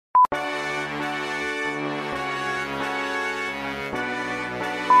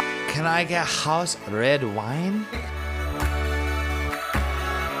Can I get house red wine?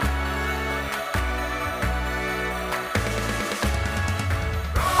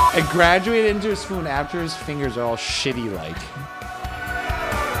 I graduated into a spoon after his fingers are all shitty like.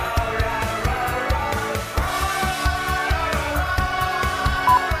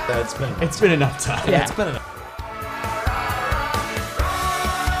 It's been enough time. Yeah. It's been enough.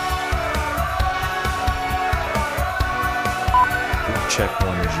 Check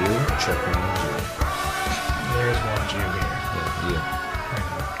one Jew. Check one Jew. There is one Jew here. Yeah.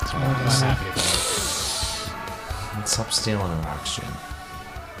 I'm happy about it. Stop stealing our oxygen.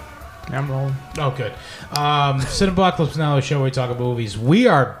 I'm rolling. Oh, good. Cinepocalypse Now, the show where we talk about movies. We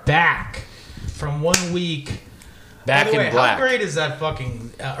are back from 1 week. Back By the in way, black. how great is that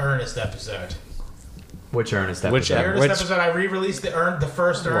fucking Ernest episode? Which Ernest episode? Which The Ernest Which- episode, I re-released the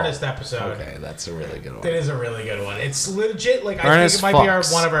first Ernest episode. Okay, that's a really good one. That is a really good one. It's legit. Like I Ernest think it might be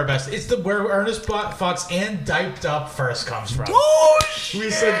fucks. one of our best. It's the where Ernest fucks and Diped Up first comes from. Oh, We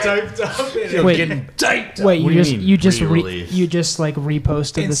said Diped Up. You're Wait. getting dyked. Wait, What do you mean, re-release? you just like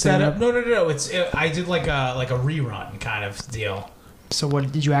reposted Instead the of thing. no. I did like a rerun kind of deal. So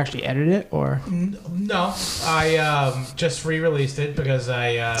what did you actually edit it or? No, I just re-released it because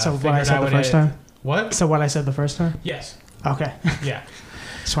I So figured what I said the would first edit- time? What? So what I said the first time? Yes. Okay. Yeah.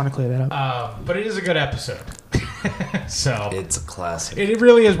 Just want to clear that up. But it is a good episode. So It's a classic. it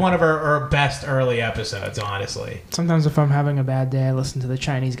really is one of our best early episodes, honestly. Sometimes if I'm having a bad day, I listen to the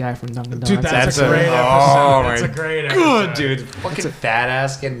Chinese guy from Dunkin' Donuts. Dude, that's a a- great oh episode. my That's a great episode. Good, dude. Fucking fat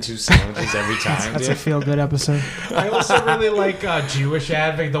ass getting 2 sandwiches every time, That's a dude. feel-good episode. I also really like Jewish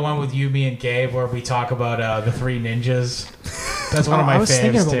Advocate, the one with you, me, and Gabe, where we talk about the Three Ninjas. That's one of my I was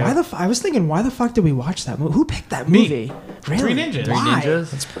thinking, faves, about too. I was thinking, why the fuck did we watch that movie? Who picked that Me. movie? Really? Three Ninjas. Three Why?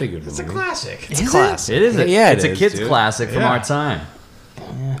 Ninjas? That's a pretty good It's a movie. classic. It's a classic. It is. Yeah, It's it a is, kid's dude. classic from Yeah. our time.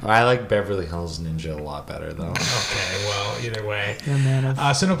 I like Beverly Hills Ninja a lot better, though. Okay, well, either way. You're a man of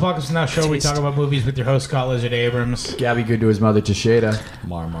Cinepocalypse Now show, we Taste. talk about movies with your host, Scott Lizard Abrams. Gabby good to his mother, Tasheda.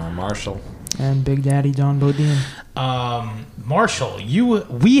 Marmar Marshall. and Big Daddy Don Bodine. Marshall,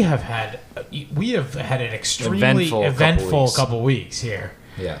 we have had an extremely eventful couple weeks here.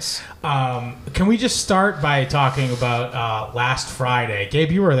 Yes. Can we just start by talking about last Friday?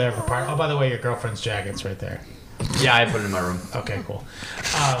 Gabe, you were there for part. Oh, by the way, your girlfriend's jacket's right there. Yeah, I put it in my room. Okay, cool.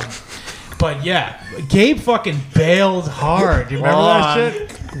 But yeah, Gabe fucking bailed hard. You remember that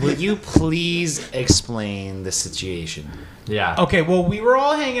shit? Will you please explain the situation? Yeah. Okay, well, we were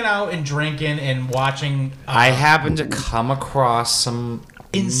all hanging out and drinking and watching I happened to come across some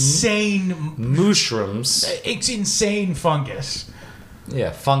insane, mushrooms. it's insane fungus. Yeah,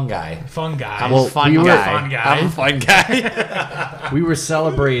 fungi. Fungi. I'm a fun we were- guy. Fun guy. I'm a fun guy. We were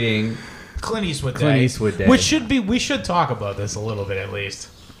celebrating. Clint Eastwood Day. Clint Eastwood Day. Which we should talk about this a little bit at least.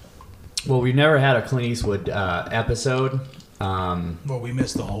 Well, we've never had a Clint Eastwood episode. Well, we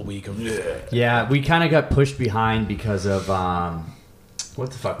missed the whole week of Yeah, we kind of got pushed behind because of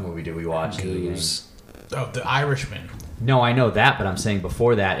what the fuck movie did we watch? Goose. Oh, The Irishman. No, I know that, but I'm saying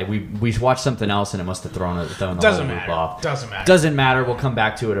before that, we watched something else and it must have thrown the Doesn't whole loop matter. off. Doesn't matter. Doesn't matter. We'll come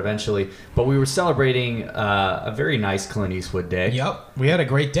back to it eventually. But we were celebrating a very nice Clint Eastwood Day. Yep. We had a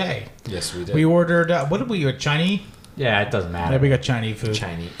great day. Yes, we did. We ordered, what did we get? Chinese? Yeah, it doesn't matter. Yeah, we got Chinese food.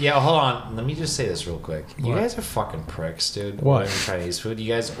 Chinese. Yeah, hold on. Let me just say this real quick. You What? guys are fucking pricks, dude. What? Ordering Chinese food.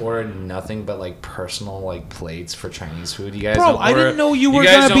 You guys ordered nothing but like personal like plates for Chinese food. You guys Bro, don't I order- didn't know you were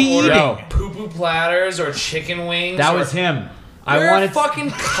guys gonna be don't order eating. poo-poo platters or chicken wings. That or- was him. You're I wanted a fucking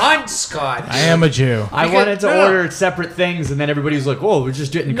cunt, Scott. I am a Jew. I Because- wanted to no. order separate things, and then everybody was like, "Oh, we're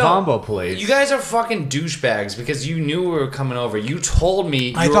just getting No. combo plates." You guys are fucking douchebags because you knew we were coming over. You told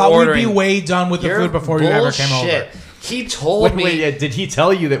me I you were thought ordering. we'd be way done with the You're food before you ever came over. bullshit. He told me. Wait, did he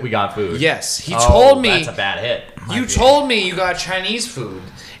tell you that we got food? Yes, he Oh, told me. That's a bad hit. You told me you got Chinese food,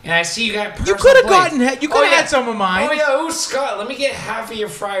 and I see you got. You personal could have plates. gotten, you could have had some of mine. Oh yeah, oh Scott, let me get half of your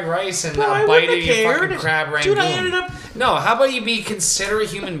fried rice and Bro, I a bite wouldn't of have your cared. fucking crab rangoon. Dude, I ended up- No, how about you be considerate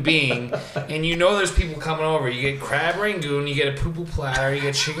human being, and you know there's people coming over. You get crab rangoon, you get a poo poo platter, you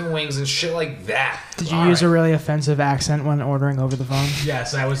get chicken wings and shit like that. Did you use a really offensive accent when ordering over the phone?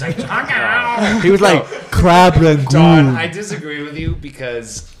 Yes, I was like, He was like crab rangoon. Don, I disagree with you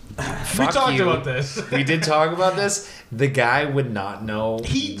because we fuck talked you. about this. We did talk about this. The guy would not know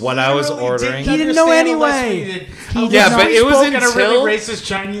He what I was literally ordering. He didn't know understand unless anyway. we did. He Unless Yeah, but we it was spoke in a really until- racist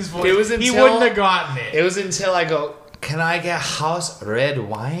Chinese voice. it was he until- wouldn't have gotten it. It was until I go, can I get house red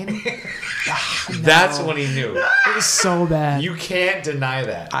wine? That's when he knew. It was so bad. You can't deny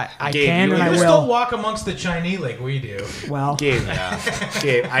that. I Gabe, can you and I You understand? just will. don't walk amongst the Chinese like we do. Well, Gabe,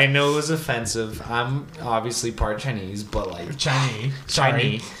 Gabe, I know it was offensive. I'm obviously part Chinese, but like Chinese. Sorry.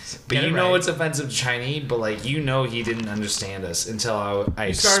 Chinese. But Get you it know right. it's offensive to Chinese, but like you know he didn't understand us until I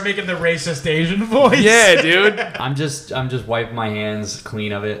You started making the racist Asian voice. Yeah, dude. I'm just wiping my hands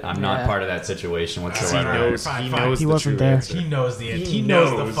clean of it. I'm not Yeah. part of that situation He whatsoever. knows. Fine, He fine. knows He the wasn't true there. answer. He knows the answer. He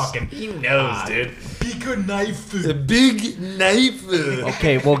knows the fucking. He knows, dude. Bigger knife. The big knife.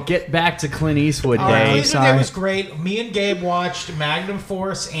 Okay, well, get back to Clint Eastwood All right, Day. Clint Eastwood Day sorry. was great. Me and Gabe watched Magnum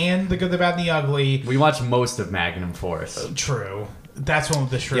Force and The Good, the Bad, and the Ugly. We watched most of Magnum Force. True. That's one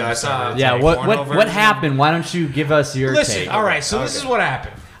with the shrimp. Yeah, I saw started. Yeah, Like what porno what version? happened? Why don't you give us your Listen, take? all right, so this Okay. is what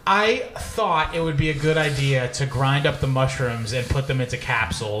happened. I thought it would be a good idea to grind up the mushrooms and put them into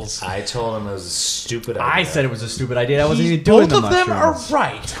capsules. I told him it was a stupid idea. I said it was a stupid idea. I wasn't even doing Both the of them are mushrooms.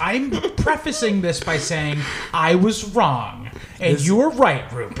 right. I'm prefacing this by saying I was wrong, and you were right,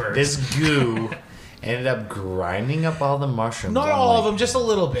 Rupert. this goo ended up grinding up all the mushrooms. Not I'm all of like- them, just a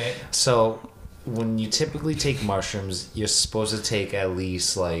little bit. So when you typically take mushrooms, you're supposed to take at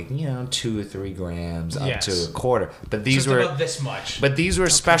least 2 or 3 grams up Yes. to a quarter. But these Just were about this much. but these were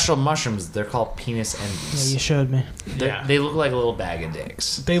special mushrooms. They're called penis yeah, envies. you showed me. Yeah. They look like a little bag of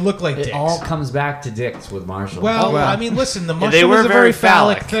dicks. They look like It dicks. all comes back to dicks with Marshall. well, wow. I mean, listen, the Yeah, mushroom they were is a very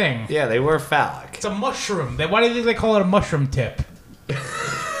phallic thing. Yeah, they were phallic. It's a mushroom. Why do you think they call it a mushroom tip?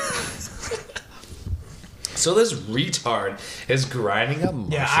 So this retard is grinding up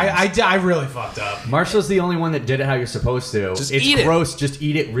mushrooms. Yeah, I really fucked up. Marshall's the only one that did it how you're supposed to. Just it's eat it. gross. Just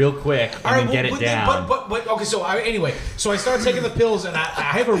eat it real quick and then get it down. But okay, so anyway, so I started taking the pills, and I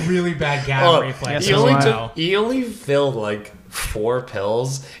have a really bad gag Oh, reflex. Yes, he as only well. he only filled 4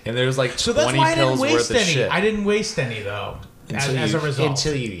 pills, and there's So that's 20 why I didn't pills worth waste of any. shit. I didn't waste any though. As a result,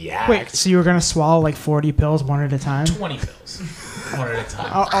 Until you yacked. Wait, so you were gonna swallow like 40 pills one at a time? 20 pills, one at a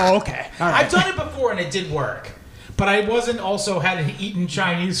time. Oh, okay. All right. I've done it before, and it did work. But I wasn't also hadn't eaten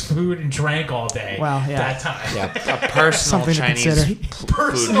Chinese food and drank all day. Well, yeah. that time. Yeah, a personal Something to Chinese consider.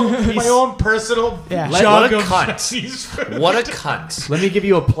 Personal, my own personal Yeah. jug What a of cunt. Chinese food. What a cunt. Let me give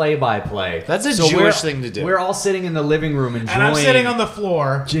you a play-by-play. That's a So Jewish thing to do. We're all sitting in the living room enjoying, And I'm sitting on the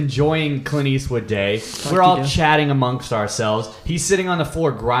floor. enjoying Clint Eastwood Day. We're you all do. chatting amongst ourselves. He's sitting on the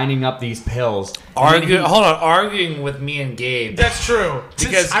floor grinding up these pills. And then Arguing with me and Gabe. That's true.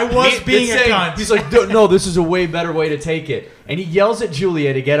 Because I was me- being a saying- cunt. He's like, no, this is a way better way to take it. And he yells at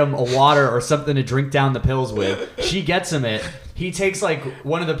Julia to get him a water or something to drink down the pills with. She gets him it. He takes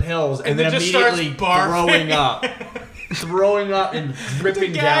one of the pills and, then then just starts immediately barfing. throwing up and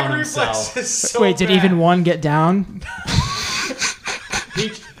dripping down himself. is so Wait, did bad. even one get down?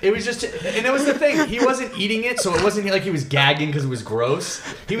 It was just, and that was the thing. He wasn't eating it, so it wasn't like he was gagging because it was gross.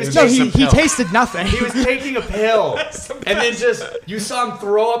 He was No, taking he tasted nothing. He was taking a pill, and then you saw him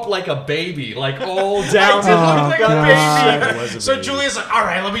throw up like a baby, like all down. I did look like a God. baby. It was a So baby. Julia's like, all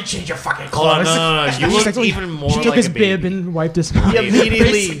right, let me change your fucking Hold on, clothes. no. You He's look like- even more He like took his a baby. bib and wiped his mouth. He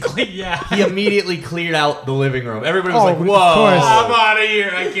immediately, Basically, yeah. he immediately cleared out the living room. Everybody was Oh, like, of "Whoa!" course. I'm out of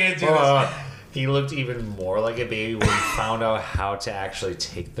here. I can't do this. He looked even more like a baby when he found out how to actually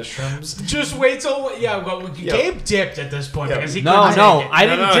take the shrooms. Just wait till Gabe dipped at this point Yeah. because he No, couldn't no, take it. I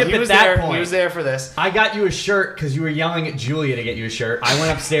didn't dip he at was that there. point. He was there for this. I got you a shirt because you were yelling at Julia to get you a shirt. I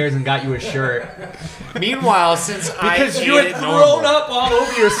went upstairs and got you a shirt Meanwhile, since because I you ate had it thrown normal, up all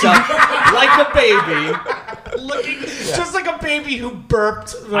over yourself like a baby. looking just like a baby who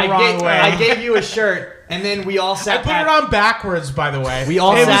burped the wrong way. I gave you a shirt, and then we all I sat put back. it on backwards, by the way. We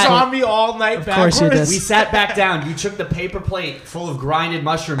all it sat- was on me all night Of backwards. course you did. We sat back down. You took the paper plate full of grinded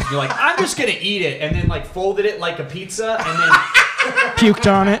mushrooms. You're like, I'm just gonna eat it, and then folded it like a pizza, and then Puked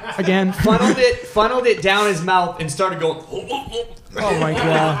on it again. funneled it down his mouth, and started going. Oh my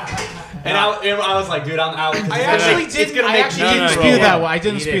god. And I was like, dude, I'm out. 'cause I it's actually it's didn't. gonna I make actually me didn't throw spew up. that one. I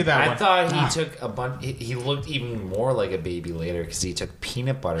didn't He spew did. that I one. thought he took a bunch. He looked even more like a baby later because he took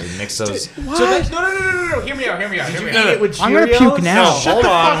peanut butter and mixed those. So that's, no. Hear me out. Did you Hear me eat out. it with I'm gonna Cheerios? puke now. No, Shut hold the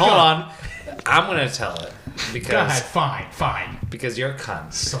on, fuck hold up. on. I'm gonna tell it Go ahead. because Fine. you're a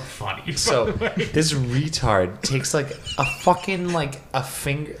cunt. So funny. So by the way. this retard takes a fucking a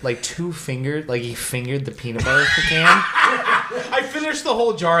finger, 2 fingers, he fingered the peanut butter can. I finished the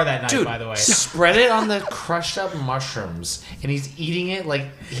whole jar that night. Dude, by the way, spread it on the crushed up mushrooms, and he's eating it like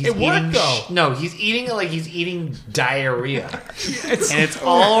he's It worked, eating. though. No, he's eating it like he's eating diarrhea, and it's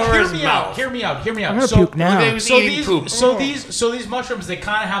all over hear his me mouth. out. Hear me out. I'm gonna So, puke now. He was eating poop. these mushrooms, they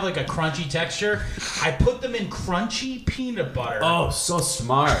kind of have like a crunchy texture. I put them in crunchy peanut butter. Oh, so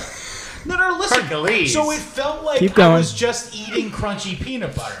smart. No, listen. Hercules. So it felt like Keep I going. was just eating crunchy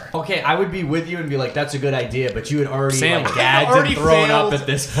peanut butter. Okay, I would be with you and be like, "That's a good idea," but you had already Sam, like I gagged already and thrown failed. up at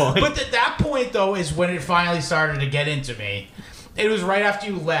this point. But at that point, though, is when it finally started to get into me. It was right after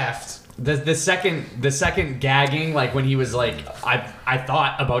you left. the second gagging, like when he was like, I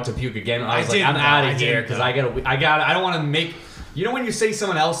thought about to puke again. I was like, didn't I'm though. out I of here didn't because though. I don't want to make. You know when you say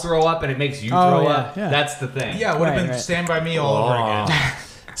someone else throw up and it makes you Oh, throw yeah, up? yeah. That's the thing. Yeah, it would have Right, been right. Stand By Me all over again.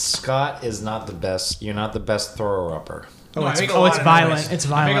 Scott is not the best. You're not the best thrower-upper. No, I make a oh, lot it's of violent. noise.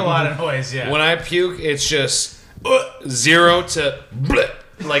 It's I make a violent. lot of noise, yeah. When I puke, it's just 0 to bleh,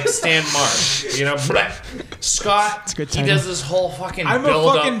 like Stan Marsh. You know, bleh. Scott, a good he title. does this whole fucking I'm a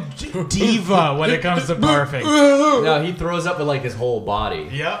build fucking up. diva when it comes to barfing. No, he throws up with like his whole body.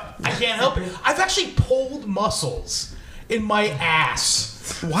 Yep. I can't help it. I've actually pulled muscles in my ass.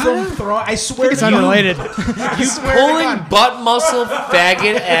 What? From throwing. I swear It's to you. unrelated. You swear to Pulling God. butt muscle,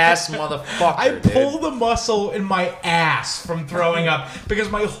 faggot ass motherfucker. I dude. pulled the muscle in my ass from throwing up because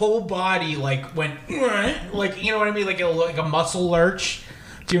my whole body like went like, you know what I mean, like a muscle lurch.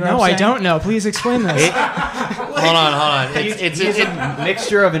 Do you know No, what I'm I saying? don't know. Please explain this. Hold on. It's He's a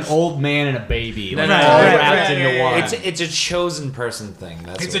mixture of an old man and a baby, like no, all right, wrapped right, into yeah, one. it's a chosen person thing.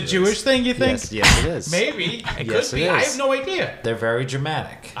 That's It's what a it Jewish is. thing, you think? Yes, it is. Maybe. It Yes, could be. it I is. have no idea. They're very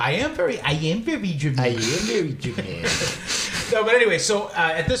dramatic. I am very Jewish. I am very dramatic. No, but anyway, so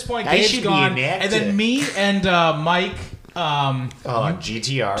at this point, I Dave's should be gone, an and actor. then me and Mike.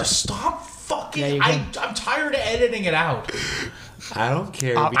 GTR. Stop fucking! Yeah, you I'm tired of editing it out. I don't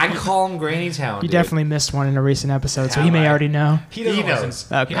care. I call him Granny Town. You dude. definitely missed one in a recent episode, so he Have may I? already know. He doesn't He knows.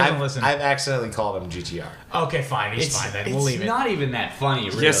 listen. Okay. He doesn't I've, listen. I've accidentally called him GTR. Okay, fine. He's fine then. We'll leave it. not even that funny,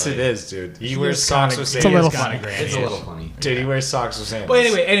 really. Yes, it is, dude. He wears is socks kinda- with It's a little sandals. funny. It's a little funny. Dude, he wears socks with sandals. But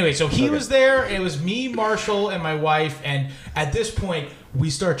anyway, so he was there. It was me, Marshall, and my wife. And at this point, we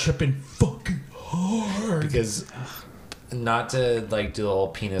start tripping fucking hard. Because not to like do the whole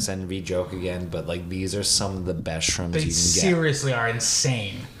penis envy joke again, but like these are some of the best shrooms They you can seriously are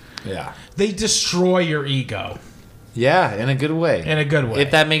insane. get. Yeah. They destroy your ego Yeah, in a good way. in a good way.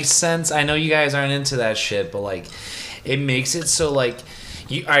 If that makes sense, I know you guys aren't into that shit, but like, it makes it so like,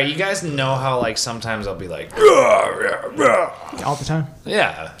 you guys know how like sometimes I'll be like, All the time.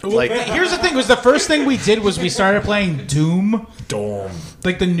 yeah, Like Here's the thing: was the first thing we did was we started playing Doom, Dome.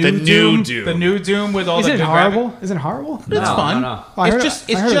 like the new The new Doom, Doom. the new Doom with all Isn't the it good horrible? Isn't it horrible? It's No, fun. no, no. Oh, I heard- It's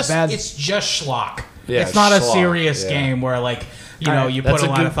I heard it's just bad. it's just schlock. Yeah, it's not a schlock, serious yeah. game where like you know you That's put a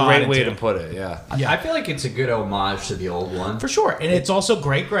a lot of good, thought great into way it. to put it. Yeah. Yeah. I feel like it's a good homage to the old one. For sure, and it's also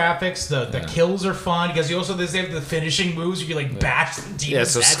great graphics. The kills are fun because you also they have the finishing moves. You like bash the demons. yeah.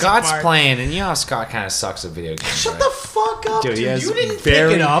 So heads Scott's apart. playing, and you know how Scott kind of sucks at video games. Shut right? the fuck up, Dude, dude! he has You didn't very-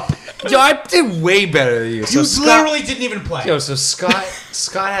 pick it up. Yo, I did way better than you. So You Scott, literally didn't even play. yo, so Scott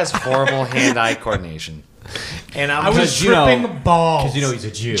has horrible hand-eye coordination, and I'm I was Because you know- tripping balls. Because you know he's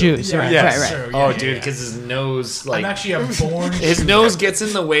a Jew. Jews. Right, Yes. right, True, right. yeah, oh, yeah, dude, yeah. because his nose like I'm actually a born. his nose gets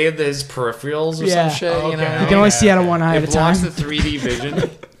in the way of his peripherals or Yeah. some shit. You Okay. know, You can only see out of one eye at a it blocks time. the 3D vision.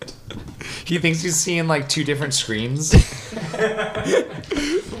 He thinks he's seeing like 2 different screens.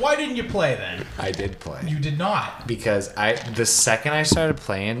 Why didn't you play then? I did play. You did not. Because the second I started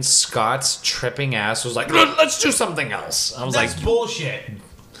playing, Scott's tripping ass was like, let's do something else. I was That's like, bullshit.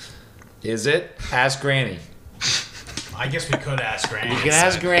 is it? Ask Granny. I guess we could ask Granny. You can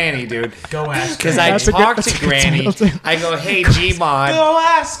ask Granny, dude. Go ask Because Granny. I That's a good- talked that's a to good Granny. title, too. I go, hey, Gmod. Go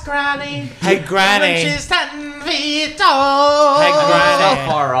ask Granny. Hey, Granny. When she's 10 feet Hey, tall. It's not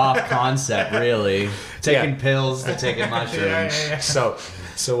Granny. far off concept, really. Taking Yeah. pills to taking mushrooms. Yeah.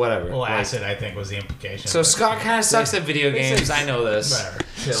 So whatever. Well, Like, acid, I think, was the implication. so Scott kind of sucks at video games. I know this.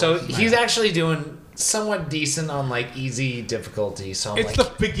 Whatever. So he's actually doing somewhat decent on like easy difficulty. So I'm It's like,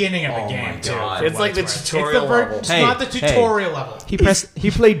 the beginning of the Oh my game, too. God. for It's what like the worth. tutorial level. It's Hey, not the hey. tutorial level. He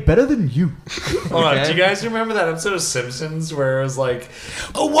played better than you. hold on. Okay. Do you guys remember that episode of Simpsons where it was like,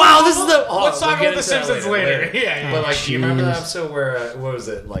 oh wow, this is the. Oh, Let's talk we'll about get The into that Simpsons later. Yeah. But like, do you remember that Jeez. episode where what was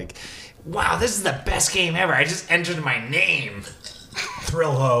it like? Wow, this is the best game ever. I just entered my name.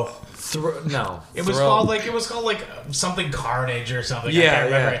 Thrill Ho. No, It was called like something Carnage or something. I Yeah, can't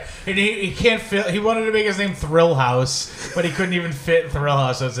remember. yeah. And he can't fit. He wanted to make his name Thrill House, but he couldn't even fit Thrill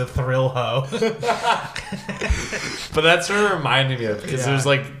House, so it's a Thrill Ho. But that's what it reminded me of because Yeah. it was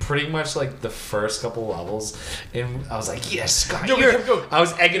like pretty much like the first couple levels, and I was like, "Yes, Scott, Yo, we you're." kept going. I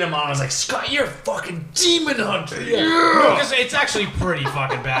was egging him on. I was like, "Scott, you're a fucking demon hunter." No, because it's actually pretty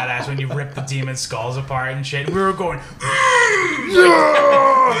fucking badass when you rip the demon skulls apart and shit. We were going.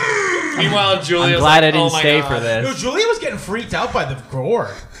 Meanwhile, Julia. I'm glad I like, didn't "Oh my stay God." for No, this. Julia was getting freaked out by the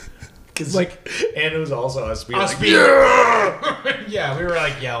gore. Cause Like- and it was also us being Us like, being, yeah, we were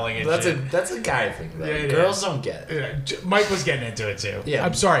like yelling and that's shit. a guy thing. Though. Yeah, it Girls is. don't get it. Yeah, Mike was getting into it too. Yeah.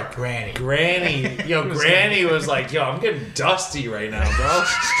 I'm sorry, Granny. Granny, Granny was like, yo, I'm getting dusty right now, bro.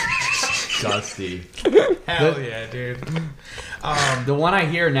 Dusty. Hell yeah, dude. The one I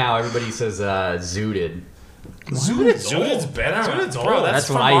hear now, everybody says zooted. Zooted's been around. Zooted's Bro, old. that's That's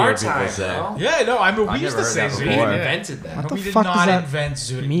what from I our hear people time, say. bro. Yeah, no, I mean, we I've used never to say heard that We Zooted. before. invented that. What the We did fuck not does that invent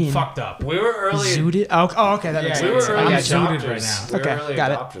Zooted. mean? Fucked up. We were early. Zooted? Oh, okay, that Yeah, makes We sense. were I'm early zooted adopters. right now. We were Okay, early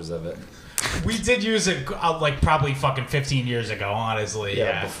got it. adopters of it. We did use it like probably fucking 15 years ago, honestly.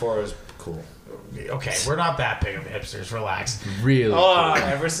 Yeah. Before it was cool. Okay, we're not that big of hipsters. Relax. Really? Oh,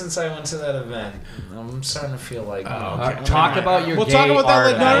 ever since I went to that event, I'm starting to feel like. okay. Talk about your We'll gay talk about that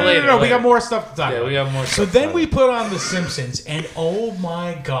later. art. No, Later, We later. got more stuff to talk Yeah, about. we got more So stuff then to we talk put on The Simpsons, and oh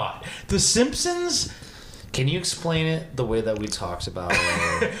my god, The Simpsons. Can you explain it the way that we talked about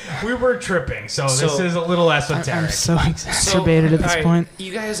it? We were tripping, so this So- is a little I'm esoteric. so exacerbated at this alright, point.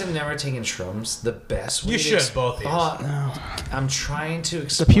 You guys have never taken shrooms. The best way You to should, both of you. No. I'm trying to The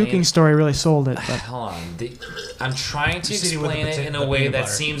explain. puking story really sold it, but Hold on. I'm trying to You see with the explain it pota- in the a way peanut that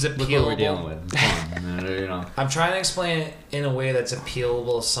butter. seems Look what we're dealing appealable. with. Come on, you know. I'm trying to explain it in a way that's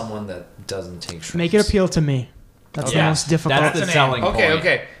appealable to someone that doesn't take shrooms. make it appeal to me. That's Yeah, the most difficult. That's the That's an selling Okay, point.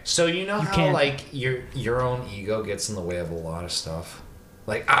 okay. So you know how can't. like your own ego gets in the way of a lot of stuff.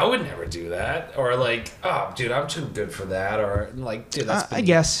 Like I would never do that, or like, oh, dude, I'm too good for that, or like, dude, that's I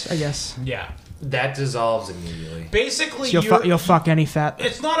guess. Yeah. that dissolves immediately. Basically, So you'll fuck any fat.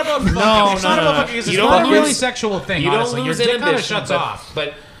 It's not about fucking. No, it's no, not no, about no. fucking. It's You not don't a really lose- sexual thing. You honestly, don't lose your dick kind of inhibition, shuts but, off.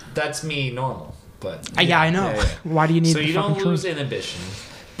 but that's me normal. But Yeah, I know. yeah, yeah. Why do you need So the you fucking don't lose truth? inhibition,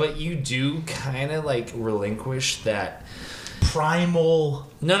 but you do kind of like relinquish that. Primal,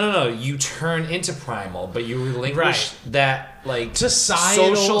 No. You turn into primal, but you relinquish that like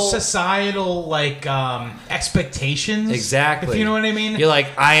societal like expectations. Exactly. If you know what I mean. You're like,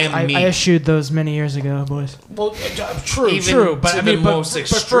 I am me. I eschewed those many years ago, boys. Well, true, Even true, but to I mean, the but, most but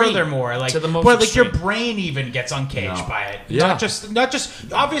extreme. furthermore, like, To the most but like your extreme. brain even gets uncaged No. by it. Yeah. Not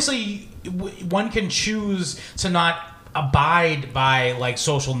just. Obviously, one can choose to not abide by like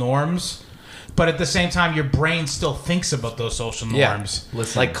social norms, but at the same time, your brain still thinks about those social Yeah. norms.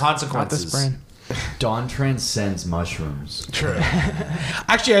 Listen, like Not consequences. this brain. Dawn transcends mushrooms. True.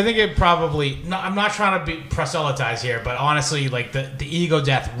 Actually, I think it probably. No, I'm not trying to be proselytize here, but honestly, like the ego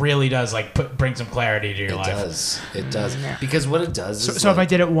death really does like bring some clarity to your It life. does. It does. Yeah. Because what it does is So if I like,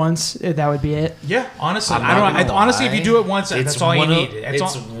 did it once, that would be it. Yeah, honestly, I'm I not don't. gonna Honestly, if you lie, do it once, that's all you one of- need.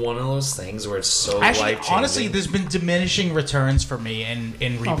 It's one of those things where it's so Actually, life-changing. honestly, there's been diminishing returns for me in Oh,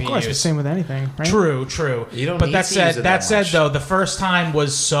 of repeat course, the use. same with anything, right? True. You don't But need that to said, use it that said much. though, the first time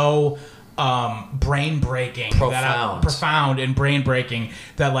was so brain breaking, profound and brain breaking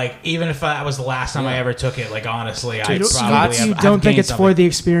that like even if that was the last time I ever took it, like honestly, I You probably don't have think gained it's for something. the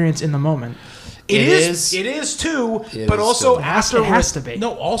experience in the moment. It is. is too, It but is also too. It has afterwards. to be.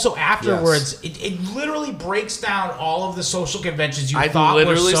 No, also afterwards, it literally breaks down all of the social conventions you I'd thought were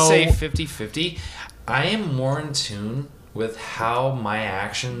literally so. say 50-50. I am more in tune with how my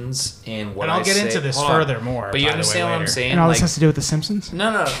actions and what And I'll I get say. into this Hold on. furthermore, But you by the way, understand what I'm later. saying? And all Like, this has to do with The Simpsons?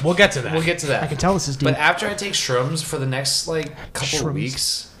 no. We'll get to that. We'll get to that. I can tell this is deep. But after I take shrooms for the next like couple Shrooms.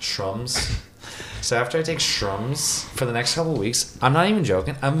 weeks, So after I take shrooms for the next couple weeks, I'm not even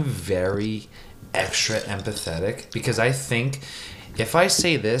joking. I'm very extra empathetic because I think if I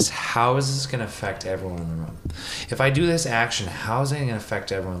say this, how is this going to affect everyone in the room? If I do this action, how is it going to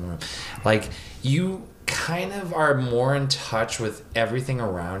affect everyone in the room? Like you kind of are more in touch with everything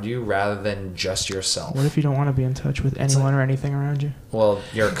around you rather than just yourself. What if you don't want to be in touch with anyone or anything around you? Well,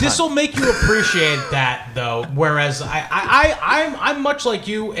 you're a This cunt. will make you appreciate that though. Whereas I'm much like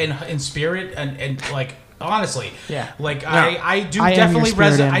you in spirit and like honestly, Yeah. Like No. I do I am definitely your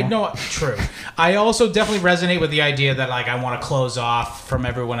spirit resonate. I animal. know true. I also definitely resonate with the idea that like I want to close off from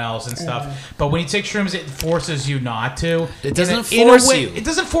everyone else and stuff. But when you take shrooms, it forces you not to. It doesn't In a force way- you. It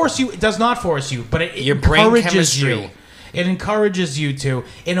doesn't force you. It does not force you. But it Your brain encourages you. chemistry. It encourages you to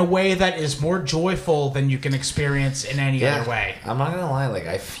in a way that is more joyful than you can experience in any other way. I'm not gonna lie, like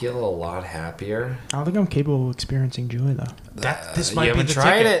I feel a lot happier. I don't think I'm capable of experiencing joy, though. This You might be haven't the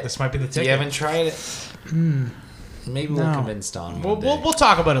tried ticket. it. This might be the ticket. You haven't tried it. Maybe we'll No. convince Don. We'll, one day. we'll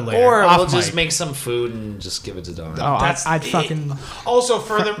talk about it later. Or off we'll just mic. make some food and just give it to Don. Oh, That's- I'd fucking Also,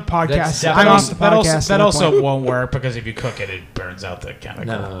 further. podcast. That's I'd That host also, the that also, podcast at that also point. won't work because if you cook it, it burns out the chemical.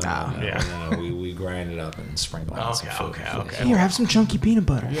 No. Yeah. No, we grind it up and sprinkle on some food. Okay. Here, have some chunky peanut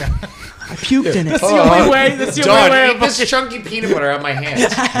butter. Yeah. I puked in it. That's the only way. That's the only Don, way. eat this chunky peanut butter out my hands.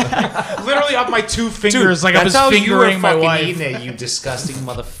 Literally up my two fingers, like I was That's how you were fingering my fucking wife. eating it, you disgusting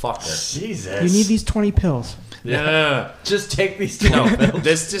motherfucker. Jesus. You need these 20 pills. No. Just take these two. No,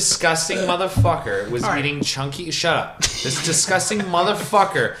 this disgusting motherfucker was All right. eating chunky. Shut up. This disgusting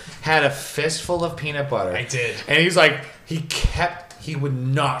motherfucker had a fistful of peanut butter. I did. And he's like, he would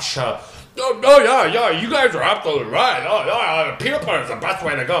not shut up. No, yeah, you guys are absolutely right. Oh, yeah, peanut butter is the best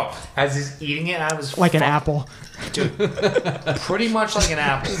way to go. As he's eating it out of his Like an apple. dude, pretty much like an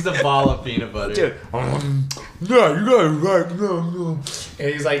apple. Just a ball of peanut butter. Dude, yeah, you guys are right. No.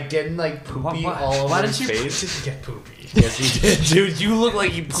 And he's like getting like poopy all over Why his didn't you- face. Get poopy. Yes, he did. Dude, you look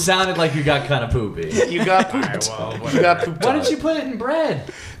like you Sounded like you got kind of poopy. You got All right, pooped. well, You whatever. got pooped. Why on. didn't you put it in bread?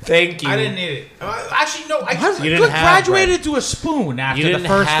 Thank you. I didn't need it. Actually, no. I You didn't have graduated to a spoon after You didn't the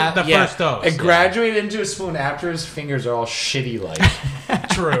first have first dose. It graduated into a spoon after his fingers are all shitty like.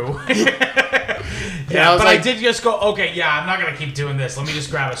 True. Yeah, I was but like- I did just go. Okay, yeah, I'm not gonna keep doing this. Let me just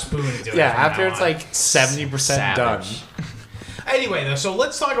grab a spoon and do it. Yeah, from after now it's on. like 70% done. Savage. Anyway, though, so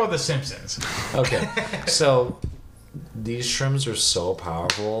let's talk about The Simpsons. Okay, so these shrooms are so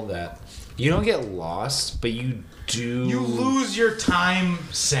powerful that you don't get lost, but you do. You lose your time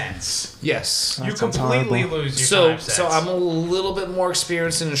sense. Yes. You sounds completely horrible. lose your So time sense. so I'm a little bit more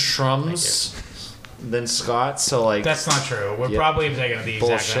experienced in shrooms than Scott. So like That's not true. We're Yeah. probably taking the exact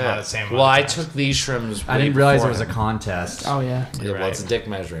bullshit. amount of the same. Well, amount I of time. took these shrooms. I way didn't realize it before was a him. contest. Oh, yeah. Yeah, well, it's a dick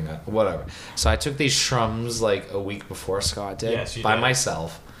measuring, whatever. So I took these shrooms like a week before Scott did, Yes, you by did.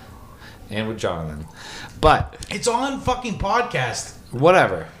 myself, and with Jonathan. But It's on fucking podcast.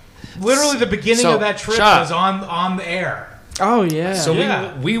 whatever. Literally, the beginning So, of that trip shut up. was on the air. Oh, yeah. So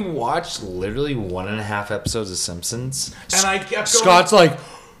Yeah. we watched literally 1.5 episodes of Simpsons. And I kept going. Scott's like,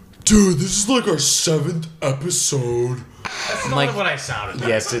 dude, this is like our 7th episode. That's I'm not like, what I sounded like.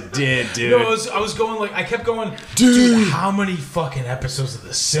 yes, it did, dude. No, I was going like I kept going, dude. How many fucking episodes of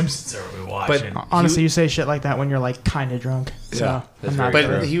The Simpsons are we watching? Honestly, you say shit like that when you're like kind of drunk. So Yeah, I'm not but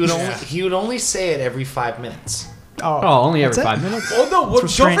gonna- he would only say it every 5 minutes. Oh, only every That's it? 5 minutes? Oh no! Don't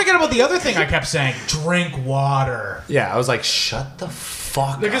restraint. forget about the other thing I kept saying. Drink water. Yeah, I was like, shut the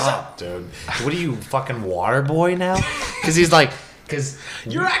fuck Because up, dude. What are you, fucking water boy now? Because he's like, because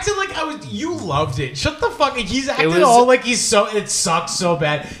You're acting like I was. You loved it. Shut the fuck. He's acting was- all like he's so. It sucks so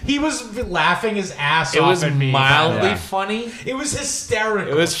bad. He was laughing his ass it off was at me. mildly Yeah. funny. It was hysterical.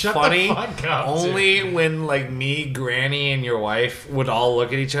 It was Shut funny the fuck up, only dude. when like me, Granny, and your wife would all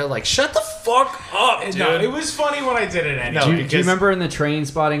look at each other like, shut the fuck up, dude. No, it was funny when I did it anyway. No, Do you because- remember in the train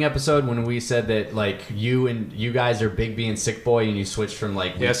spotting episode when we said that like you guys are Big B and Sick Boy and you switched from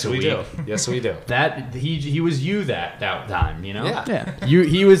like week Yes, to we week? do. Yes, we do. That he was you that time, you know? Yeah. Yeah.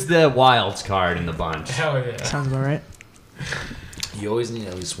 He was the wild card in the bunch. Hell yeah. Sounds about right. You always need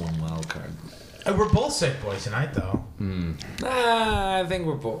at least one wild card. We're both sick boys tonight, though. I think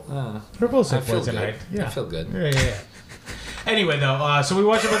we're both. We're both I sick feel boys good. tonight. Yeah. I feel good. Yeah. Anyway, though, so we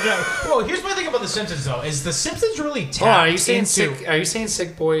watched a bunch of. Well, here's my thing about The Simpsons, though: is The Simpsons really tapped Oh, are you saying into? sick? Are you saying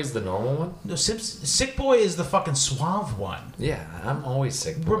Sick Boy is the normal one? No, Sick Boy is the fucking suave one. Yeah, I'm always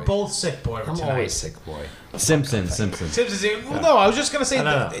Sick Boy. We're both Sick Boy I'm tonight. always Sick Boy. Simpsons. Simpsons. Well, no, I was just gonna say I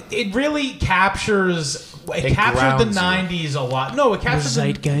don't that it really captures. It It captured the grounds you. '90s a lot. No, it The captured the.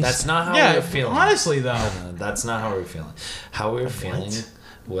 zeitgeist. That's not how Yeah, we were feeling. honestly, though. No, that's not how we were feeling. How we were feeling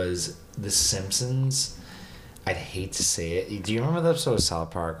was The Simpsons. I'd hate to say it. Do you remember the episode of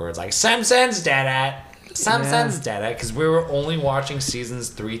South Park where it's like Simpsons did it? Simpsons did it? Because we were only watching seasons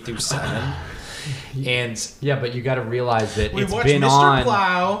 3 through 7, and Yeah, but you got to realize that We it's watched been Mr. on.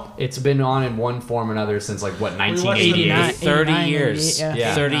 Plow. It's been on in one form or another since like what watched 1988. 30 89, years. 88,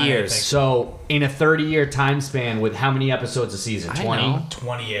 yeah. 30 89, I years. think. So in a 30-year time span, with how many episodes a season? I 20. know.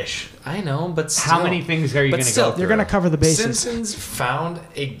 20-ish. I know, but still, How many things are you But going to still, go through? You're gonna cover the bases. Simpsons found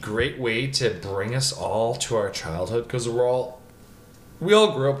a great way to bring us all to our childhood because we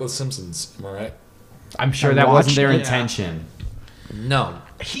all grew up with Simpsons. Am I right? I'm sure I that wasn't watched their it. intention. No.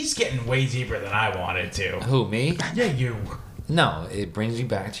 He's getting way deeper than I wanted to. Who, me? Yeah, you. No, it brings you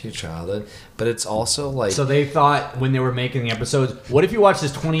back to your childhood, but it's also like So they thought when they were making the episodes, what if you watch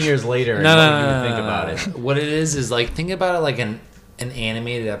this 20 years later and no, what no, would you no, think no, about no. it? What it is like think about it like an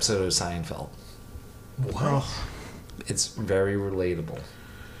animated episode of Seinfeld. Well, It's very relatable.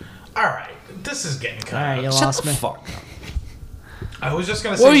 all right. This is getting All kind right, you of. Shut lost the me. fuck up. I was just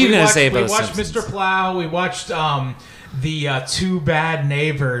gonna say. What were you we gonna watched- say about We The watched Simpsons? Mr. Plow. We watched the Two Bad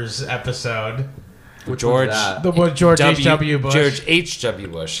Neighbors episode. George that? The one George H.W. Bush. George H.W.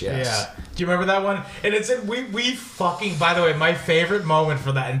 Bush, yes. Yeah. Do you remember that one? And it's we fucking. By the way, my favorite moment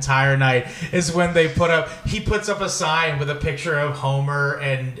for that entire night is when he puts up a sign with a picture of Homer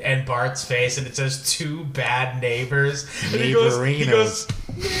and Bart's face, and it says "Two Bad Neighbors." And he goes, Neighborinos.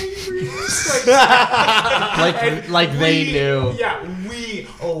 "Neighbors." Like they knew. Yeah, we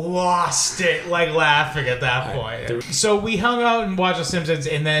lost it like laughing at that point. So we hung out and watched The Simpsons,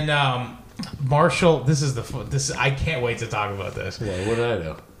 and then Marshall. I can't wait to talk about this. What did I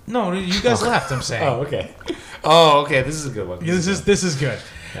do? No, you guys left. I'm saying. okay. Oh, okay. This is a good one. This is good.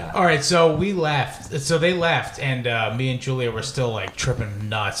 Yeah. All right, so we left. So they left, and me and Julia were still like tripping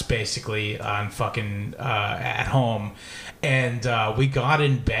nuts, basically on fucking at home, and we got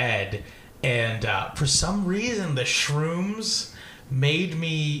in bed, and for some reason the shrooms made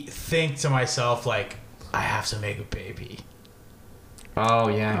me think to myself like, I have to make a baby. Oh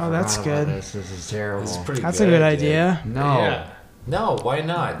yeah. I Oh, that's forgot about good. This is terrible. This is pretty That's a good idea. No. Yeah. No, why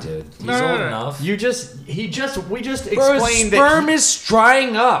not, dude? He's No, old no. enough. We just Bro, his explained sperm that. is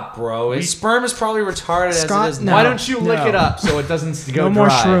drying up, bro. His sperm is probably retarded Scott, as it is no. now. Why don't you lick No. it up so it doesn't go No more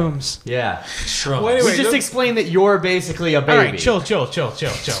dry? shrooms. Yeah. Shrooms. Well, anyway, We just look- explained that you're basically a baby. All right, chill.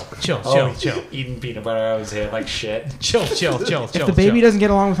 Eating peanut butter out of his head like shit. Chill. If the baby doesn't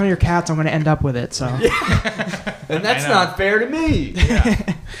get along with one of your cats, I'm going to end up with it. So And that's I know. not fair to me.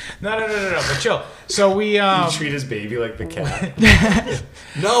 No, but chill. So we You treat his baby like the cat.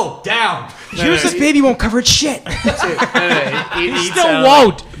 No, down. here's this baby won't cover its shit. he still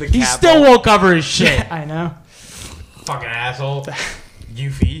won't. He still won't cover his shit. I know. Fucking asshole.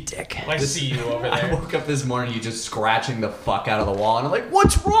 Yuffie. Dick. I see you over I there. woke up this morning, you just scratching the fuck out of the wall, and I'm like,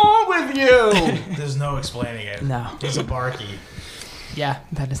 "What's wrong with you?" There's no explaining it. No. He's a barky. Yeah,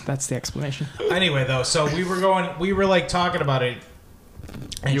 that's the explanation. Anyway, though, so we were like talking about it,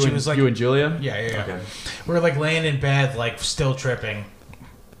 and she was like, "You and Julia." yeah. Okay. We were like laying in bed, like still tripping,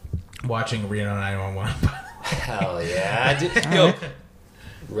 watching Reno 911. Hell yeah. Yo,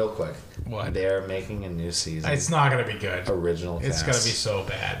 real quick. What? They're making a new season. It's not gonna be good. Original cast. It's gonna be so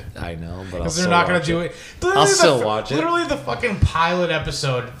bad. I know, but I'll Because they're still not gonna watch do it. it. Literally still watch it. Literally, the fucking pilot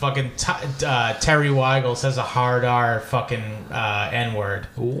episode, fucking Terry Weigel says a hard R fucking N word.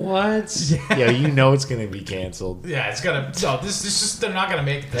 What? Yeah, you know it's gonna be canceled. Yeah, it's gonna. No, this just they're not gonna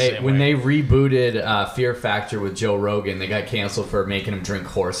make it the Hey, same when way. they rebooted Fear Factor with Joe Rogan, they got canceled for making him drink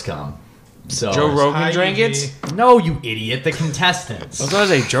horse cum. So Joe Rogan Hi, drank Evie. it? No, you idiot. The contestants. I was gonna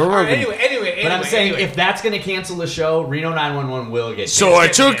say Joe All right, Rogan. anyway. But I'm saying if that's going to cancel the show, Reno 911 will get So I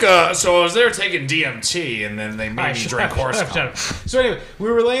took, so I was there taking DMT, and then they made Alright, me shut drink up, horse shut up, cum. shut up. So anyway,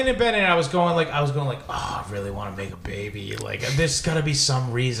 we were laying in bed and I was going like, oh, I really want to make a baby. Like, there's got to be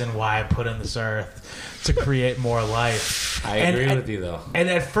some reason why I put in this earth to create more life. I And- agree and- with you though. And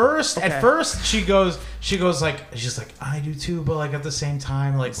at first she goes like, she's like, I do too, but like at the same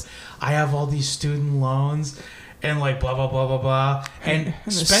time, like I have all these student loans. And like blah blah blah blah blah, and And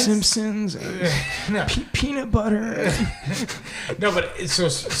the Simpsons, no, peanut butter. no, but so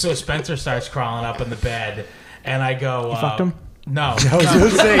Spencer starts crawling up in the bed, and I go, You fucked him? No, I was gonna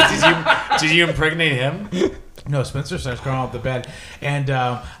say, did you impregnate him? no. Spencer starts crawling up the bed, and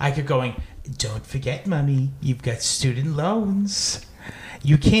I keep going. Don't forget, Mommy, you've got student loans.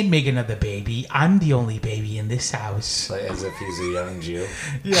 You can't make another baby. I'm the only baby in this house. Like, as if he's a young Jew.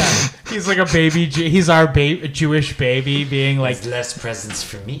 Yeah, he's like a baby. He's our Jewish baby, being like. There's less presents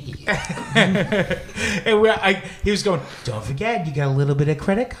for me. And he was going, don't forget, you got a little bit of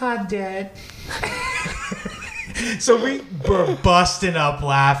credit card debt. So we were busting up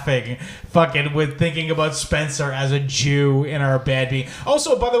laughing, fucking with thinking about Spencer as a Jew in our bed being.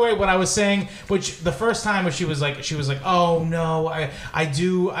 Also, by the way, when I was saying, which the first time when she was like, oh no,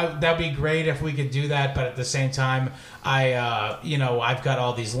 that'd be great if we could do that, but at the same time, I've got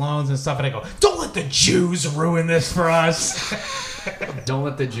all these loans and stuff, and I go, don't let the Jews ruin this for us. Don't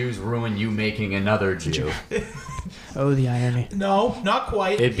let the Jews ruin you making another Jew. Oh, the irony. No, not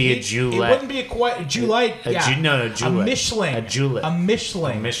quite. It'd be a Jew-lite. It wouldn't be a quite Jew-lite. A Yeah. no, Jew-lite. A Michelin. A Jew-lite. A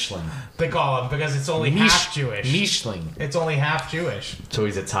Michelin. Michelin. They call him because it's only half Jewish. Michelin. It's only half Jewish. So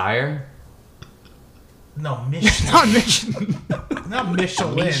he's a tire? No, Michelin. Not Michelin. Not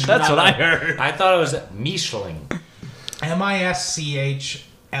Michelin. That's what I heard. I thought it was Michelin.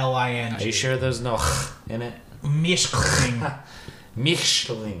 Mischling. Are you sure there's no in it? Michelin.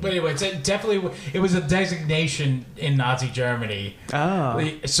 Michelin. But anyway, it was a designation in Nazi Germany.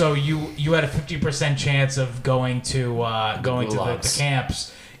 Oh. So you had a 50% chance of going to the gulags.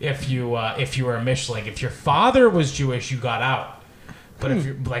 camps if you were a Michelin. If your father was Jewish, you got out. But if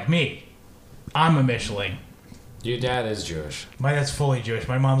you're like me, I'm a Mischling. Your dad is Jewish. My dad's fully Jewish.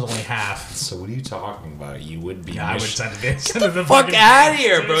 My mom's only half. So what are you talking about? You would be. I would Mish- send it. Send it the Fuck fucking- out of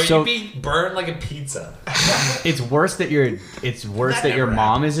here, bro. So- You'd be burned like a pizza. It's worse that your never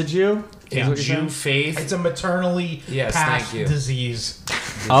mom is a Jew. In what you're Jew saying? faith, It's a maternally Yes, passed thank you. disease.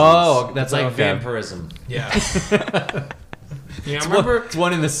 Oh, that's it's like okay. vampirism. Yeah. You It's remember? one- it's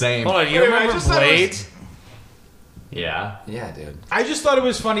one and the same. Hold on, you Wait, I remember just thought it Blade? was- Yeah. Yeah, dude. I just thought it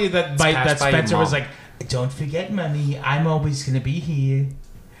was funny that passed by your Spencer was mom. like, "Don't forget, Mommy, I'm always gonna be here.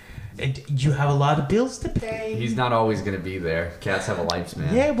 And you have a lot of bills to pay." He's not always gonna be there. Cats have a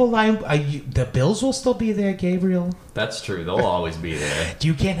lifespan. Yeah, well, the bills will still be there, Gabriel. That's true. They'll always be there.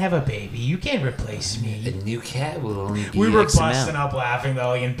 You can't have a baby. You can't replace A me. new cat will only be We were XML. busting up laughing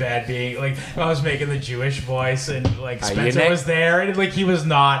though in bed, being like I was making the Jewish voice, and like Your Spencer was there, and like he was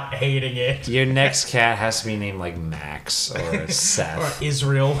not hating it. Your next cat has to be named like Max or Or Seth.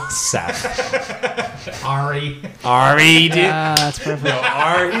 Israel, Seth. Ari. Ari, dude. That's perfect. No,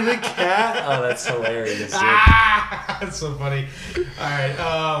 Ari the cat? Oh, that's hilarious, dude. That's so funny. All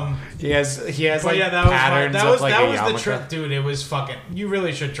right. He has But like yeah, that was fun. patterns That of was like that a was the yarmulke. trip, dude. It was fucking. You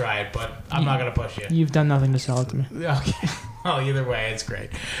really should try it, but I'm not gonna push you. You've done nothing to sell it to me. Okay. Well, either way, it's great.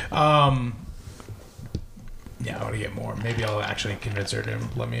 Yeah, I want to get more. Maybe I'll actually convince her to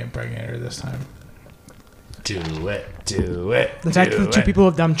let me impregnate her this time. Do it. Do it. The fact do that the two it. people who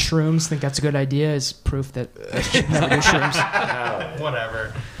have done shrooms think that's a good idea is proof that you should never do shrooms.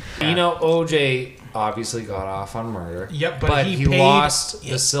 Whatever. You know, OJ obviously got off on murder. Yep, but, but he he paid lost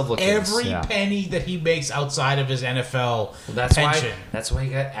the civil case. every Yeah. penny that he makes outside of his NFL That's pension. why. That's why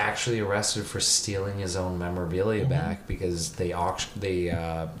he got actually arrested for stealing his own memorabilia back because they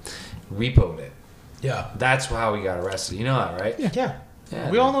repoed it. Yeah. That's how he got arrested. You know that, right? Yeah. Yeah,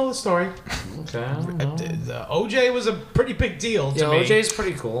 We all know the story. Okay. I don't know. The OJ was a pretty big deal to Yeah, me. OJ's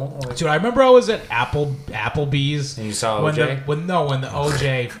pretty cool. Like, Dude, I remember I was at Applebee's and you saw when OJ? when the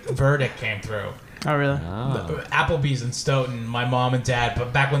OJ verdict came through. Oh, really? Oh. Applebee's in Stoughton, my mom and dad,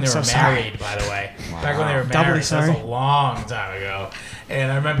 but back when they So were sorry. married, by the way. Back when they were Doubly married, sorry. that's a long time ago. And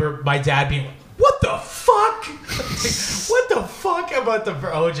I remember my dad being, "What the fuck? What the fuck about the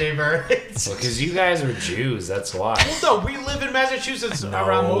OJ verdict?" Well, because you guys are Jews, that's why. Well, no, we live in Massachusetts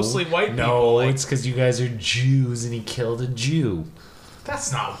around mostly white people. No, Like, it's because you guys are Jews and he killed a Jew.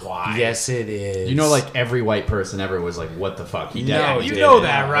 that's not why. Yes, it is. You know, like every white person ever was like, "What the fuck?" He No, definitely you did know it.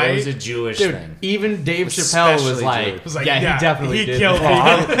 that, right? It was a Jewish Dude, thing. even Dave Chappelle was Especially like, Jewish. Was like, yeah, yeah, he definitely he did. killed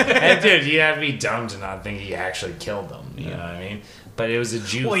that. him. And dude, you have to be dumb to not think he actually killed them. You know what I mean? But it was a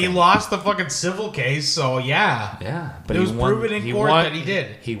Jew. Well, he thing. lost the fucking civil case, so yeah. Yeah, but It he was won, proven in he court won- that he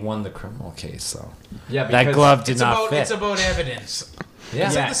did. He won the criminal case, though. Yeah, That because glove did It's not about fit. it's about evidence. yeah,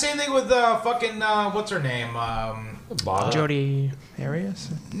 It's like the same thing with fucking what's her name? Bottom. Jody Arias?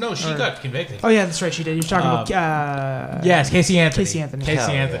 No, she got convicted. Oh, yeah, that's right. She did. You're talking about. Yes, Casey Anthony. Casey Anthony. Casey Hell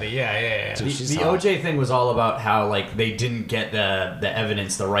yeah. Anthony. Yeah. Dude, the, she's the hot. OJ thing was all about how like they didn't get the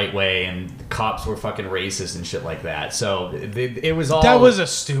evidence the right way and cops were fucking racist and shit like that. So it was all That was a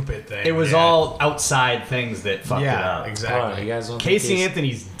stupid thing. it was yeah. all outside things that fucked it Yeah, up. exactly. Hold on, you guys want the Casey case?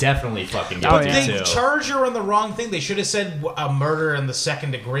 Anthony's definitely fucking Oh, guilty yeah. They too. charged her on the wrong thing. They should have said a murder in the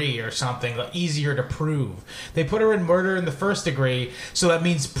second degree or something easier to prove. They put her in murder in the first degree, so that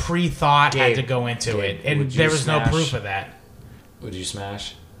means pre-thought had Gabe, to go into Gabe, it, and would you there was no smash- proof of that. Would you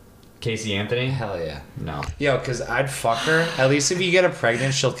smash? Casey Anthony? Hell yeah. No. Yo, because I'd fuck her. At least if you get her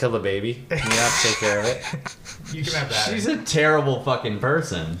pregnant, she'll kill the baby. You have to take care of it. You can have that. She's a terrible fucking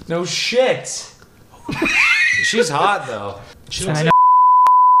person. No shit. She's hot, though. She And looks I like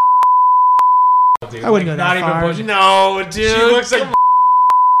know- dude. I wouldn't Like, go not that even far. pushing. No, dude. She looks like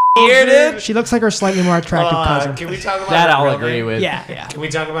here, dude. She looks like her slightly more attractive cousin. Can we talk about That her I'll real agree name? with. Yeah. Can we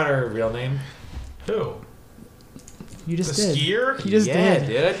talk about her real name? Who? You The just did. skier? You just yeah, did.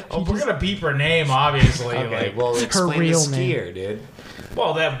 dude. Oh, we're gonna beep her name, obviously. Okay, Like, well, explain real the name. skier, dude.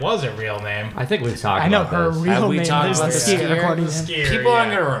 well, that was a real name. I think we've talked I know about her this. real we name talked is the about the skier, skier? according The to him. skier. People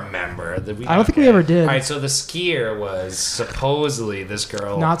aren't yeah. gonna remember. I don't think we ever did. All right, so the skier was supposedly this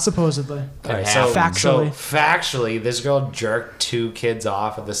girl. Not supposedly. All right, happened. Factually. So factually, this girl jerked 2 kids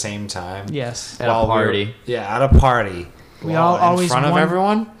off at the same time. Yes. At a while we were- party. yeah, at a party. We While all in always front of won-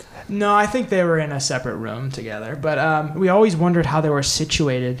 everyone. No, I think they were in a separate room together. But we always wondered how they were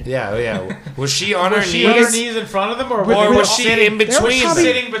situated. Yeah, yeah. Was she on her Was she knees? on her knees in front of them, or, With- Or with- was she in They were between? probably-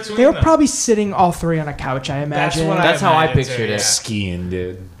 sitting between They were them? probably sitting all three on a couch, I That's imagine. what That's how I imagined, pictured too, it. yeah. Skiing,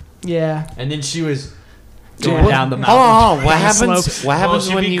 dude. Yeah. And then she was going down the mountain. Hold on. What Down the happens? slopes. What happens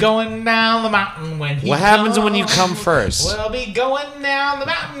we'll when be you? going down the mountain when he What happens when you come first? We'll be going down the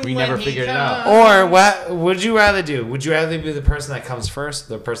mountain. We when never he figured it comes. out. Or what would you rather do? Would you rather be the person that comes first,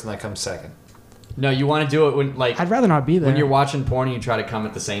 or the person that comes second? No, you want to do it when like I'd rather not be there. when you're watching porn and you try to come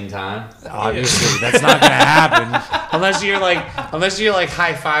at the same time. Obviously, that's not gonna happen unless you're like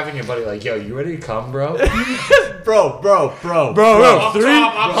high fiving your buddy, like, "Yo, you ready to come, bro?" Bro. Up top,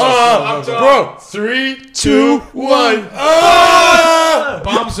 up top. 3, 2, 1. Ah!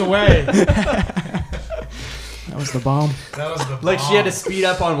 Bombs away. That was the bomb. That was the Like she had to bomb. speed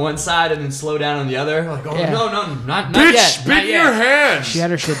up on one side and then slow down on the other. Like, oh Yeah. no, not Bitch, yet. spit Not in yet. your hands. She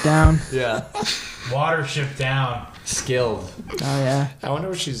had her shit down. Yeah, Watership down. skilled. Oh yeah. I wonder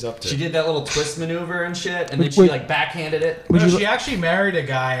what she's up to. She did that little twist maneuver and shit, and then Wait, she wait. like backhanded it. Would No, you? she actually married a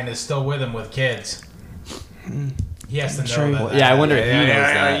guy and is still with him with kids. He has to know sure that. he- Yeah, I wonder if he knows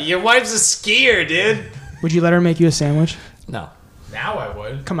that. Your wife's a skier, dude. Would you let her make you a sandwich? No, Now I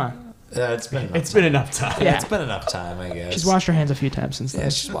would. Come on. it's been enough It's been enough time. Yeah. It's been enough time, I guess. She's washed her hands a few times since then. Yeah,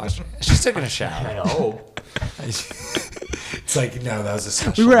 she's washing. She's taking a I shower. know. It's like, no, that was a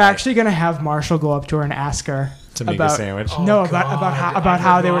special. We were night. actually gonna have Marshall go up to her and ask her To make a about sandwich? No, Oh, about God, about I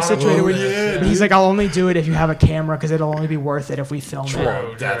how they were forgot situated. about With, that. and he's like, I'll only do it if you have a camera because it'll only be worth it if we film it.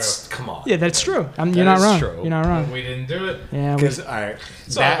 True. That's come on. Yeah, that's true. You're That not is wrong. true. You're not wrong. We didn't do it. Yeah, we, Because all right,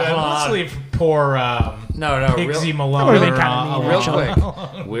 It's all good. hold Let's on. leave poor No, Pigsy real, Malone. That would've been kinda mean, real actually.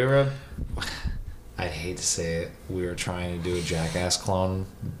 quick. We were. I hate to say it. We were trying to do a Jackass clone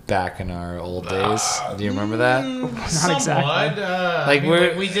back in our old days. Do you remember that? Somewhat. exactly.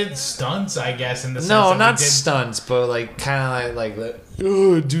 Like, we did stunts, I guess, in the sense No, that not we did, stunts, but like kind of like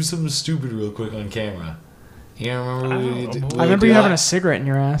do something stupid real quick on camera. You remember? I remember you having a cigarette in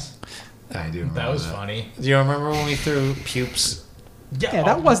your ass. I do. Remember That was funny. Do you remember when we threw pubes? Yeah,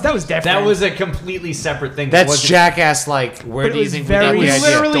 that was different. That was a completely separate thing. That's wasn't- Jackass. Like, where But do it you was think very- we got the We idea?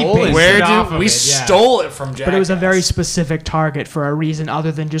 literally Stolen. based Where it off did of we it, yeah. stole it from Jackass? But it was a very specific target for a reason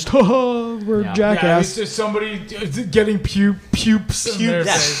other than just, oh, we're Yeah. Yeah, Jackass. it's just somebody getting pubes in their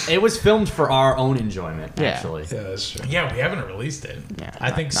Yeah, face. it was filmed for our own enjoyment. Yeah. Actually, Yeah, that's true. Yeah, we haven't released it. Yeah,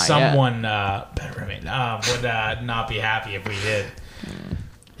 I think not someone better would not be happy if we did.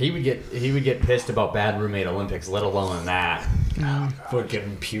 he would get pissed about Bad Roommate Olympics, let alone that. For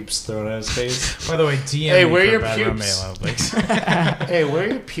getting pubes thrown at his face. By the way, DM Hey, me where for your Bad pubes? Roommate Olympics. Hey, where are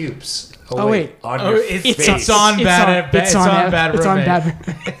your pubes? Oh, wait. On Oh, your it's face. it's on bad. It's on bad. It's on Roommate.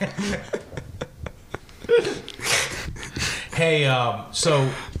 bad. Hey, so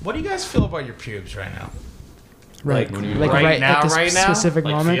what do you guys feel about your pubes right now? Right. when you- Like right right, now, at this right now? specific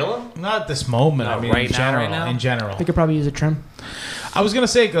Like moment. feel him? Not at this moment. No, I mean, right in now, general. right now? In general. They could probably use a trim. I was gonna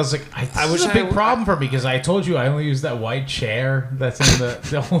say because like I wish wish a I big w- problem for me because I told you I only use that white chair that's in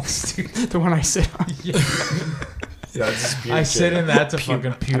the whole studio. The one I sit on. Yeah, it's just I sit in that to Puke.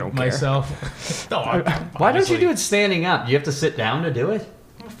 fucking I puke don't care. myself. No, Why don't you do it standing up? You have to sit down to do it.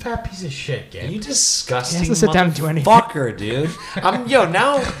 I'm a fat piece of shit, Gabe. You disgusting He has to sit down and do anything. fucker, dude.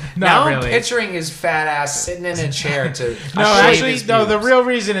 Now I'm really. picturing his fat ass sitting in a chair to No, shave actually, his no. The pubes. real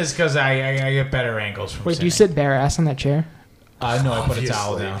reason is because I get better angles from Wait, do you sitting. sit bare ass on that chair? No, I put a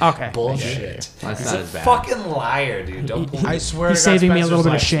towel Obviously. down. Okay. Bullshit. That's He's not a as bad. fucking liar, dude. Don't believe I swear He's to God, saving me a little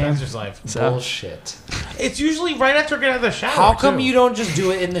bit of Spencer's shame. life, Spencer's life. So, bullshit. It's usually right after I get out of the shower. How come too. you don't just do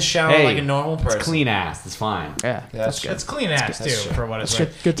it in the shower Hey, like a normal person? It's clean ass. It's fine. yeah, That's that's true. It's clean ass too, That's true. for what it's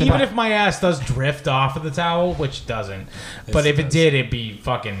That's worth. good to Even know. if my ass does drift off of the towel, which it doesn't, but if it does. did, it'd be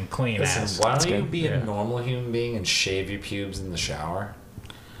fucking clean Listen, ass. why don't you good. be Yeah. a normal human being and shave your pubes in the shower?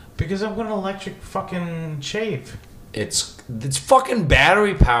 Because I've got an electric fucking shave. It's fucking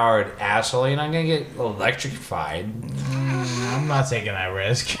battery powered, asshole. You're not gonna get electrified. I'm not taking that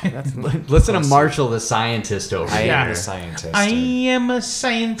risk. Listen to Marshall, the scientist over I here. am a scientist. I dude. am a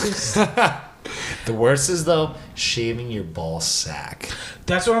scientist. The worst is though shaving your ball sack.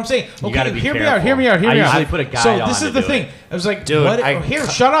 That's what I'm saying. Okay, gotta be hear me careful. out. Hear me out. Hear I me out. usually put a guide So on this to is the do thing. it. I was like, Dude, what? I Here,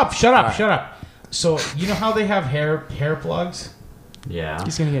 cut- shut up. Alright. Shut up. So you know how they have hair plugs? Yeah.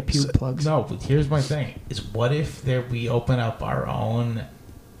 he's gonna get pube plugs. No, but here's my thing: is what if we open up our own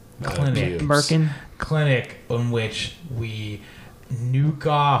clinic, pubes. Merkin. clinic in which we nuke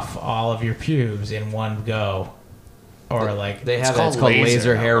off all of your pubes in one go, or like They It's have called it's called laser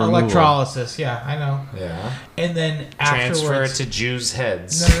laser hair removal. electrolysis. Yeah, I know. Yeah. And then Transfer it afterwards, to Jews'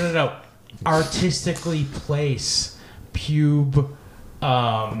 heads. no. Artistically place pube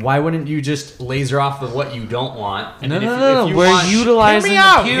Why wouldn't you just laser off the what you don't want? And No, then no. if you We're want, utilizing Hear me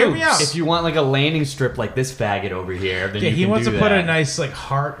out, the hear me pubes. out. if you want like a landing strip like this faggot over here, then Yeah, you he can wants do to put a that. nice like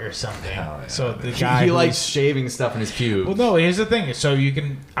heart or something. Hell yeah. So the He, guy he who's- likes shaving stuff in his pubes. Well, no. Here's the thing. So you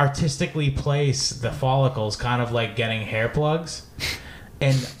can artistically place the follicles, kind of like getting hair plugs.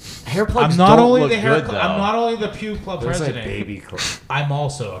 And Hair plugs I'm not don't only look the hair. good, though. I'm not only the pube club Looks like president. baby clothes. I'm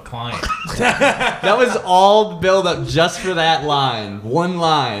also a client. That was all the build up just for that line. One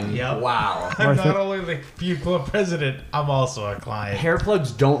line. Yep. Wow. I'm Worth not it. only the pube club president. I'm also a client. Hair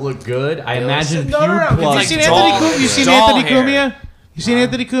plugs don't look good. I imagine No, pube no, no. Have plugs. you seen doll Anthony hair. Cumia? You seen Doll Anthony hair. Cumia? You seen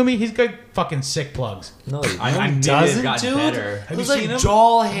Anthony Cumia? He's got fucking sick plugs. No, I he knew it doesn't, got dude. better. It Have looks you like seen him?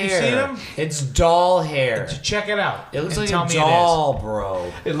 doll Have you hair. seen him? It's doll hair. Check it out. It looks and like tell a me doll,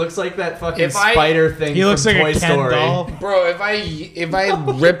 bro. It looks like that fucking If I- spider thing He looks from like Toy a Ken Story. doll. Bro, if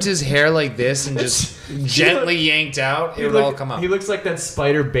I ripped his hair like this and just gently yanked out, it would all come out. He looks like that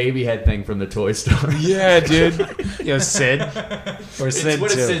spider baby head thing from the Toy Story. Yeah, dude. Yo, Sid. Or It's Sid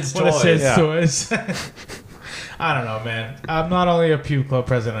what it too. Sid's What a toy. Sid's Yeah. toys. I don't know, man. I'm not only a pube club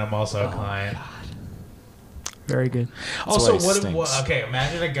president. I'm also a client. Very good. Also, why he what? stinks. Okay,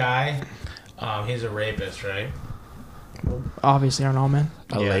 imagine a guy. He's a rapist, right? Obviously, aren't all men.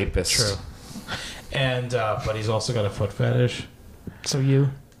 A lapist. True. And but he's also got a foot fetish. So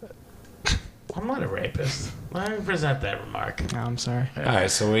you. I'm not a rapist. Let me present that remark. No, I'm sorry. All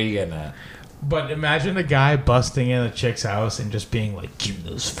right, so what are you getting at? But imagine a guy busting in a chick's house and just being like, "Give me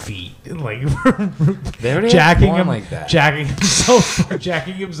those feet," and like They already have jacking porn him, like that. jacking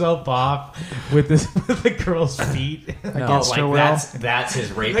himself off with the girl's feet. Oh, Against like her will. that's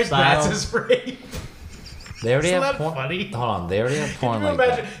his rape Like, style. that's his rape. They already Isn't have that porn. funny? Hold on, they already have porn Can you like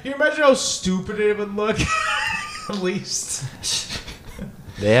imagine? that. Can you imagine how stupid it would look? At least.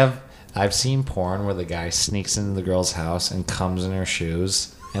 They have. I've seen porn where the guy sneaks into the girl's house and comes in her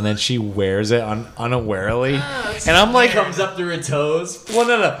shoes, and then she wears it unawarely, and I'm like, comes up through her toes. well,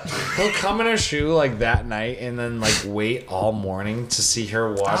 no. He'll come in her shoe like that night, and then like wait all morning to see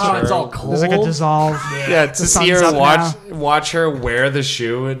her watch Oh, her. it's all cold. There's like a dissolve. Yeah, to The see sun's her up watch her wear the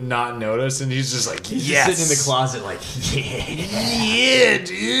shoe and not notice, and he's just like, He's yes, just sitting in the closet like, yeah,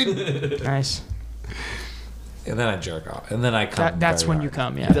 dude. Nice. And then I jerk off, and then I come. That's very when you hard.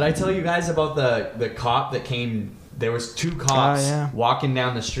 come. Yeah. Did I tell you guys about the cop that came? There was two cops yeah. walking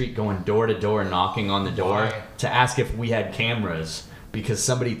down the street, going door to door, knocking on the door Why? to ask if we had cameras because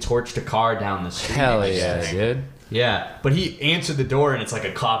somebody torched a car down the street. Hell and yeah, everything. dude. Yeah, but he answered the door and it's like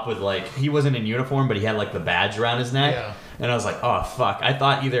a cop with like he wasn't in uniform, but he had like the badge around his neck. Yeah. And I was like, oh fuck! I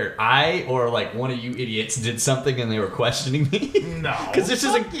thought either I or like one of you idiots did something and they were questioning me. No. Because it's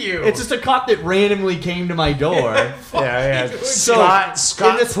just Fuck you. it's just a cop that randomly came to my door. Yeah. So,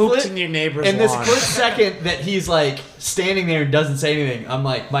 Scott in the pooped split- in your neighbor's In the lawn. split second that he's like standing there and doesn't say anything, I'm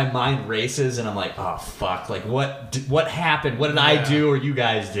like, my mind races and I'm like, oh fuck! Like what happened? What did I Yeah. do or you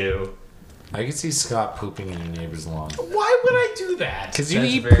guys do? I could see Scott pooping in your neighbor's lawn. Why would I do that? Because you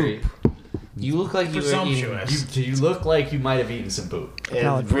That's eat very- poop. You look like you were eating. Presumptuous. You look like you might have eaten some poop. It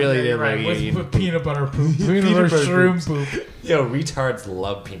Valid really Yeah, did you're look right. like With, you with peanut butter poop. Peanut butter butter shroom poop. Yo, retards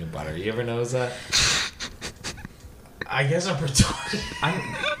love peanut butter. You ever notice that? I guess I'm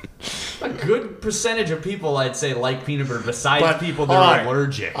retarded. A good percentage of people, I'd say, like peanut butter. Besides But, people that hold are on.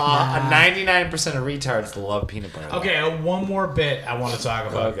 allergic. 99% of retards love peanut butter. Okay, one more bit I want to talk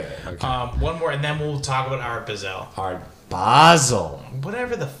about. Okay. One more, and then we'll talk about Art Basel. Art Basel.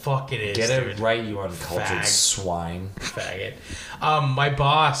 Whatever the fuck it is. Get it dude. right, you uncultured Fag. swine. Faggot. My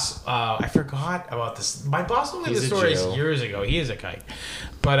boss, I forgot about this. My boss told me He's this a story Jew. years ago. He is a kike.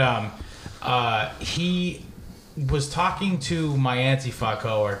 But he was talking to my Antifa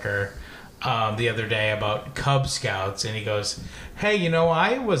coworker the other day about Cub Scouts, and he goes, "Hey, you know,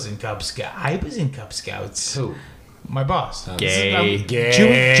 I was in Cub Scouts. Who? My boss. Gay.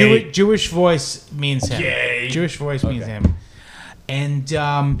 Gay. Jewish voice means him. Gay. Jewish voice means Okay. him. And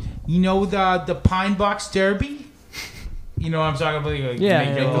you know the Pine Box Derby? You know what I'm talking about? Like, Yeah, make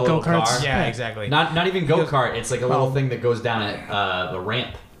yeah, your the little go-karts. car? Yeah, Yeah. exactly. Not even go kart. It's like a little Oh. thing that goes down at the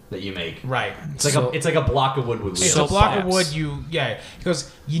ramp that you make. right. It's like So- it's like a block of wood with wheels. It's a block of Slaps. wood. He goes,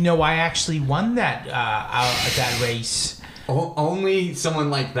 you know, I actually won that race. Only someone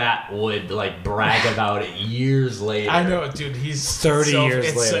like that would like brag about it years later. I know, dude. He's 30 so, years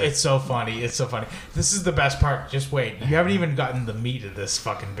it's later. So, it's so funny. It's so funny. This is the best part. Just wait. You haven't even gotten the meat of this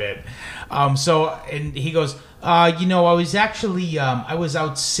fucking bit. And he goes, you know, I was actually I was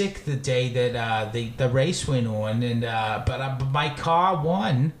out sick the day that the race went on, and but my car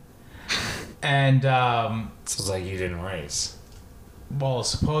won. And Sounds like you didn't race. well,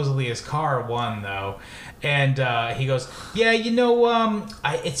 supposedly his car won though, and he goes, yeah,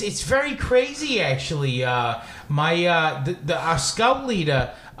 it's very crazy actually. Our scout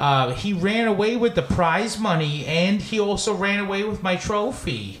leader, he ran away with the prize money, and he also ran away with my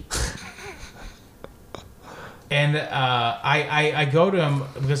trophy. And I go to him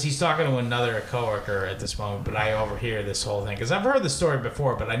because he's talking to another coworker at this moment, but I overhear this whole thing because I've heard the story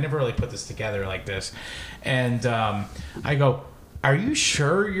before, but I never really put this together like this. And I go, "Are you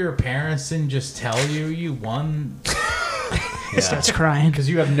sure your parents didn't just tell you won?" He starts crying. Because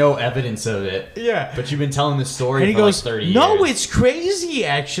you have no evidence of it. Yeah. But you've been telling this story And he for goes, like 30 years. "No, it's crazy.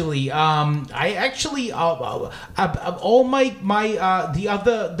 Actually, I actually, all the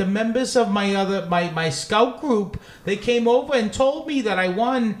members of my scout group, they came over and told me that I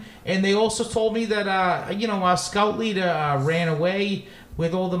won, and they also told me that our scout leader ran away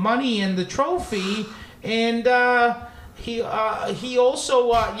with all the money and the trophy, and he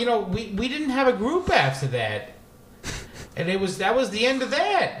also, we didn't have a group after that." And that was the end of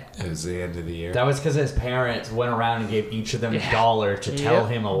that. It was the end of the year. That was because his parents went around and gave each of them $1 to tell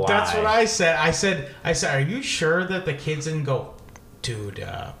him a lie. That's what I said. I said, are you sure that the kids didn't go, dude,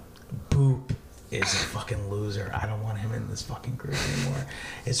 Boop is a fucking loser. I don't want him in this fucking group anymore.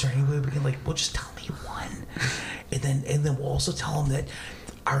 Is there any way we can well, just tell him he won, and then we'll also tell him that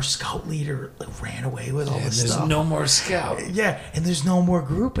our scout leader ran away with all this there's stuff. no more scout. Yeah, and there's no more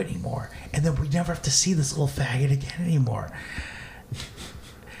group anymore, and then we never have to see this little faggot again anymore.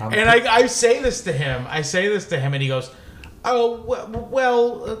 And I say this to him. And he goes, "Oh,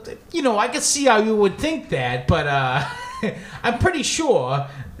 well, I can see how you would think that, but I'm pretty sure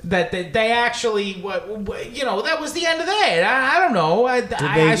that they actually, that was the end of that. I don't know.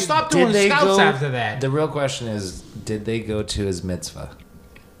 I stopped doing scouts after that." The real question is, did they go to his mitzvah?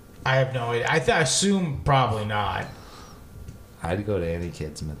 I have no idea. I assume probably not. I'd go to any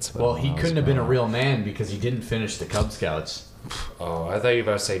kid's mitzvah. Well, when he I was couldn't have been a growing real man because he didn't finish the Cub Scouts. up. Oh, I thought you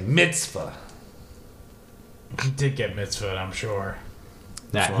were about to say mitzvah. He did get mitzvah, I'm sure.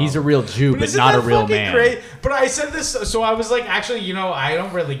 Nah, he's a real Jew, but isn't not a that real fucking man. Great? But I said this, so I was like, actually, I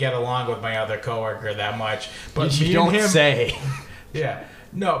don't really get along with my other coworker that much. But You me don't and him, say. yeah,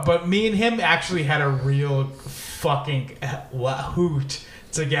 no, but me and him actually had a real fucking hoot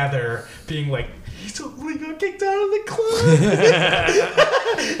together, being like, he totally got kicked out of the club.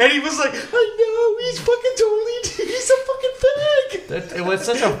 And he was like, I know, he's a fucking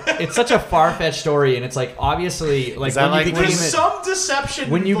fag. It's such a far-fetched story, and it's like obviously like that when like you became There's some deception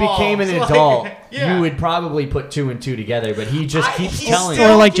when you involved. became an Like, adult, yeah. you would probably put 2 and 2 together, but he just keeps he's telling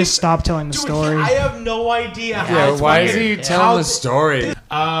still- you. Or just stop telling the Dude, story. I have no idea how. Yeah, it's why is fucking- he how telling the th- story?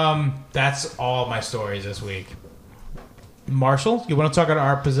 That's all my stories this week. Marshall, you want to talk about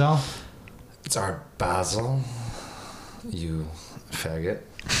Art Bazell? It's Art Basel, you faggot.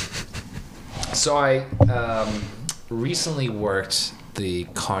 So I recently worked the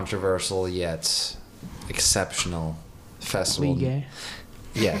controversial yet exceptional festival. Lee Gay.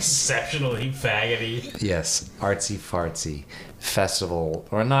 Yes, Exceptionally faggoty. yes, artsy fartsy festival,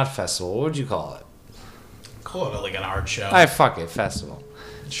 or not festival. What would you call it? Call it like an art show. Fuck it, festival,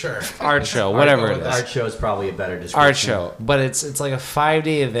 Sure. art show, whatever it is. Art show is probably a better description. Art show, but it's like a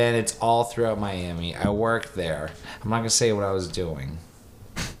 5-day event. It's all throughout Miami. I worked there. I'm not gonna say what I was doing.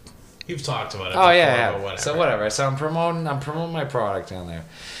 You've talked about it. Oh before, yeah, but yeah. whatever. So whatever. So I'm promoting my product down there,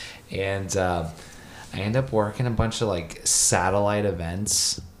 and I end up working a bunch of like satellite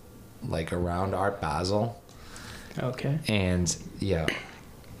events, like around Art Basel, Okay. and yeah.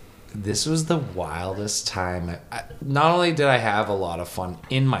 This was the wildest time. Not only did I have a lot of fun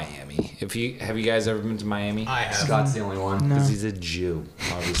in Miami. Have you guys ever been to Miami? I have. Scott's the only one. No. Because he's a Jew.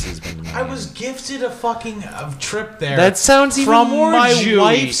 Obviously, he's been to Miami. I was gifted a fucking trip there. That sounds even from more my Jewy.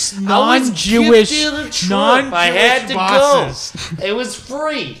 wife's I was non-Jewish, gifted a trip. non-Jewish I had to bosses. go. It was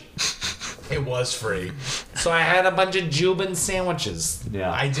free. It was free. So I had a bunch of Cuban sandwiches.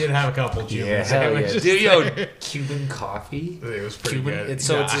 Yeah. I did have a couple Cuban Hell yeah. sandwiches. Dude, yo, Cuban coffee. It was pretty Cuban. good. It's,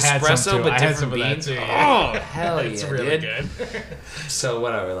 so Yeah, it's I had some espresso, too. but I had different some of that beans. too, yeah. Oh, hell yeah, It's really dude. good. So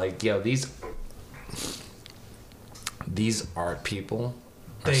whatever, like, yo, these art people,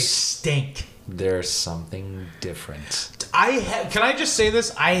 They stink. there's something different. Can I just say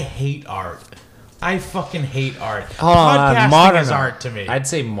this? I hate art. I fucking hate art. Hold on, Podcasting modern is art to me. I'd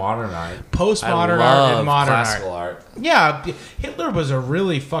say modern art. Postmodern I art love and modern classical art. art. Yeah, Hitler was a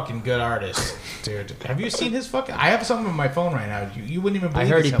really fucking good artist, dude. Have you seen his fucking? I have some on my phone right now. You wouldn't even I believe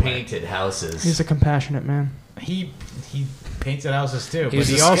heard it's he Hitler. painted houses. He's a compassionate man. He painted houses too, but was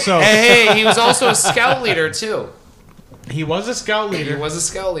he a also hey, he was also a scout leader too. he was a scout He leader. was a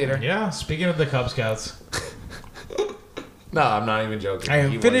scout leader. Yeah, speaking of the Cub Scouts. No, I'm not even joking. Hey,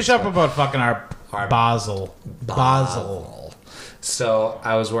 He finish was up about fucking our Basel. So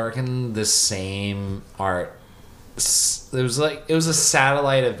I was working the same art. It was a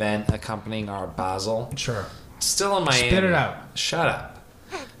satellite event accompanying Art Basel. Sure. Still in Miami. Spit it out. Shut up.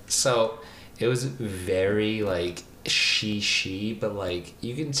 So it was very like she, but like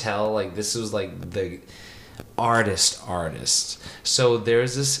you can tell like this was like the artist. So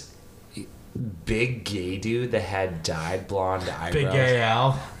there's this big gay dude that had dyed blonde eyebrows. Big gay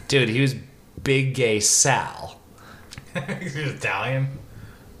Al. Dude, he was Big Gay Sal. He's Italian.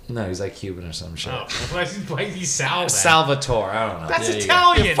 No, he's like Cuban or some shit. Oh, why is he Sal then? Salvatore, I don't know. That's Yeah, you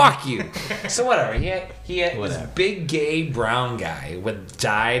Italian. Yeah, fuck you. So whatever. He had this Whatever. big gay brown guy with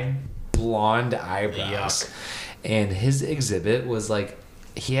dyed blonde eyebrows, and his exhibit was like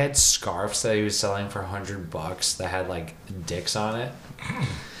he had scarves that he was selling for $100 that had like dicks on it.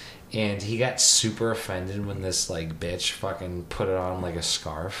 And he got super offended when this like bitch fucking put it on like a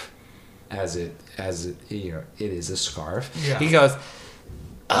scarf, as it you know it is a scarf. Yeah. He goes,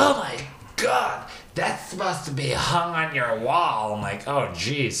 "Oh my god, that's supposed to be hung on your wall." I'm like, "Oh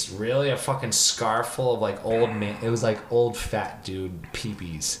jeez, really? A fucking scarf full of like old man?" It was like old fat dude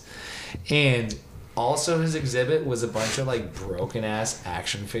peepees, and also his exhibit was a bunch of like broken ass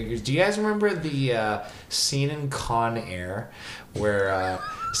action figures. Do you guys remember the scene in Con Air where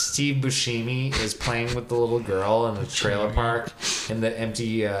Steve Buscemi is playing with the little girl in the trailer park in the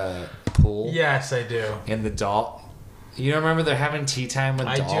empty pool? Yes, I do. And the doll. You don't remember they're having tea time with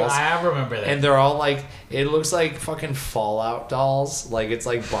I dolls? do. I remember that. And they're all like, it looks like fucking Fallout dolls. Like it's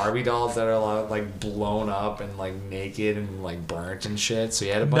like Barbie dolls that are like blown up and like naked and like burnt and shit. So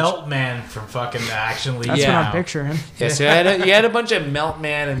you had a bunch. Melt Man from fucking Action League. That's Yeah. what I'm picturing. Yeah, so you had a bunch of Melt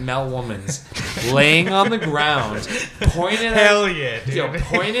Man and Melt Womans laying on the ground, pointed Hell at yeah, dude.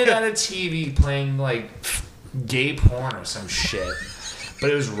 pointed at a TV playing like gay porn or some shit. But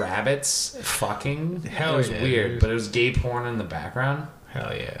it was rabbits fucking. Hell it was yeah, weird, dude. but it was gay porn in the background.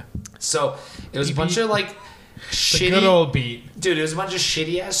 Hell yeah. So it was a The bunch beat. of like The shitty, good old beat. dude. It was a bunch of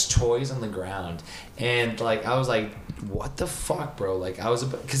shitty ass toys on the ground, and like I was like, "What the fuck, bro?" Like I was,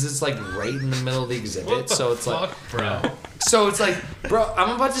 because it's like right in the middle of the exhibit, What the so it's fuck, like, bro? so it's like, bro,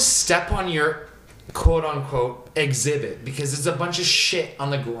 I'm about to step on your quote unquote exhibit because it's a bunch of shit on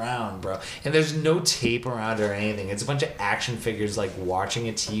the ground, bro. And there's no tape around it or anything. It's a bunch of action figures like watching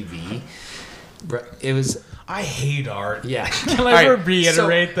a TV. Bro, it was, I hate art. yeah. Can All I right,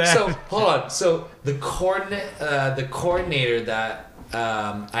 reiterate that? So hold on. So the coordinator that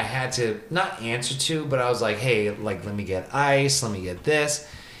I had to not answer to, but I was like, hey, like let me get ice, let me get this.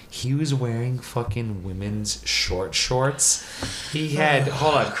 He was wearing fucking women's short shorts. He had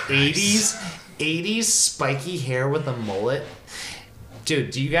hold on, 80s spiky hair with a mullet.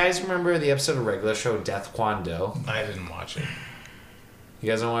 Dude, do you guys remember the episode of Regular Show Death Kwon Do? I didn't watch it. You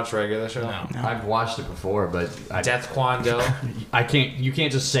guys don't watch Regular Show? No. I've watched it before, but Death Kwon Do, I can't. You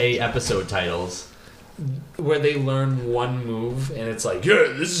can't just say episode titles. where they learn one move and it's like,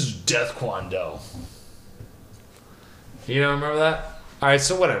 yeah, this is Death Kwon Do. You don't remember that? Alright,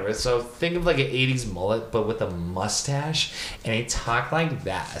 so whatever. So think of like an 80s mullet, but with a mustache, and he talked like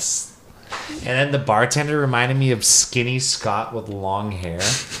this. And then the bartender reminded me of Skinny Scott with long hair.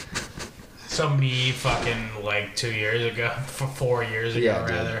 So me fucking like 2 years ago, 4 years ago Yeah, dude.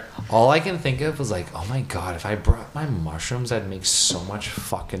 rather. All I can think of was like, oh my god, if I brought my mushrooms, I'd make so much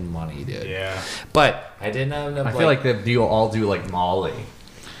fucking money, dude. Yeah. But I didn't end up I feel like they all do like Molly.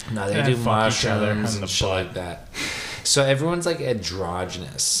 no, they And do fuck each other mushrooms in and the shit butt. like that. So everyone's like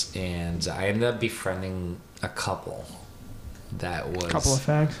androgynous, and I ended up befriending a couple that was Couple of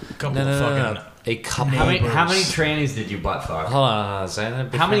facts. Couple no, of fucking. no. A couple. How many Neighbors. trannies did you butt fuck? Hold on. So I ended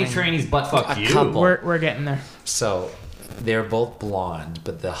up How many befriending trannies butt fucked a you? couple. We're getting there. So they're both blonde,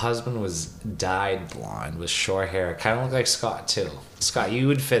 but the husband was dyed blonde with short hair. Kind of looked like Scott too. Scott, you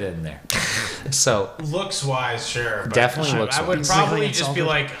would fit in there. So Looks wise, sure. But Definitely I looks would wise. probably Easily just be insulted.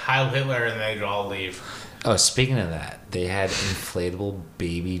 like Heil Hitler and they'd all leave. oh, speaking of that, they had inflatable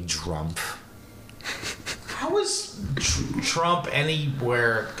baby Trump. How is Trump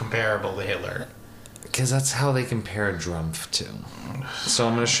anywhere comparable to Hitler? Because that's how they compare Trump to. So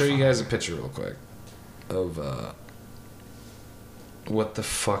I'm gonna show you guys a picture real quick of what the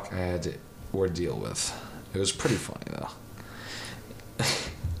fuck I had to ordeal with. It was pretty funny though.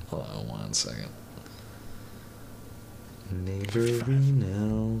 Hold on 1 second.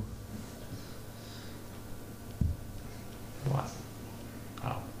 Neighborino. What?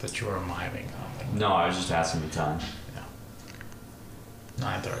 Oh, that you were miming. Oh, No, I was just asking the time.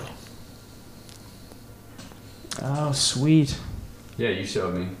 9:30. Oh, sweet. Yeah, you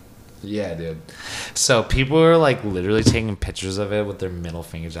showed me. Yeah, dude. So people were like literally taking pictures of it with their middle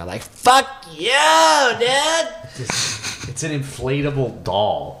fingers out, like "fuck you, dude." It's an inflatable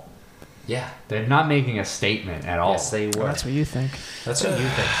doll. Yeah. They're not making a statement at all. Yes, they were. Well, that's what you think. That's what you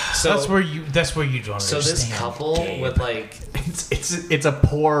think. So That's where you don't So understand. this couple Gabe. with like, It's a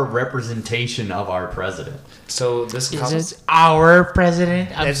poor representation of our president. so this Is couple. it? our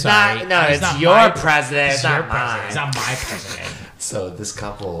president. I'm It's sorry. not- no, it's not your my president, It's it's your not president. mine. It's not my president. So this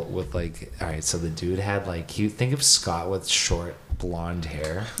couple with like, all right. So the dude had like, you think of Scott with short blonde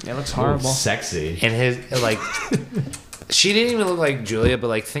hair, It looks Ooh, horrible. sexy. and his like. She didn't even look like Julia, but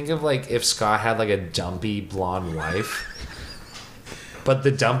like think of like if Scott had like a dumpy blonde wife. But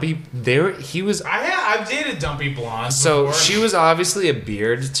the dumpy he was I've dated dumpy blondes. so before. she was obviously a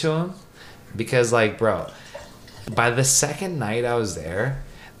beard to him because like bro, by the second night I was there,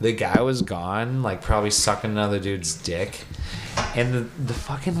 the guy was gone, like probably sucking another dude's dick. And the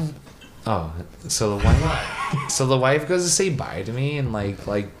fucking so the wife goes to say bye to me and like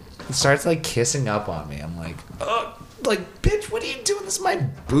starts like kissing up on me. I'm like, oh, like bitch, what are you doing? This is my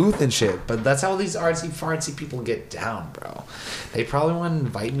booth and shit. But that's how these artsy fartsy people get down, bro. They probably want to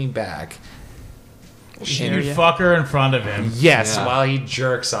invite me back. You would fuck her in front of him. Yes, Yeah. while he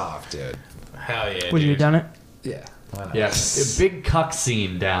jerks off, dude. Hell yeah, Would dude. you have done it? Yeah, why not? Yeah, a big cuck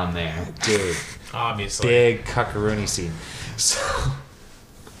scene down there. Dude. Obviously. Big cuckaroony scene. So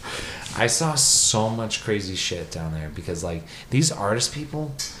I saw so much crazy shit down there because like these artist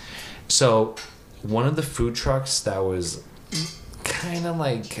people. So one of the food trucks that was kind of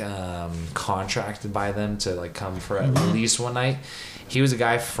like contracted by them to like come for at least one night. He was a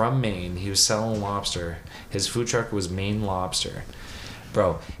guy from Maine. He was selling lobster. His food truck was Maine Lobster.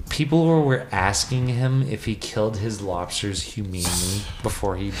 Bro, people were asking him if he killed his lobsters humanely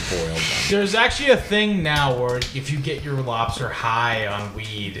before he boiled them. There's actually a thing now where if you get your lobster high on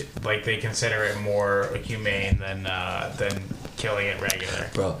weed, like they consider it more humane than killing it regular.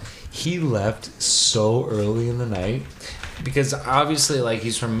 Bro, he left so early in the night because obviously, like,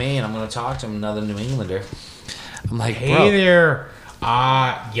 he's from Maine. I'm gonna talk to him, another New Englander. I'm like, Hey bro, there,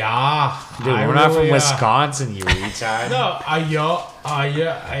 yeah. dude, we're not from Wisconsin, you retard. No,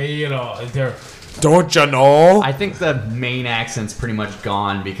 you know, they're Don't you know? I think the main accent's pretty much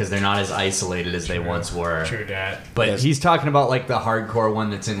gone because they're not as isolated as they once were. true that. But Yes. he's talking about like the hardcore one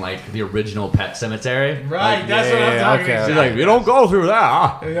that's in like the original Pet Cemetery. Right, Like, that's what I'm yeah, talking okay. about. He's like, you don't go through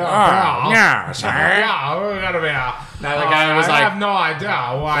that. yeah, sir. Yeah, we're gonna be. Now the guy was I like- have no idea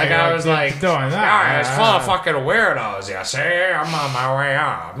why. That guy you're was like, doing that. yeah, it's full of fucking weirdos, you see? I'm on my way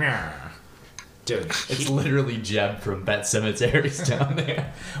up, yeah. Dude, It's literally Jeb from Pet Cemeteries down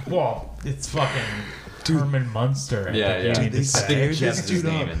there. Well, it's fucking Herman Munster. I Yeah, think yeah. you I need to say. think Jeb's his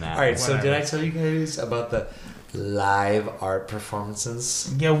name in that. all right, so did Whatever. I tell you guys about the live art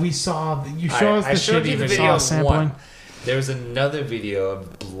performances? Yeah, we saw. You All show right, us the I showed shit you the you video saw of sampling. one. There was another video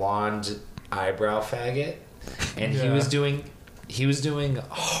of blonde eyebrow faggot, and he Yeah. was doing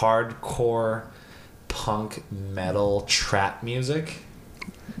hardcore punk metal trap music.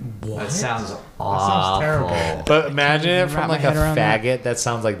 That sounds awful. terrible. But imagine it Wrap from my like a head around that. faggot that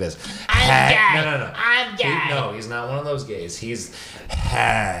sounds like this. I'm Hey, gay. no. I'm gay. No, he's not one of those gays. He's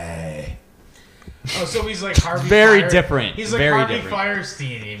hey. Oh, so he's like Harvey. Very different. He's like Very Harvey different.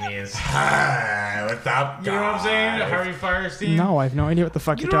 Firestein. He means. Hey, what's up, You know what I'm saying? guys? Harvey Firestein. No, I have no idea what the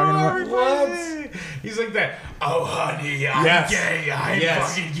fuck You you're don't talking know about. Harvey Firestein? He's like that. Oh, honey, I'm Yes. gay. I'm Yes.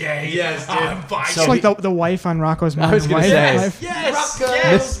 fucking gay. Yes, dude. I'm fucking. It's like the wife on Rocco's Modern was gonna Life. say. Life. yes, Rocco.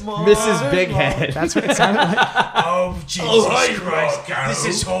 yes. Mrs. Big Head. That's what it sounded like. Oh, Jesus hi, Christ. Rocco. This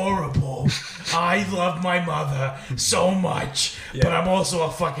is horrible. I love my mother so much, but I'm also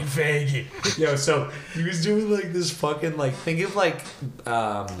a fucking faggot. Yo, so he was doing like this fucking like think of like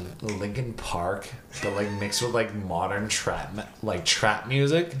Linkin Park, but like mixed with like modern trap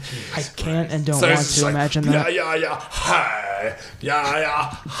music. I can't and don't So want it's just to like, imagine yeah, that. hi,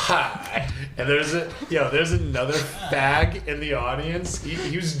 hi, and there's another fag in the audience.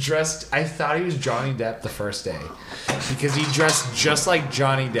 He was dressed. I thought he was Johnny Depp the first day because he dressed just like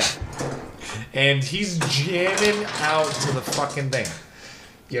Johnny Depp, and he's jamming out to the fucking thing.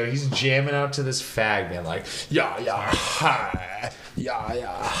 Yo, he's jamming out to this fag, man. Like, hi,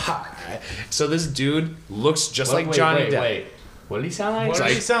 hi. So this dude looks just like Johnny Depp. Wait. What did he sound like? What does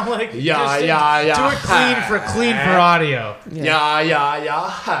like, he sound like? yeah, Just yeah, yeah. Do it clean for audio. Hi.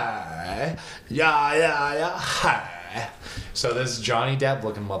 Hi. So this Johnny Depp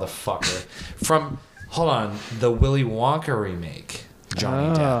looking motherfucker from, hold on, the Willy Wonka remake.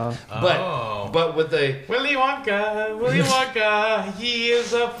 Johnny Depp. Oh. But with the Willy Wonka, he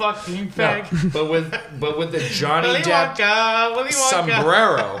is a fucking fag. but with the Johnny Willy Depp Wonka.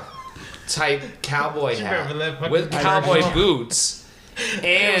 sombrero. type cowboy You remember that hat fucking with commercial? cowboy boots.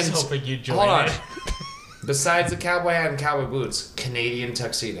 I was And hoping you'd join hold on. it. Besides the cowboy hat and cowboy boots, Canadian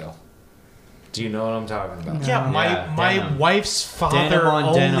tuxedo. Do you know what I'm talking about? Yeah, my denim. wife's father Denim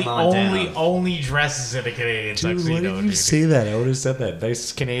on denim on only denim. dresses in a Canadian tuxedo. that? I would have said that.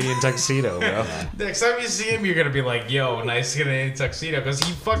 Nice Canadian tuxedo, bro. Next time you see him, you're gonna be like, "Yo, nice Canadian tuxedo," because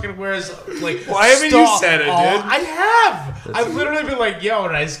he fucking wears like. Why haven't you said it, dude? I have. I've literally been like, "Yo,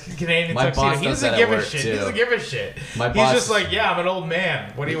 nice Canadian My tuxedo." boss He does doesn't that give at a work, shit. too. He doesn't give a shit. My He's boss- just like, "Yeah, I'm an old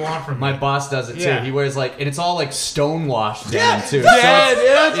man. What do you want from me?" My boss does it too. Yeah. He wears like, and it's all like stonewashed denim too. Yeah,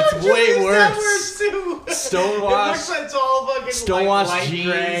 So it's it's way That worse. worse too. Stonewashed- It looks like it's all fucking Stonewashed like, light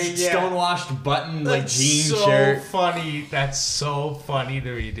jeans, gray. Yeah. stonewashed button like That's jean so shirt. funny. That's so funny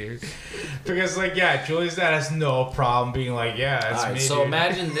to me, dude. Because like, yeah, Julie's dad has no problem being like, yeah, that's Alright, me. so dude.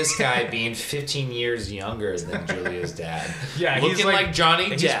 imagine this guy being 15 years younger than Julia's dad. yeah, looking he's like Johnny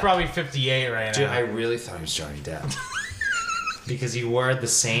He's Depp. probably 58 right Dude, now. I really thought he was Johnny Depp. Because he wore the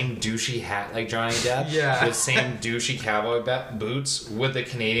same douchey hat like Johnny Depp. Yeah. The same douchey cowboy boots with the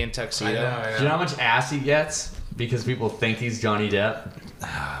Canadian tuxedo. I know. Do you know how much ass he gets because people think he's Johnny Depp?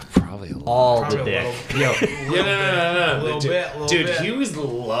 Probably a lot. All Probably the a dick. little- Yeah, no. A little Dude, bit, a little dude, bit. he was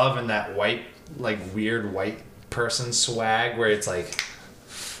loving that white, like weird white person swag where it's like,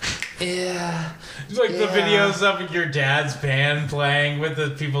 yeah. It's like the Yeah. videos of your dad's band playing with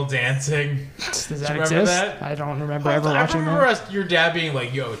the people dancing. Does Do that you remember exist? that? I don't remember ever I watching remember that. your dad being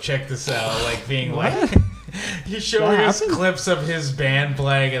like, "Yo, check this out," like being like, he's showing That us happened? clips of his band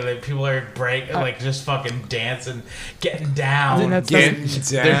playing, and then people are like just fucking dancing, getting down. I think that's Getting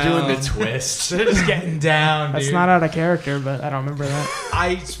They're doing down. the twist. They're just getting down, that's dude. not out of character, but I don't remember that.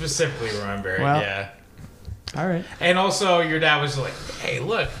 I specifically remember it, Well. yeah. All right. And also, your dad was like, "Hey,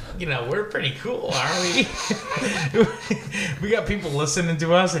 look, we're pretty cool, aren't we? We got people listening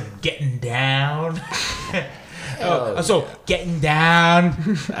to us and getting down." So getting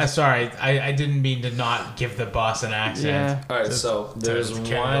down. Sorry, I didn't mean to not give the boss an accent. Yeah. All right, so there's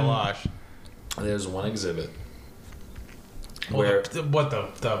Canada one. Losh. There's one exhibit Well, where the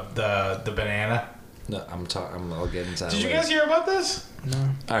banana? no, I'll get into that. Did you later. guys hear about this? No.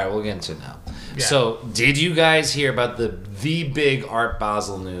 All right, we'll get into it now. Yeah. So, did you guys hear about the big Art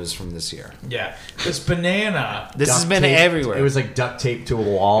Basel news from this year? Yeah, this banana. This has Duct been tape- everywhere. It was like duct tape to a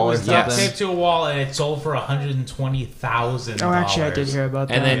wall or was duct something. taped to a wall, and it sold for $120,000. Oh, actually, I did hear about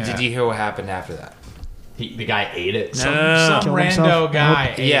that. and then, Yeah. did you hear what happened after that? The guy ate it. No, no, no, no. Some Kill rando himself?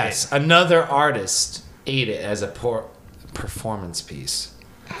 guy. ate Yes, it. another artist ate it as a performance piece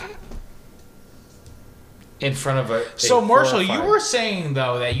in front of a. So Marshall, you horrifying- were saying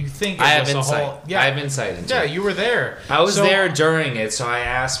though that you think it I have was a insight. whole. Yeah, I have insight into yeah, it. you were there. I was So- there during it, so I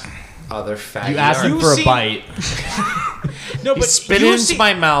asked other fatty You asked him artists. for a seem- bite. No, He but spit you it into se-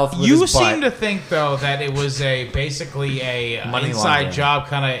 my mouth with You his butt. seem to think though that it was basically a Money inside laundering. job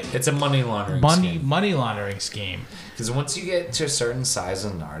kind It's a money laundering of scheme. money laundering scheme. Because once you get to a certain size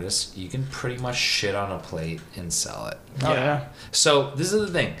as an artist, you can pretty much shit on a plate and sell it. Oh, yeah. So this is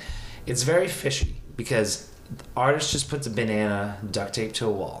the thing. It's very fishy because the artist just puts a banana duct tape to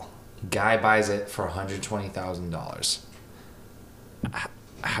a wall. Guy buys it for $120,000.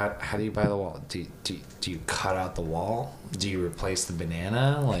 How do you buy the wall? Do you cut out the wall? Do you replace the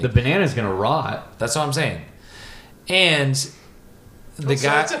banana? Like The banana's gonna rot. that's what I'm saying. And the So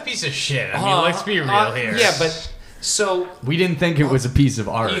guy. it's a piece of shit. I mean, let's be real here. Yeah, but so We didn't think it was a piece of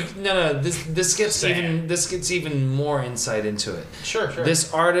art. no. This gets Saying. even more insight into it. sure.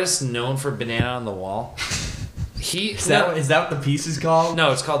 This artist known for banana on the wall. Is that what the piece is called?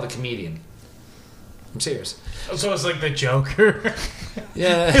 No, it's called The Comedian. I'm serious. So it's like the Joker.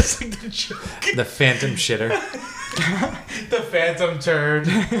 Yeah. It's like the Joker. The Phantom Shitter. The Phantom Turd.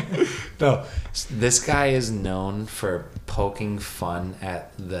 No. This guy is known for poking fun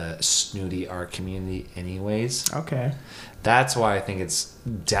at the snooty art community anyways. Okay. That's why I think it's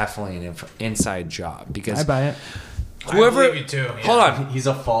definitely an inside job because I buy it. whoever I believe you too. Yeah. hold on, He's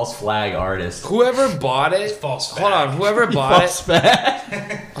a false flag artist. whoever bought it, False hold on, whoever bought False it,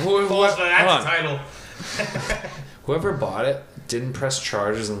 flag. False, but that's hold the on. title. Whoever bought it didn't press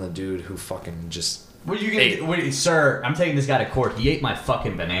charges on the dude who fucking just. What are you gonna do? Wait, sir, I'm taking this guy to court. He ate my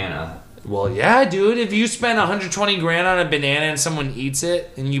fucking banana. Well, yeah, dude. If you spend 120 grand on a banana and someone eats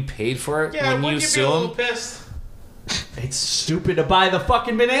it and you paid for it Yeah, when you wouldn't you be a sue little him, pissed? It's stupid to buy the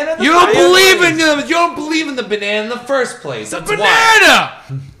fucking banana. in the you don't first believe place. in them. You don't believe in the banana in the first place. That's why.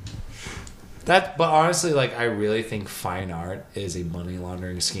 Banana! But honestly, like I really think fine art is a money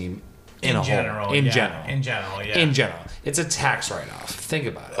laundering scheme in general, In yeah. general. In general, yeah. In general, it's a tax write-off. Think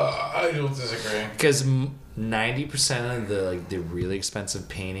about it. I don't disagree. Because 90% of the really expensive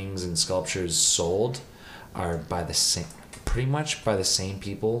paintings and sculptures sold are by the same, pretty much by the same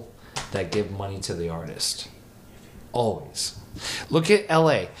people that give money to the artist. Always. Look at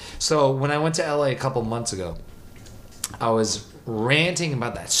LA. So when I went to LA a couple months ago, I was ranting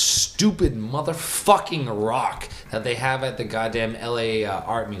about that stupid motherfucking rock that they have at the goddamn LA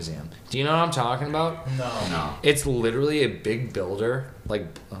Art Museum. Do you know what I'm talking about? No. It's literally a big builder, like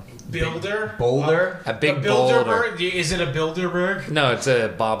Builder? Boulder? a big Builderberg? boulder. Is it a Bilderberg? No, it's a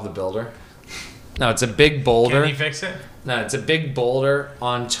Bob the Builder. No, it's a big boulder. Can he fix it? No, it's a big boulder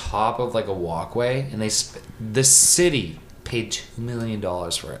on top of like a walkway, and the city paid $2 million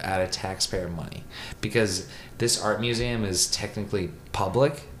for it out of taxpayer money because this art museum is technically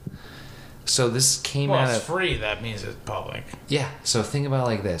public. So this came Well, out it's of free. That means it's public. yeah. So think about it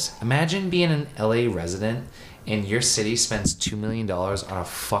like this: imagine being an LA resident and your city spends $2 million on a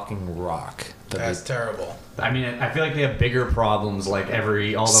fucking rock. That's terrible. I mean, I feel like they have bigger problems, like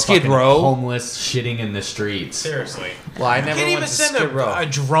all the Skid fucking Row? homeless shitting in the streets. Seriously. Well, I You never can't went even to send Skid Row. a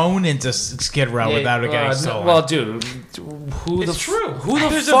drone into Skid Row without it getting stolen. Well, dude, who It's the true. Who the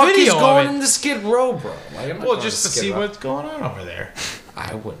There's a fuck is video of going it. into Skid Row, bro? Like, I'm not well, going just to Skid see Row. what's going on over there.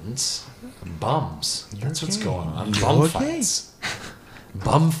 I wouldn't. Bums. That's what's okay. going on. You're Bum okay. fights.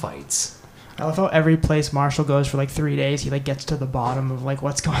 Bum fights. I love how every place Marshall goes for like 3 days, he like gets to the bottom of like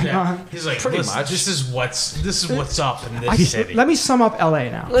what's going on. He's like, Pretty "Listen, much. This is what's up in this city. Let me sum up LA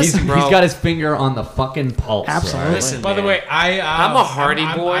now. Listen, He's bro. got his finger on the fucking pulse. Absolutely. right? Listen, By the man. way, I'm a hardy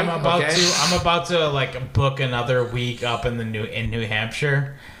boy, I'm about okay? I'm about to like book another week up in New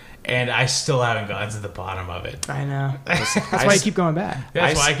Hampshire, and I still haven't gotten to the bottom of it. I know. Listen, That's why you keep going back.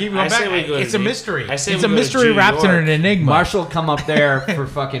 That's why I keep going say back. we go to It's a New- mystery. I say It's we a go to mystery New wrapped in York. an enigma. Marshall come up there for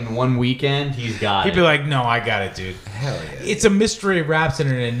fucking one weekend. He's got He'd it. be like, "No, I got it, dude. Hell yeah. It's a mystery wrapped in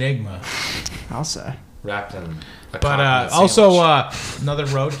an enigma." I'll say. Wrapped in a But continent also sandwich. another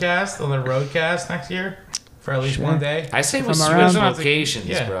roadcast next year for at least Sure. one day. I say we I'm switch around- locations,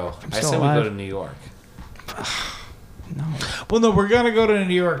 Yeah. bro. I still say we go alive. to New York. No. Well, no, we're gonna go to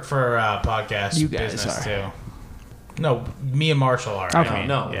New York for podcast You guys business are. too. No, me and Marshall are. I Okay. mean,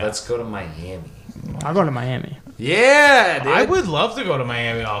 No, yeah. let's go to Miami. I'll go to Miami. Yeah, dude. I would love to go to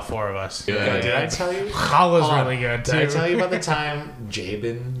Miami, all four of us. Good. Did I tell you? Chala's Hold on. really good too. Did I tell you about the time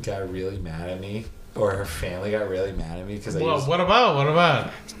Jabin got really mad at me? Or her family got really mad at me because I Well, used... what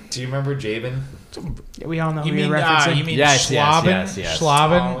about? Do you remember Jabin? Yeah, we all know You who mean you're referencing. you mean Yes, yes, Schlaven? yes, yes.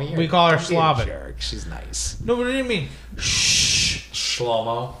 Schlaven? Oh, you're- We call her don't be a Schlaven. jerk. She's nice. No, but I didn't mean shh.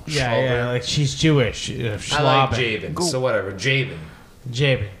 Shlomo. Yeah, Schlober. yeah, like she's Jewish. I like Schlaven. Jabin. So whatever. Jabin.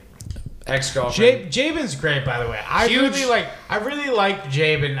 Jabin. Ex-girlfriend. Jabin's great, by the way. I Huge- really like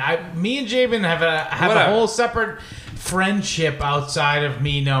Jabin. Me and Jabin have a Whatever. whole separate friendship outside of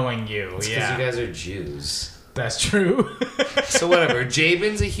me knowing you. It's because Yeah, you guys are Jews. that's true. So whatever.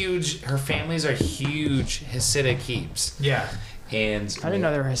 Jabin's a huge... Her families are huge Hasidic heaps. yeah. And... I didn't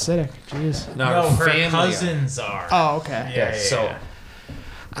know they were Hasidic. Jeez. No, No, her family are. cousins are. Oh, okay. Yeah, So yeah.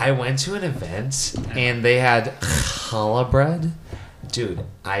 I went to an event and they had challah bread. Dude,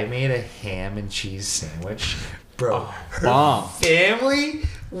 I made a ham and cheese sandwich. Bro, her Bomb. family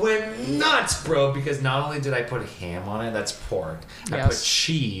went nuts, bro, because not only did I put ham on it, that's pork. I put Yes.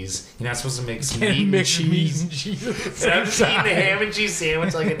 cheese. You're not supposed to mix Can't meat and mix cheese. meat and cheese at the And same I'm just eating time. the ham and cheese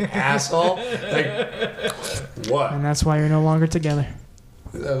sandwich like an asshole. Like, what? And that's why you're no longer together.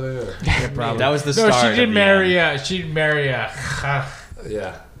 That was the No, start. she of did the marry. end. She'd marry Yeah.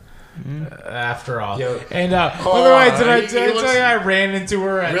 after all. Yo. And by Oh, the way, did I he tell you looks- I ran into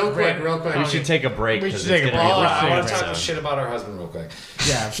her? At, Real quick. We should take a break. We 'cause should it's take a gonna be break. a I long want to talk episode. shit about her husband real quick.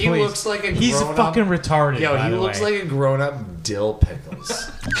 Yeah, He please. looks like a He's grown-up- fucking retarded. Yo, by he the looks way. like a grown-up Dill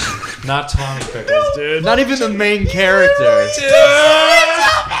Pickles. Not Tommy Pickles, dude. Not even the main character.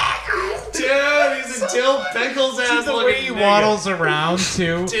 Dude, he's a Dill Pickles See ass the looking way he nigga. waddles around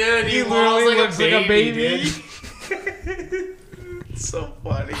too. Dude, he literally waddles looks like a baby. dude. It's so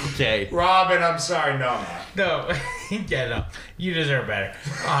funny. Okay. Robin, I'm sorry, no, I'm not. No, get up. You deserve better,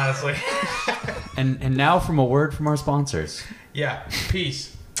 honestly. And now from a word from our sponsors. Yeah.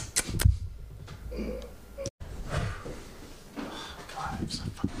 Peace.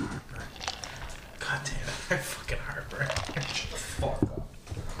 God damn it! I fucking heartburn. Fuck up.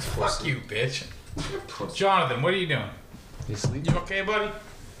 Fuck you, bitch. Jonathan, what are you doing? You sleep? You okay, buddy?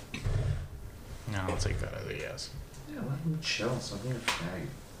 No, I'll take that as a yes. Yeah, let him chill. Stop being a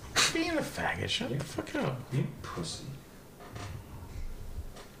faggot. Being a faggot, shut the fuck up. You pussy.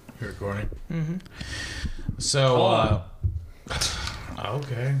 You recording? Mm-hmm. So,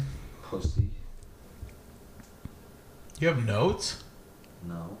 okay. Pussy. You have notes?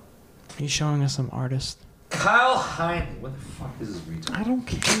 No. He's showing us some artist. Kyle Heine. What the fuck is his retard? I don't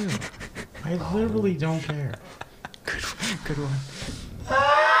care. I literally don't care. Good one.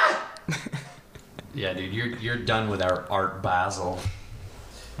 Yeah, dude, you're done with our Art Basel.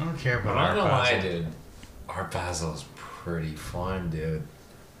 I don't care But about I'm Art not gonna lie, Basel. dude. Art Basel is pretty fun, dude.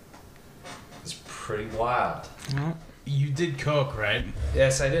 It's pretty wild. You did coke, right?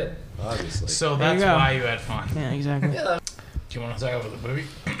 Yes, I did. Obviously. So There you that's go. why you had fun. Yeah, exactly. Do you want to talk about the movie?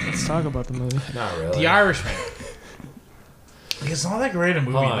 Let's talk about the movie. Not really. The Irishman. It's not that great a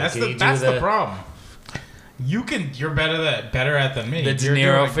movie. Hold on, That's can the you do that's the the- problem. You're better at than me. The You're De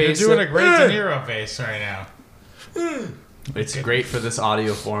Niro doing, face You're doing a that- great De Niro face right now. It's great for this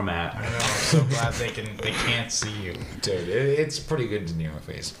audio format. I know. I'm so glad they can't see you. Dude, it's a pretty good De Niro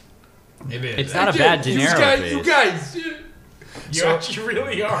face. It is. It's not a bad De Niro face. guys. You actually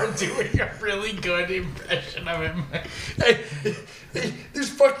really are doing a really good impression of him. Hey, this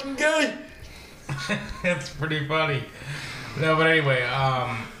fucking guy. It's pretty funny. No, but anyway,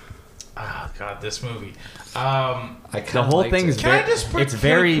 God, this movie. The whole thing's Can I very, just put- it's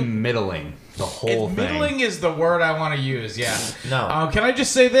very middling. The whole thing. Middling is the word I want to use. Yeah. No. Can I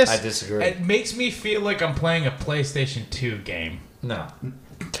just say this? I disagree. It makes me feel like I'm playing a PlayStation 2 game. No.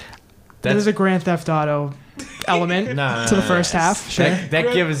 There's a Grand Theft Auto element No, to the first half. Sure.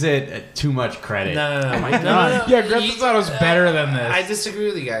 That gives it too much credit. No. God. Yeah, Grand Theft Auto's better than this. I disagree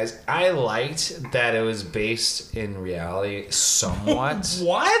with you guys. I liked that it was based in reality somewhat.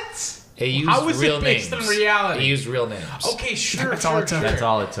 What? It used How is real it based names. in reality? It used real names. Okay, sure. That's all it took. That's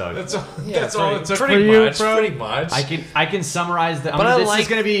all it took. That's all. Yeah, That's all it took pretty for you, much, bro. Pretty much. I can summarize the. But I this like- is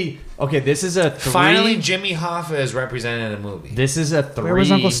gonna be okay. This is a three. Finally, Jimmy Hoffa is represented in a movie. This is a Where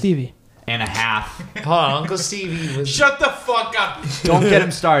was Uncle 3 Stevie? and a half. Hold on, Uncle Stevie was. Shut the fuck up. Don't get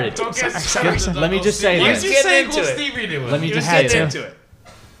him started. Don't get Sorry. started. Let me just say What this. did you Get say into Uncle it. Stevie doing? Let me You just said say it. this.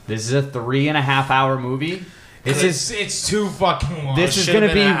 This is a 3.5 hour movie. This is. It's too fucking long. This is Should've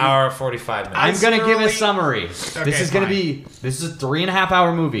gonna been be- an hour 45 minutes. I'm gonna give a literally- summary. Okay, This is gonna fine. be. This is a 3.5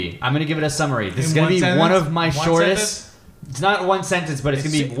 hour movie. I'm gonna give it a summary. This is In gonna one be sentence? one of my One shortest. sentence? It's not one sentence, but it's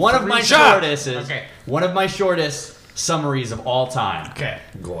gonna be It's one of three- my Shut up! shortest. Okay. One of my shortest summaries of all time. Okay.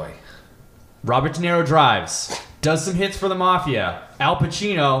 Goy. Robert De Niro drives, does some hits for the mafia. Al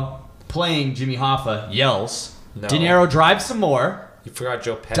Pacino, playing Jimmy Hoffa, yells. No. De Niro drives some more, You forgot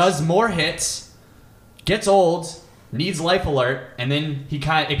Joe Pesci. does more hits, gets old, needs life alert, and then it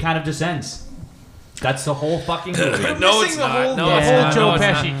kind of just ends. That's the whole fucking movie. No, Missing it's the not. whole, No, the it's whole not. Joe No, it's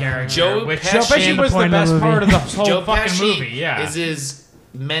Pesci not. character. Joe which Pesci- Joe Pesci And the was the point of best the part of movie. the whole Joe fucking Pesci movie. Yeah. is his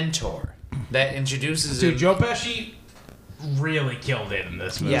mentor that introduces Dude, him. Joe Pesci really killed it in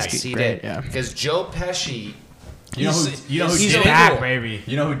this movie. Yes, he Great, did. yeah. Because Joe Pesci. You know who? You know who He's didn't? back, baby.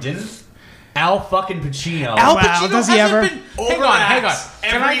 You know who didn't? Al fucking Pacino. Al Wow, Pacino does he hasn't ever? been- Hang on, hang on.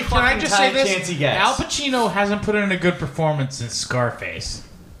 Can I fucking just say this? chance he gets. Al Pacino hasn't put in a good performance since Scarface.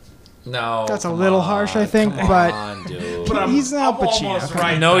 No. That's a come little on, harsh, I think, come but- on, dude. But He's Al I'm Pacino. almost Come on.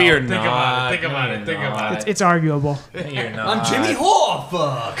 right. No, though. you're Think not. about it. Think No, about you're it. Think not. about it. It's arguable. You're not. I'm Jimmy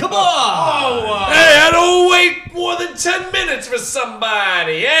Hoffa. Come on. Hey, I don't wait more than 10 minutes for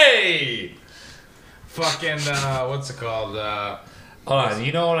somebody. Hey. Fucking what's it called? Hold on.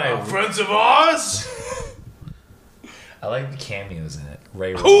 You know what I? Friends of Oz. I like the cameos in it.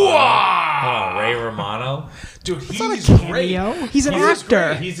 Ray Romano. Hooah! Hold on, Ray Romano. Dude, It's not a he's great. cameo. He's an He was actor.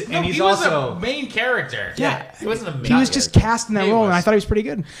 great. He's He was a main character. Yeah. He wasn't a. He was just cast in that He role, and I was. thought he was pretty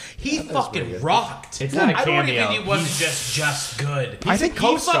good. He pretty fucking good. rocked. It's not a I don't even cameo. think he wasn't just good. I think he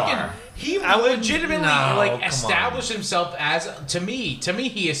co-star. He I wouldn't- legitimately no, like come established himself as to me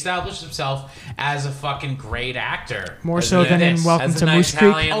he established himself as a fucking great actor. More As so an- than in as Welcome an to Moose Creek.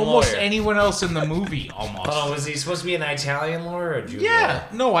 Italian Almost lawyer. anyone else in the movie, almost. Oh, was he supposed to be an Italian lawyer or a Jew? Yeah,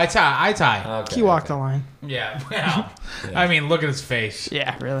 no, I tie. Okay, He walked okay. the line. Yeah, well, I mean, look at his face.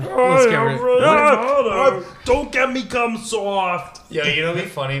 Yeah, really. Let's get rid- Don't get me come soft. Yo, you know, it'd be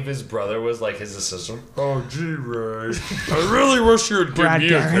funny if his brother was like his assistant. Oh, gee, Ray. I really wish you'd give Brad me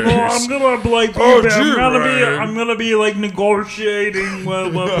Garrett. a No, case. I'm gonna like Oh, I'm gonna be like negotiating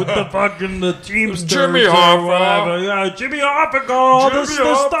with the fucking the Teamsters Jimmy or Hoffa. whatever. Yeah, Jimmy Hoffa got all this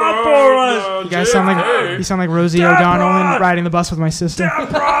Jimmy stuff Hoffa, for us. You guys sound like you sound like Rosie Deborah! O'Donnell in Riding the Bus with My Sister.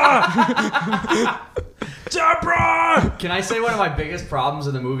 Deborah! Deborah! Can I say one of my biggest problems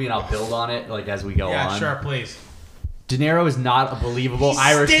in the movie, and I'll build on it like as we go Yeah, on? sure, please. De Niro is not a believable He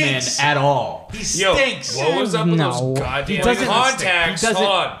Irishman stinks. at all. He Yo, stinks. what was up with No. those He goddamn doesn't- contacts? he doesn't- Hold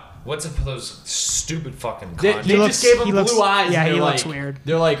on. What's up with those stupid fucking They, contacts? they looks- just gave him he blue looks- eyes. yeah, and he they're looks like- weird.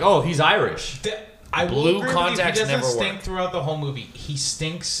 They're like, oh, he's Irish. I will Blue agree with you, contacts he doesn't never stink work. throughout the whole movie. He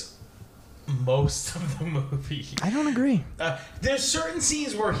stinks most of the movie. I don't agree. There's certain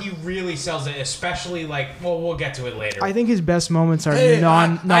scenes where he really sells it, especially like, well, we'll get to it later. I think his best moments are I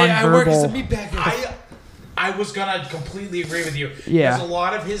work as a non-verbal. meatpacker. I was gonna completely agree with you. Yeah. Because a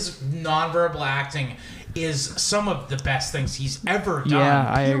lot of his non-verbal acting is some of the best things he's ever done.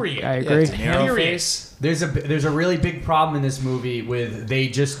 Yeah, period. I agree. Narrow Period. face. There's a really big problem in this movie with they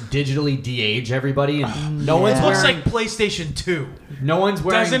just digitally de-age everybody and no one's It looks wearing like PlayStation 2. no one's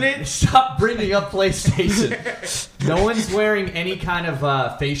wearing Doesn't it? Stop bringing up PlayStation. No one's wearing any kind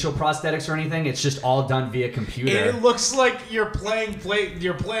of facial prosthetics or anything. It's just all done via computer. It looks like you're playing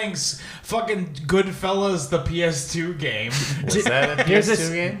fucking Goodfellas, the PS2 game. Was that a There's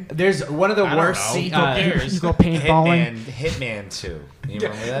PS2 game? there's one of the I don't worst know. scenes. Who cares? You go paintballing. Hitman 2. You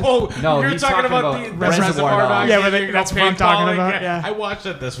remember that? Oh, No, you're he's talking talking about about the Reservoir Reservoir Dogs. Dogs. Yeah, where you go that's what I'm talking paintballing. about, yeah. I watched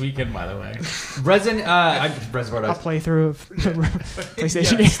it this weekend, by the way. Reservoir A Dogs. playthrough of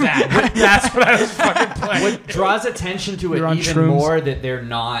PlayStation Yes, game. that's what I was fucking playing. What draws attention to You're it on even shrooms. more that they're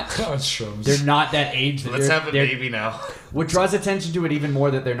not Shrooms. they're not that age. That Let's they're- have a they're- baby now. What draws attention to it even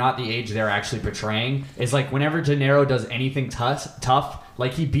more that they're not the age they're actually portraying is like whenever De Niro does anything tough,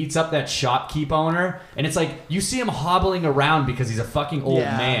 like he beats up that shopkeep owner, and it's like you see him hobbling around because he's a fucking old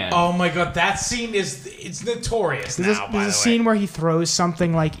Yeah. man. Oh my god, that scene it's notorious There's now. a scene where he throws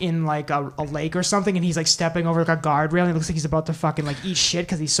something like in like a lake or something, and he's like stepping over like a guardrail, and it looks like he's about to fucking like eat shit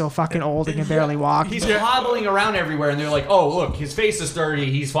because he's so fucking old and can barely walk. He's hobbling around everywhere, and they're like, "Oh, look, his face is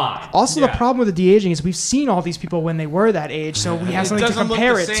dirty. He's fine." Also, the Yeah. problem with the de-aging is we've seen all these people when they were that age, so we have something to doesn't look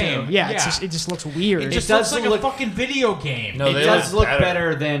compare the it same. to. Yeah, Yeah. it just looks weird. It just does looks like look- a fucking video game. No, It they does look look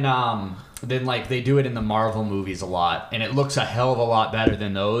better. better than like they do it in the Marvel movies a lot, and it looks a hell of a lot better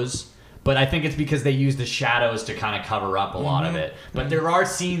than those. But I think it's because they use the shadows to kind of cover up a lot of it. But there are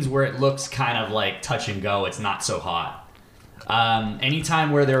scenes where it looks kind of like touch and go. It's not so hot.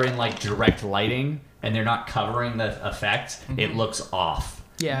 Anytime where they're in like direct lighting and they're not covering the effect, it looks off.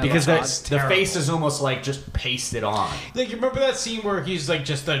 Yeah, because it the, looks the terrible. face is almost like just pasted on. Like, you remember that scene where he's like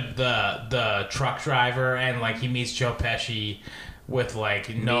just the truck driver and like he meets Joe Pesci with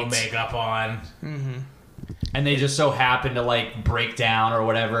like no Meets. makeup on. And they just so happen to like break down or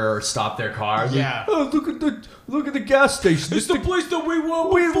whatever or stop their car. Like, Yeah. oh, look at the gas station. It's the place that we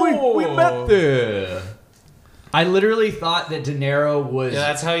were we met there. I literally thought that De Niro was Yeah,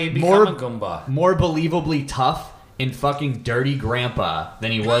 that's how you become more, a Goomba. more believably tough in fucking Dirty Grandpa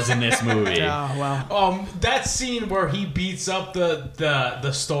than he was in this movie. Oh well. That scene where he beats up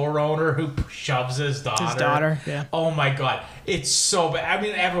the store owner who shoves his daughter. His daughter, yeah. Oh my god, it's so bad. I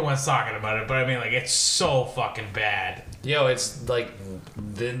mean, everyone's talking about it, but I mean, like, it's so fucking bad. Yo, it's like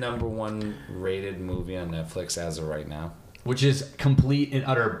the #1 rated movie on Netflix as of right now. Which is complete and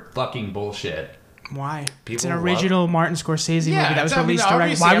utter fucking bullshit. Why? It's People an love- original Martin Scorsese movie that was I mean, released direct.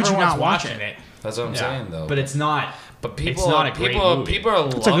 obviously Why would you everyone's not watch watching it? That's what I'm saying, though. But it's not. But people, it's not a great people, movie. people are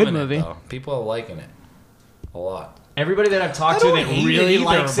It's a loving good movie. it, though. People are liking it a lot. Everybody that I've talked I to don't that hate really it either,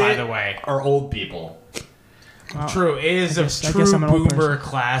 likes by it the way. are old people. True, it is a I guess true I'm an old boomer person.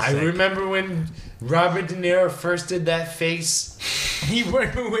 classic. I remember when Robert De Niro first did that face. He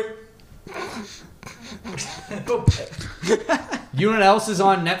went. You know what else is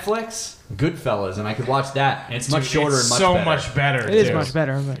on Netflix? Goodfellas, and I could watch that. And it's much shorter it's and much so better. much better. It is too. much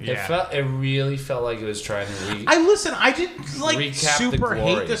better. But Yeah. It really felt like it was trying to I didn't like Recap the super glory.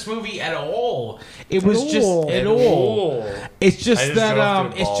 hate this movie at all. It was just all. at all. It's I just just that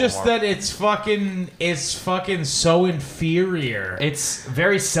drove through it's just Baltimore. that it's fucking so inferior. It's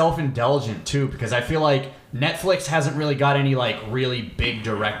very self-indulgent too, because I feel like Netflix hasn't really got any like really big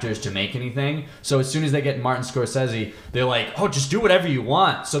directors to make anything. So as soon as they get Martin Scorsese, they're like, "Oh, just do whatever you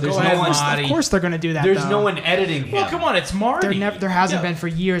want." So there's Go no ahead, one. Marty. of course they're gonna do that. There's though. no one editing him. Well, come on, it's Marty. There hasn't Yeah. been for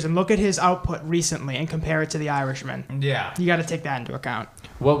years, and look at his output recently and compare it to The Irishman. Yeah. You got to take that into account.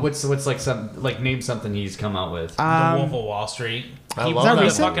 What's like some like name something he's come out with? The Wolf of Wall Street. I He love won that the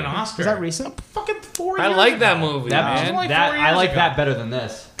movie. fucking Oscar. Is that recent? Fucking 4 I years like that ago. movie, That, man. like that 4 I years like ago. that better than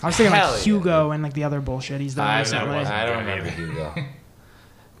this. I was thinking Hell like yeah, Hugo and like the other bullshit he's done I recently. wasn't- don't good remember either. Hugo.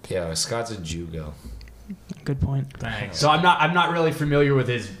 Yeah, Scott's a Jugo. Good point. Thanks. So I'm not really familiar with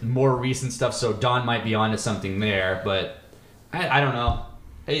his more recent stuff. So Don might be onto something there, but I don't know.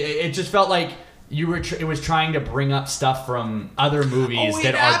 It just felt like you were. It was trying to bring up stuff from other movies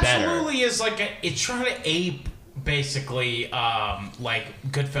that are better. absolutely is like it's trying to ape basically like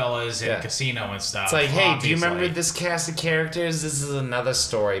Goodfellas and Yeah. Casino and stuff. It's like, hey, do you obviously. remember this cast of characters? This is another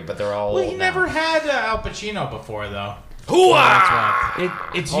story, but they're all Well, old he now. never had Al Pacino before though.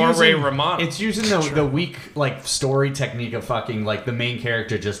 It's Or using Ray Romano. It's using the weak like story technique of fucking like the main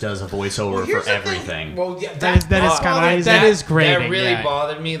character just does a voiceover Here's for the thing. everything. Well, yeah, That is kinda that that is great. That really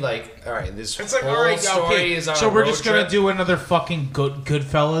bothered me. Like, all right, this It's like, whole all right, story okay, is on so a we're road just gonna trip. do another fucking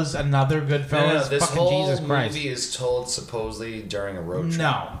Goodfellas, another Goodfellas. No, this fucking whole Jesus Christ. movie is told supposedly during a road trip.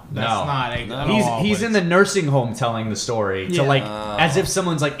 No, that's No. not. He's in the nursing home telling the story to Yeah. like as if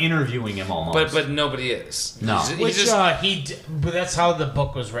someone's like interviewing him almost. But nobody is. No. But that's how the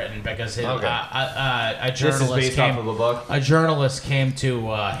book was written because a this is journalist based came. off of a book. A journalist came to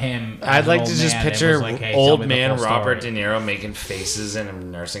him. as I'd an like old to just man and picture was like, hey, tell old me the man full Robert story. De Niro making faces in a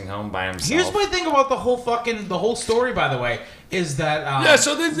nursing home by himself. Here's my thing about the whole story, by the way, is that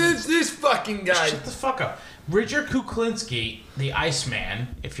so this fucking guy. shut the fuck up. Richard Kuklinski, the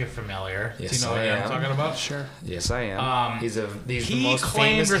Iceman, if you're familiar, Yes, do you know what I I'm am. talking about? Sure. Yes, I am. He's the he most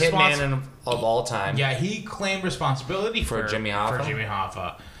claimed famous hitman respons- of all time. Yeah, he claimed responsibility For Jimmy Hoffa? For Jimmy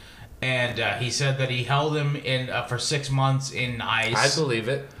Hoffa. And he said that he held him in for 6 months in I ice. believe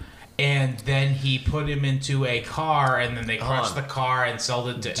it. And then he put him into a car, and then they crushed the car and sold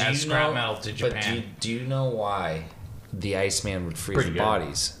it to, as scrap metal to Japan. But do you know why the Iceman would freeze Pretty the good.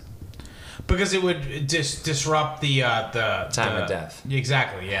 bodies? Because it would disrupt the Time of death.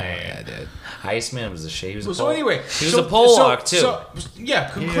 Exactly. Yeah. I did. Iceman was a shit. He was a So Pol- anyway, he was a Pollock too. Yeah,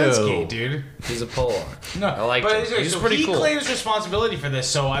 Kuklinski, Ew. dude. He's a Pollock. No, I like but him. anyway, He's so pretty he cool. claims responsibility for this.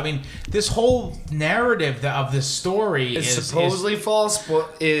 So I mean, this whole narrative of this story It's is supposedly false,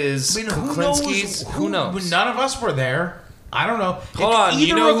 but is I mean, Kuklinski's? Who knows? None of us were there. I don't know. Hold on, you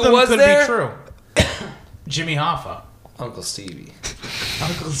either know of who them was could there? be true. Jimmy Hoffa. Uncle Stevie.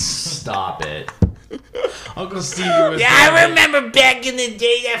 Stop it. Uncle Stevie was there. I remember back in the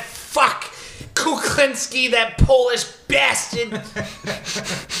day that fuck Kuklinski, that Polish bastard.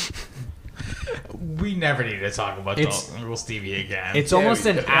 We never need to talk about It's- Uncle Stevie again. It's almost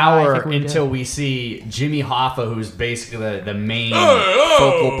an I hour think we did. until we see Jimmy Hoffa, who's basically the main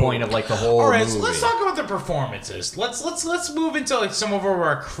focal point of like the whole all right. movie. So let's talk about the performances. Let's move into like some of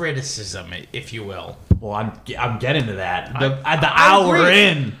our criticism, if you will. Well, I'm getting to that. The I hour agree.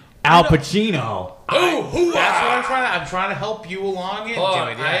 in, Al Pacino. That's what I'm trying to help you along into Oh,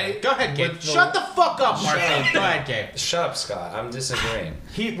 it. Yeah. Go ahead, Gabe. with Shut the fuck up, Marcel. Go ahead, Gabe. Shut up, Scott. I'm disagreeing.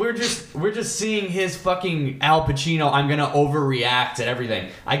 We're just seeing his fucking Al Pacino. I'm gonna overreact at everything.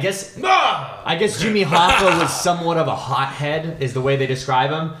 I guess Jimmy Hoffa was somewhat of a hothead, is the way they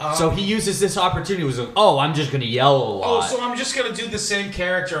describe him. So he uses this opportunity. He was like, oh, I'm just gonna yell a lot. Oh, so I'm just gonna do the same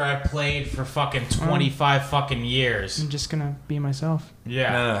character I played for fucking 25 fucking years. I'm just gonna be myself.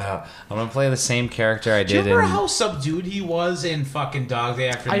 Yeah. No. I'm gonna play the same character I Do you did remember in. how subdued he was in fucking Dog Day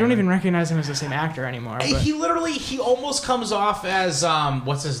Afternoon? I don't even recognize him as the same actor anymore. But He almost comes off as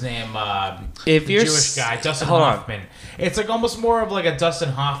what's his name? If the you're Jewish guy, Dustin hold on. Hoffman. It's like almost more of like a Dustin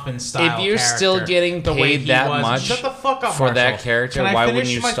Hoffman style. If you're still character, getting the way paid he that was. much Shut the fuck up, for that Marshall. character, Can I why finish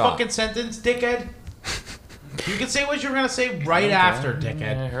wouldn't you my stop? fucking sentence, dickhead? You can say what you're gonna say right after, dickhead.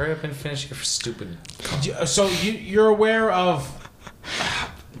 Yeah, hurry up and finish your stupid. So you're aware of?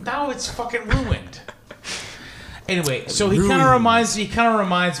 Now it's fucking ruined. Anyway, so he kind of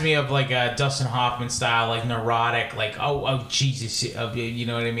reminds me of like a Dustin Hoffman style, like neurotic, like oh Jesus, you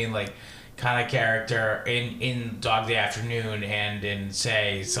know what I mean, like kind of character in Dog Day Afternoon and in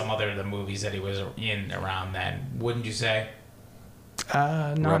say some other of the movies that he was in around then. Wouldn't you say?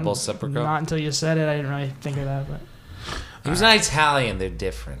 not, Rebel Reciprocal? Not until you said it. I didn't really think of that. But He was not Italian. They're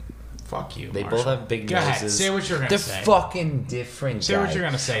different. Fuck you. They Marshall. both have big Go ahead, noses. say what you're gonna They're say. fucking different. Say what guy. you're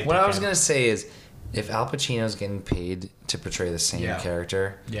gonna say, What I was dickhead. gonna say is, if Al Pacino's getting paid to portray the same Yeah.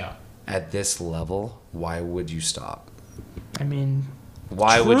 character Yeah. at this level, why would you stop? I mean,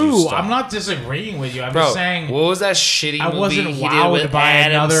 Why would you True. stop? I'm not disagreeing with you. I'm Bro, just saying. what was that shitty I movie wasn't he did wowed with by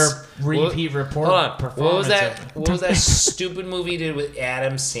Adam another S- repeat what- report Hold on. What was performance that? of- What was that stupid movie he did with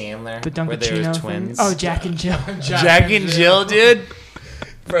Adam Sandler? the where they Dunkachino were thing. twins. Oh, Jack and Jill. Jack and Jill, dude.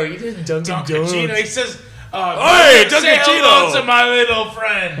 Bro, you did Dunkin' Dunkachino. Donuts. He says, Hey, say hello Dunkachino." to my little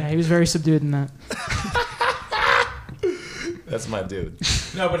friend. Yeah, he was very subdued in that. That's my dude.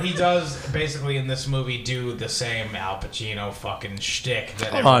 No, but he does basically in this movie do the same Al Pacino fucking shtick. That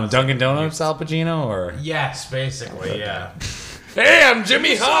Hold on, everyone's- Dunkin' Donuts, Al Pacino, or Yes, basically, yeah. hey, I'm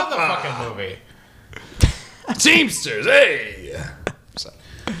Jimmy You saw the Hoffa. fucking movie. Teamsters, hey.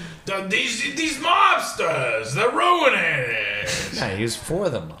 These mobsters, they're ruining it. Nah, he was for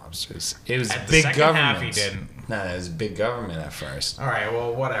the mobsters. It was At the big second government. half, he didn't. No, it was big government at first. All right,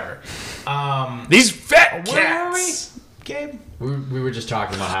 well, whatever. These fat Where were we, cats. Gabe? We were just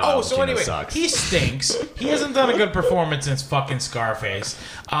talking about how Oh, Al so Pacino anyway, sucks. he stinks. He hasn't done a good performance since fucking Scarface.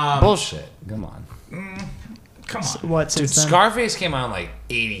 Bullshit. Come on. Come on. What Dude, since then? Scarface came out in like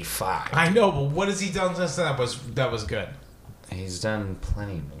 85. I know, but what has he done since then that was good? He's done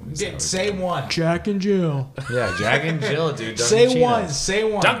plenty of movies. that were Say good. one. Jack and Jill. Yeah, Jack and Jill, dude. Say Dunkachino. one. Say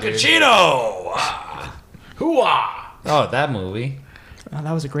one. Dunkachino! Hoo-ah! Oh, that movie. Oh,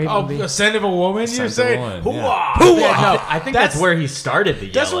 that was a great Oh, movie. a Scent of a Woman, you're Scent of a saying? Woman, Hoo-ah! yeah. Yeah, no, I think that's where he started the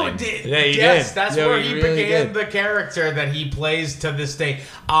That's yelling. what he did. Yeah, he yes, did. that's Yo, where he he really began did. the character that he plays to this day,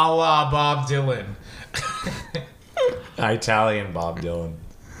 a la Bob Dylan. Italian Bob Dylan.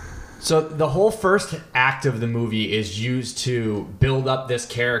 So the whole first act of the movie is used to build up this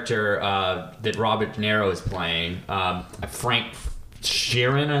character that Robert De Niro is playing, Frank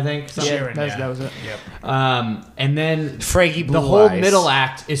Sheeran, I think. something. Yeah, that was it. Yep. And then Frankie Blue the whole Eyes. middle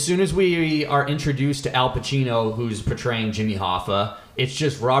act, as soon as we are introduced to Al Pacino, who's portraying Jimmy Hoffa, it's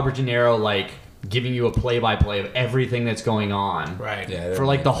just Robert De Niro like giving you a play-by-play of everything that's going on. Right. Yeah, For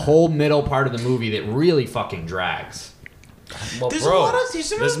like the whole middle part of the movie that really fucking drags. Well, There's bro, a lot of-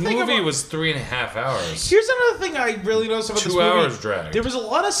 there's another this thing movie about- was 3.5 hours. Here's another thing I really noticed about this 2 movie. hours drag. There was a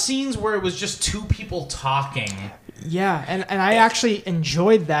lot of scenes where it was just two people talking. Yeah, and I actually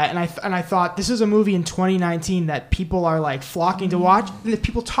enjoyed that, and I thought this is a movie in 2019 that people are like flocking to watch. And the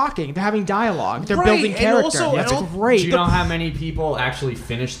people talking, they're having dialogue, they're Right, building and character. also- That's and al- great. Do you know how many people actually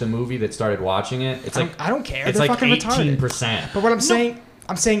finished the movie that started watching it? It's like I don't care. It's They're like fucking retarded. 18%. But what I'm saying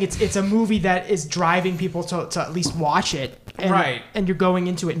it's a movie that is driving people to at least watch it. And, Right. And you're going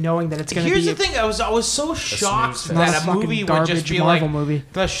into it knowing that it's going to be Here's the thing: I was so shocked snooze not that a a movie fucking would garbage just be Marvel like movie.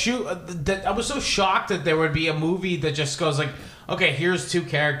 the shoot. That I was so shocked that there would be a movie that just goes like, okay, here's two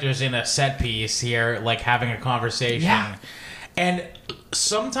characters in a set piece here, like having a conversation. Yeah. And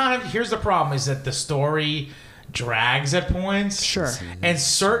sometimes here's the problem: is that the story drags at points. Sure. And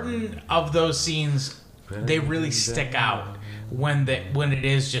certain of those scenes, they really stick out when it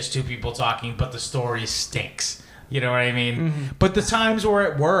is just two people talking, but the story stinks. You know what I mean? But the times where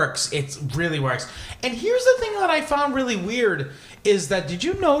it works, it really works. And here's the thing that I found really weird is that did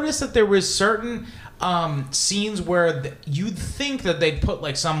you notice that there was certain scenes where you'd think that they'd put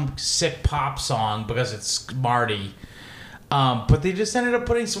like some sick pop song because it's Marty, but they just ended up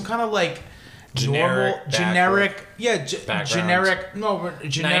putting some kind of like Generic generic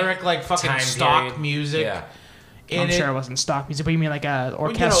like fucking time stock period. music. Yeah. I'm in sure it it. wasn't stock music, but you mean like a Well,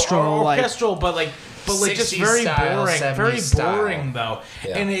 orchestral, like orchestral, but just 60s very style, boring, 70s very style. boring though.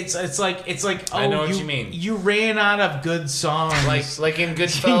 Yeah. And it's like oh, I know what you mean. You ran out of good songs. Like in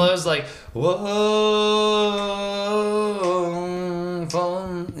Goodfellas, like whoa,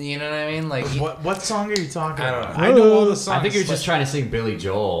 you know what I mean? Like what song are you talking I don't about? know. I know all the songs. I think you're just trying to sing Billy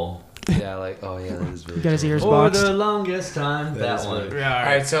Joel. yeah, like oh yeah, that is really. you got his ears For boxed. the longest time. That is one. really- Yeah, All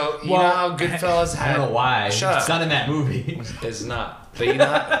right, so you Well, know how Goodfellas I had. don't know why. Shut It's up. not in that movie. It's not. But you know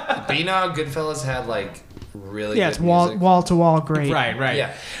how Goodfellas had like really. Yeah, good it's wall music? to wall great. Right.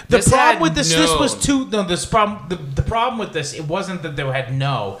 Yeah. The This problem had with this was no- too. No, this problem. The problem with this, it wasn't that they had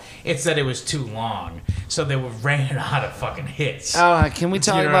no. It's that it was too long. So they were ran out of fucking hits. Can we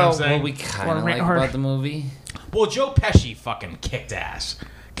talk You know what I'm about saying? what we kind of Or- like or- about the movie? Well, Joe Pesci fucking kicked ass.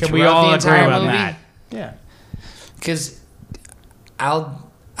 Can we Throughout all the agree entire about movie? that? Yeah. Because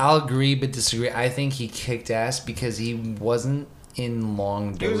I'll agree but disagree. I think he kicked ass because he wasn't in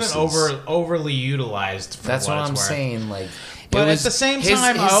long It doses. wasn't overly utilized. For That's what it's I'm worth. saying. Like, But it was, at the same his-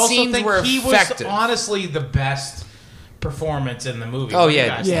 time, his I also scenes think were he effective. was honestly the best performance in the movie. Oh What do you yeah,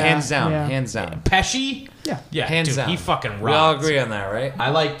 guys Yeah. think? hands down, yeah. hands down, Pesci. Yeah. Yeah, hands dude, down. he fucking rocked. We all agree on that, right? I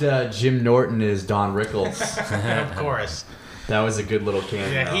liked Jim Norton as Don Rickles. of course. That was a good little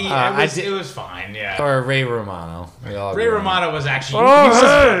cameo. Yeah, it was fine. Yeah. Or Ray Romano. We all Ray agree on that. Romano was actually.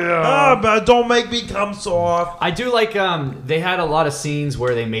 but don't make me come soft. I do like they had a lot of scenes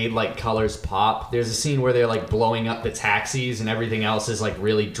where they made like colors pop. There's a scene where they're like blowing up the taxis and everything else is like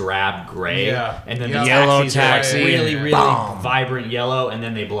really drab gray. Yeah. And then Yeah. the Yellow taxis are taxi. like really, really Boom. vibrant yellow and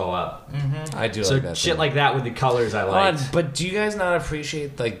then they blow up. I do So like that. shit thing. like that with the colors I Hold like. on, but do you guys not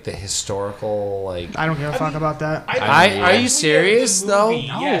appreciate like the historical like? I don't give a fuck about that. Are you serious though?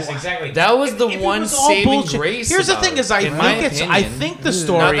 Yes, exactly. That was the If it one was all saving bullshit- grace. Here's the about thing: it, is I in my think opinion. the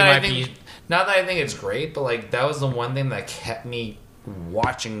story Not that I might think, be. not that I think it's great, but like that was the one thing that kept me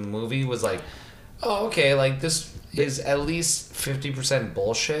watching the movie was like, oh okay, like this is at least 50%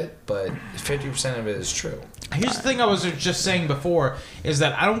 bullshit, but 50% of it is true. Here's the thing I was just saying before is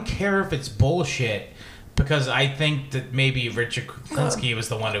that I don't care if it's bullshit because I think that maybe Richard Kuklinski was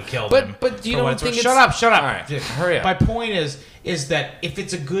the one who killed him. But you for don't what it's think worth. it's... Shut up. All right, hurry up. My point is that if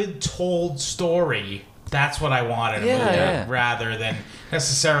it's a good told story, that's what I want in a Yeah, movie, yeah. rather than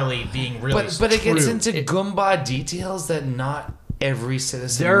necessarily being really But it gets true. into Goomba details that not every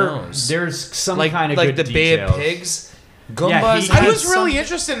citizen There, knows. there's some like kind of like good the Bay of details. Pigs. Yeah, Gumbas. he- I had was really some-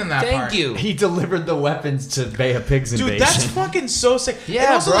 interested in that Thank part. you. He delivered the weapons to Bay of Pigs invasion. Dude, that's fucking so sick. Yeah,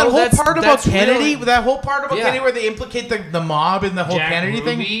 and also bro, that whole that's- part about that's Kennedy, really- that whole part about Yeah. Kennedy where they implicate the mob in the whole Jack Kennedy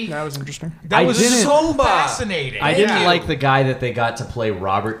thing. Ruby. That was interesting. That I was didn't- so Gumba. fascinating. I didn't you. like the guy that they got to play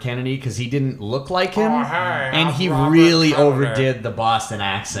Robert Kennedy because he didn't look like him, Oh, hey, and I'm he Robert really Crowder. overdid the Boston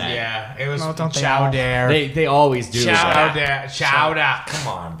accent. Yeah, it was Well, don't they Chow all? Dare. They always do. Chowder. that. Chowder. Come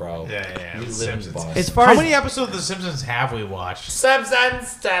on, bro. Yeah, You The live in Simpsons. Boston. As far How as many episodes of The Simpsons have we watched?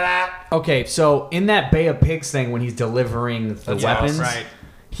 Simpsons. Ta-da. okay, so in that Bay of Pigs thing when he's delivering the That's weapons, right.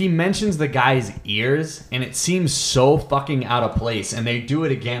 he mentions the guy's ears, and it seems so fucking out of place. And they do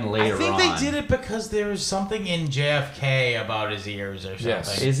it again later I think on. they did it because there was something in JFK about his ears or something.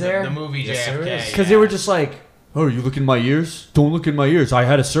 Yes. Is there? The movie Yes, there JFK. is. Because they were just like, "Oh, you look in my ears? Don't look in my ears. I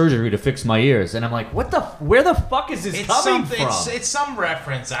had a surgery to fix my ears." And I'm like, "What the? Where the fuck is this It's coming something. from?" It's some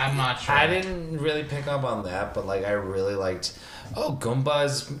reference. I'm not sure. I didn't really pick up on that, but like I really liked. Oh,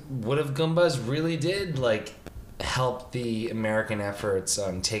 Goombas! What if Goombas really did like help the American efforts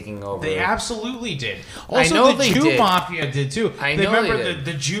on taking over? They absolutely did. I Also, know the they Jew did. Mafia did too. I they know remember they did.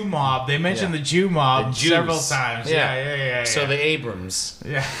 the Jew mob. They mentioned Yeah. the Jew mob The Jews. several times. Yeah. So the Abrams,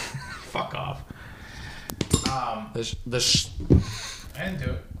 yeah. Fuck off. I didn't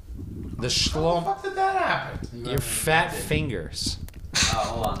do it. the How the Schlom, fuck did that happen? your fat fingers.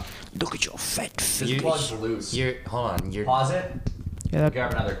 Hold on. Look at your fat This feet. plug's loose. You're hold on. You're Pause it. Yeah, that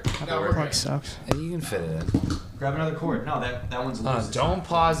Grab another cord. plug sucks. you can fit it in. Grab another cord. No, that one's loose. Don't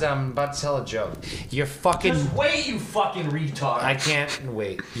pause. I'm about to tell a joke. You're fucking. Just wait, you fucking retard. I can't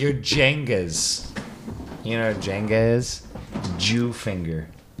wait. You're Jengas. You know what Jenga is? Jew finger.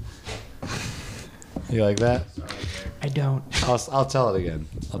 You like that? I don't. I'll tell it again.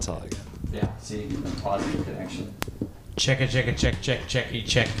 I'll tell it again. Yeah, see, positive connection. Check.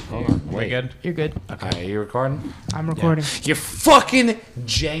 Hold on, We wait. good? You're good. Okay, are you recording? I'm recording. Your fucking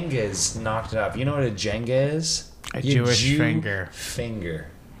Jengas knocked it up. You know what a Jenga is? A Your Jewish Jew finger. Finger.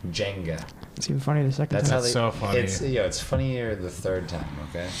 Jenga. It's even funnier the second That's time. how they. so funny. It's funnier the third time.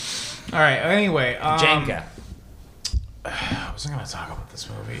 Okay. All right. Anyway, Jenga. I wasn't gonna talk about this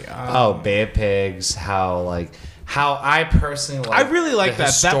movie. Oh, Bay of Pigs. How I personally like. I really like the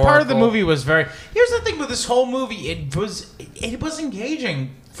that. That part of the historical- movie was very. Here's the thing with this whole movie. It was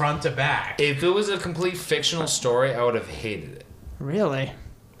engaging front to back. If it was a complete fictional story, I would have hated it. Really?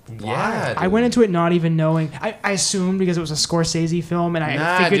 Yeah. I went into it not even knowing. I assumed because it was a Scorsese film, and I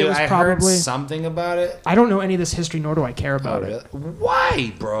Nah, figured dude, it was I probably. heard something about it. I don't know any of this history, nor do I care about it.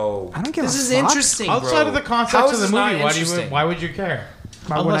 Why, bro? I don't give This a is fuck. interesting, bro. Outside of the context How of is the this not movie, interesting? why would you care?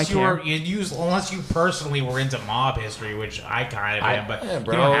 Why would I care? Unless you personally were into mob history, which I kind of am, but Yeah, you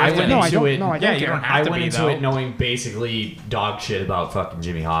bro. don't have I to went No, I into don't. it. No, I don't Yeah, you care. don't have I to went be, into though. it knowing basically dog shit about fucking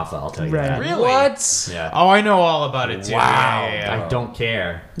Jimmy Hoffa. I'll tell you Right. that. Really? What? Yeah. Oh, I know all about it too. Wow. Yeah. I don't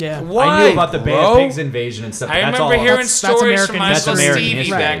care. Yeah. Why, I knew about the Bay bro? of Pigs invasion and stuff. But I that's remember all. hearing That's stories American from history. Uncle That's American Stevie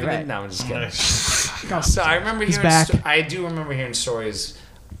history. back in the. Right. No, I'm just kidding. Go. So I remember He's hearing. back. I do remember hearing stories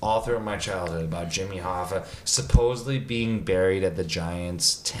all through my childhood about Jimmy Hoffa supposedly being buried at the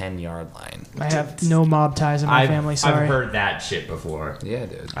Giants' 10-yard line. I have no mob ties in my family. Sorry. I've heard that shit before. Yeah,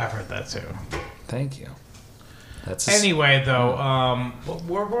 dude. I've heard that too. Thank you. That's Anyway, though,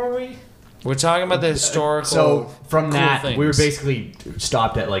 where were we? we're talking about the historical. So from cool that, we were things. basically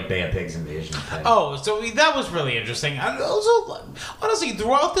stopped at like Bay of Pigs invasion. type. Oh, so that was really interesting. And also, honestly,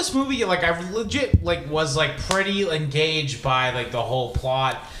 throughout this movie, like I legit was pretty engaged by like the whole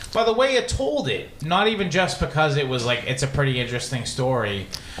plot. By the way it told it, not even just because it was it's a pretty interesting story.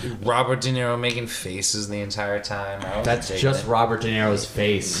 Robert De Niro making faces the entire time. I wasn't That's digging just it. Robert De Niro's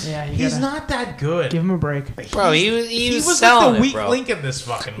face. Yeah, you He's gotta not that good. give him a break. Bro, he was like selling the it, weak bro. link in this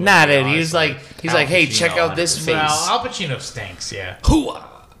fucking movie. Nah, dude. He was honestly. like, hey, Pacino, check out this 100%. face. Well, Al Pacino stinks. Yeah. Hooah.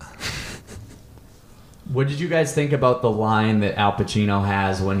 What did you guys think about the line that Al Pacino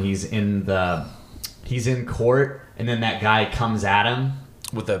has when he's in court and then that guy comes at him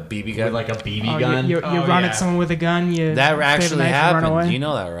With a BB with gun. like a BB Oh, gun? you Oh, run yeah. at someone with a gun. You that save a actually knife and run happened. away. You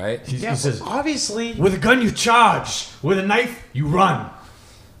know that, right? he Yeah, says, obviously. with a gun you charge, with a knife you run.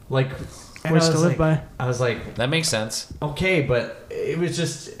 Like, and Words I to was live by. I was like, That makes sense. okay, but it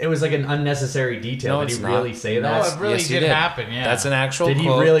was like an unnecessary detail. No, Did it's he not. really say No, that? No, it really Yes, he did happen. Yeah. That's an actual Did he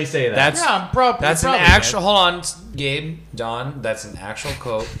quote. really say that? That's Yeah, probably. that's an probably actual. did. Hold on, Gabe, Don. That's an actual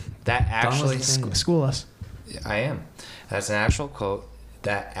quote. That actually. School us. I am. That's an actual quote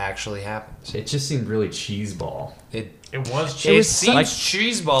that actually happens. It just seemed really cheeseball. It was it was seems like-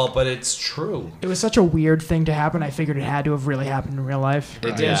 cheeseball, but it's true. It was such a weird thing to happen. I figured it had to have really happened in real life. It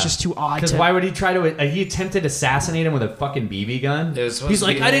It did. was just too odd. Because To, why would he try to? He attempted to assassinate him with a fucking BB gun. It was supposed He's to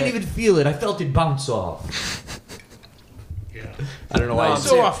like, be I didn't that- even feel it. I felt it bounce off. I don't know why. No, he's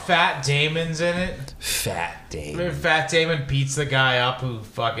So Fat Damon's in it. Fat Dave. Remember Fat Damon beats the guy up who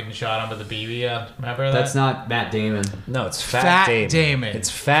fucking shot him with a BB gun. Remember that? That's not Matt Damon. No, it's Fat, Fat Damon. Damon. It's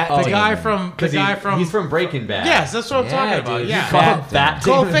Fat Oh, the Damon. guy from He's from Breaking Bad. Yes, that's what I'm Yeah, talking dude, about. you Yeah. Call him Fat Fat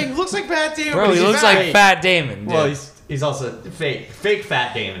Cole Damon. Fake looks like Fat Damon. Bro, but he he's looks fat. like Fat Damon. Dude. Well, he's also fake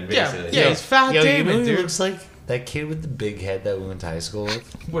Fat Damon, Yeah, basically. yeah, he's Fat Yo, you Damon, know who dude. looks like that kid with the big head that we went to high school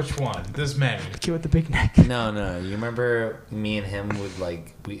with? Which one? There's many. kid with the big neck. No. You remember me and him would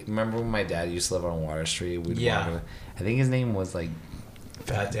remember when my dad used to live on Water Street? We'd Yeah. walk- I think his name was like,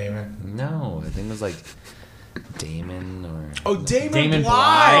 Fat Damon. no, I think it was like Damon or. Oh, Damon, Damon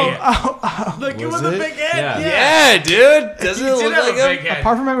Bly. Bly. The kid Was with the it? big head. Yeah. Yeah, dude. Doesn't He it did look have like a big him? head.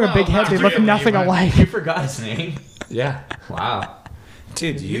 Apart from having a big Well, head, they not look really, nothing but- alike. You forgot his name. Yeah. Wow.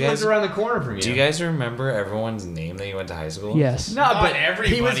 Dude, do He you lives guys around the corner from you. do you guys remember everyone's name that you went to high school with? Yes. No, Not but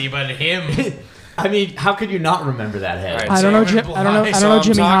everybody, but him. I mean, how could you not remember that head? All right, I don't know. Damon I don't know. Bly. I So don't know I'm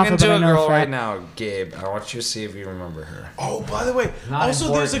Jimmy talking Hoffa, to but I a know girl Fat. right now, Gabe. I want you to see if you remember her. Oh, by the way, Not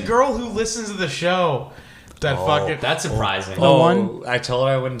also there's a important. girl who listens to the show. That fucking. That's surprising. The one? I told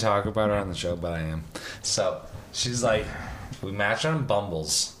her I wouldn't talk about her on the show, but I am. So she's like, we matched on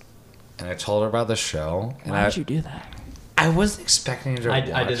Bumbles, and I told her about the show, and Why would you do that? I wasn't expecting her to watch.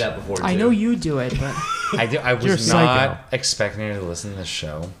 I did that before too. I know you do it, but I You're a was psycho. not expecting her to listen to the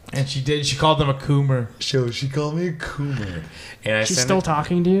show. And she did. She called him a coomer. She called me a coomer, and I she's sent still her,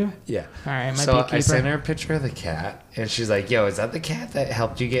 talking to you. Yeah. All right, might So be a I keeper. sent her a picture of the cat, and she's like, "Yo, is that the cat that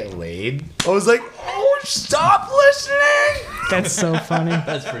helped you get laid?" I was like, "Oh, stop listening!" That's so funny.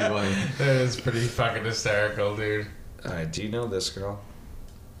 That's pretty funny. That is pretty fucking hysterical, dude. All right, do you know this girl?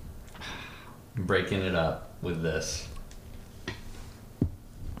 I'm breaking it up with this.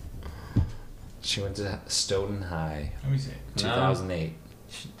 She went to Stoughton High, Let me see. 2008.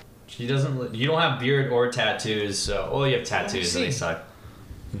 She doesn't. You don't have beard or tattoos, so you have tattoos. And they see. suck.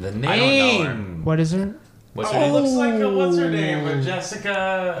 The I don't know her. name. What is her? What's her Oh, name? looks like what's her name?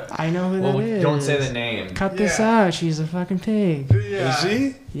 Jessica. I know who Well, that is. don't say the name. Cut this Yeah. out. She's a fucking pig. Yeah.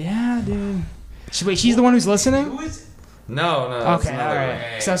 she? Yeah, dude. Wait, she's the one who's listening? Who is? No, that's Okay, all another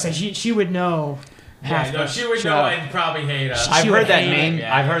right. one. So I say she would know. Yeah, half no, the she would show. know and probably hate us. I've She heard would that hate name. it,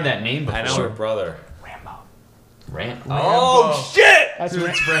 yeah. I've heard that name before. I know her brother. Rambo. Oh shit! That's Dude, right.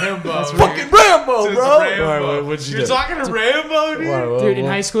 it's Rambo. dude. Fucking Rambo, Dude, bro. it's Rambo. what'd you You're do? talking to Rambo, dude? Dude, in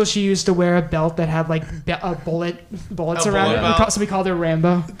high school, she used to wear a belt that had like bullets A around bullet it. belt? So we called her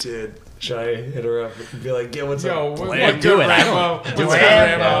Rambo. Dude, should I hit her up and be like, "Yeah, what's Yo, up?" what Bland? do good it, I Rambo? don't- do What's it.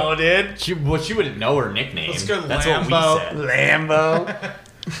 good, Rambo? dude. She wouldn't know her nickname. Let's go That's Lambo. what we said. Lambo.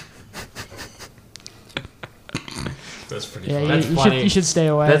 That's pretty Yeah, funny. That's you funny. should, you should stay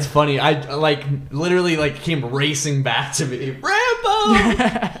away. That's funny. I literally came racing back to me.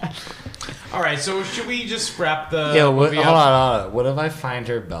 Rambo. All right, so should we just wrap the Yo, movie hold up? on. What if I find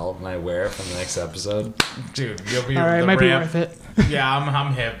her belt and I wear it for the next episode? Dude, you'll be All right, the might be ramp. worth it. Yeah,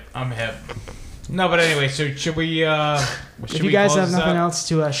 I'm hip. I'm hip. No, but anyway, so should we? If you guys have nothing else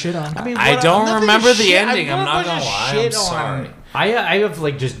to shit on, I mean, I what- don't nothing remember to the shit- ending, I I'm not want a gonna bunch of lie, I'm shit on. sorry. I have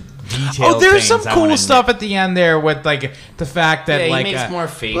detailed. Oh, there's things some I cool wanna stuff at the end there with the fact that Yeah, he makes more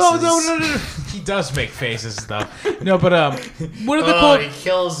faces. Well, no. He does make faces and stuff. No, but what are the Oh, cool? he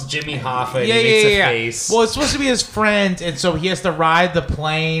kills Jimmy Hoffa and Yeah, he makes yeah. a face. Well, it's supposed to be his friend, and so he has to ride the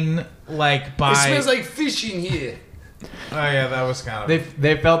plane by. it smells like fish in here. Oh yeah, that was kind of.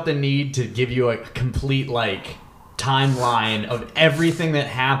 They felt the need to give you a complete timeline of everything that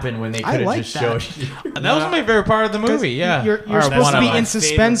happened when they I could have like just that. showed you. That was my favorite part of the movie. Yeah, you're Or supposed one to of be them. in my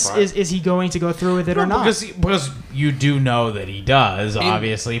suspense. favorite part. Is he going to go through with it or not? Because you do know that he does,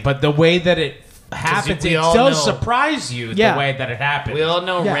 obviously, but the way that it happens, we it all does know. surprise you Yeah. the way that it happens. We all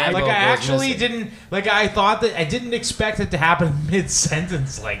know Yeah, Rambo Like I goes actually missing. didn't I thought that I didn't expect it to happen mid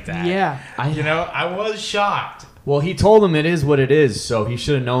sentence like that. Yeah. You know, I was shocked. Well, he told him it is what it is, so he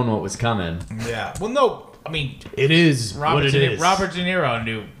should have known what was coming. Yeah. Well, no, I mean It is Robert De Niro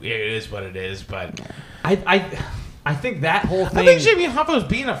knew it is what it is, but I think that whole thing. I think Jimmy Hoffa was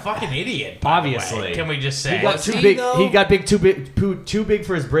being a fucking idiot. by the way. Obviously. Can we just say? he got Was too he, big. though? He got too big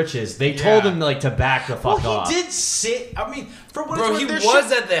for his britches. They told Yeah. him to back the fuck Well, off. he did sit. I mean, for what Bro, it's he worth, was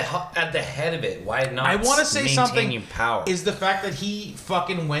there at the head of it. Why not? I want to say something. maintaining power. Is the fact that he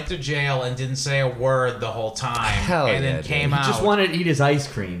fucking went to jail and didn't say a word the whole time, Hell and yeah, then dude. came He out. just wanted to eat his ice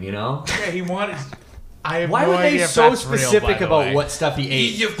cream, you know. Yeah, he wanted. I have Why no were they idea if so that's real, specific by the about way. what stuff he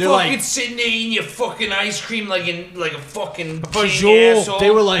ate? You're They're fucking like, sitting there eating your fucking ice cream like a fucking Vajul. asshole.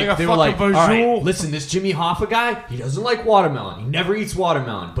 they were like, Like a they were like, fucking all right, Vajul." listen, this Jimmy Hoffa guy, he doesn't like watermelon. He never eats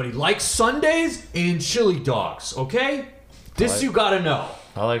watermelon, but he likes sundaes and chili dogs. Okay, this you gotta know.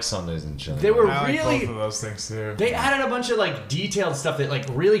 I like Sundays and chili. They were I like really. both of those things too. They added a bunch of like detailed stuff that like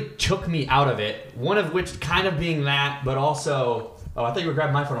really took me out of it. One of which kind of being that, but also, oh, I thought you were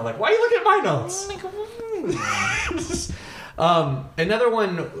grabbing my phone. I'm like, why are you looking at my notes? Another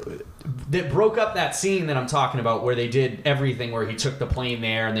one that broke up that scene that I'm talking about, where they did everything, where he took the plane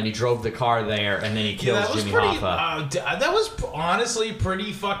there and then he drove the car there and then he kills that was Jimmy pretty. Hoffa. That was honestly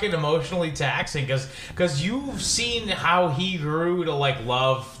pretty fucking emotionally taxing because you've seen how he grew to like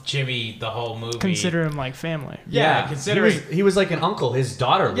love Jimmy the whole movie. Consider him like family. Yeah, considering he was like an uncle. His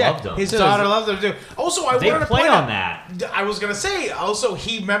daughter loved him. His daughter loved him too. Also, I They wanted to play point on out, that. I was gonna say also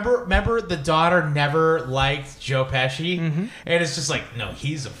he remember the daughter never liked Joe Pesci, and it's just like no,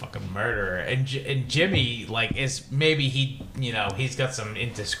 he's a fucking murderer, and Jimmy like is maybe he's got some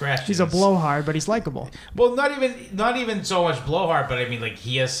indiscretions. He's a blowhard, but he's likable. Well, not even so much blowhard, but I mean like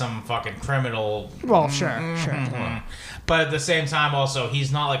he has some fucking criminal. Well, sure. But at the same time, also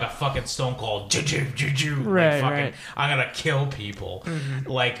he's not like a fucking Stone Cold juju. Right, like fucking, right. I'm gonna kill people,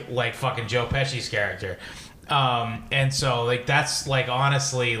 like fucking Joe Pesci's character. And so like that's like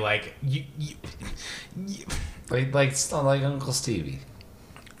honestly like you like Uncle Stevie.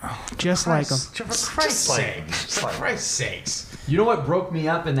 Just like him. For Christ's sake, for Christ's sakes. You know what broke me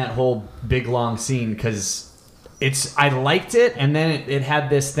up in that whole big long scene? Because I liked it, and then it had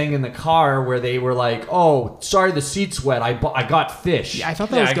this thing in the car where they were like, "Oh, sorry, the seat's wet. I got fish." Yeah, I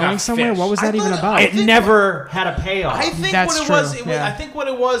thought that Yeah, was I got going somewhere. fish. What was that I even thought- about? I It think- never had a payoff. I think That's what it true, was, yeah. I think what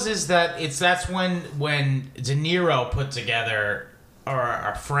it was is that's when De Niro put together,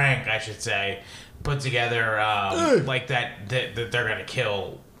 or Frank, I should say, put together like that they're gonna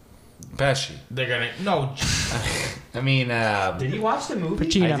kill. Pesci. They're gonna no. I mean, Did you watch the movie?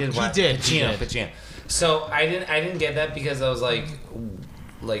 Pacino. I did. Watch did, Pacino. he did. Pacino. So I didn't get that because I was like.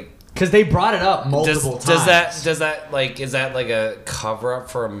 Because they brought it up multiple times. Does that like is that like a cover up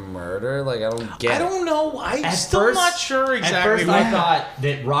for a murder? Like I don't get. I don't know. I'm At still first- not sure exactly. At first, what I thought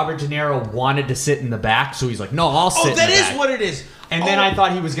that Robert De Niro wanted to sit in the back, so he's like, "No, I'll sit." Oh, in that the is back." what it is. And then I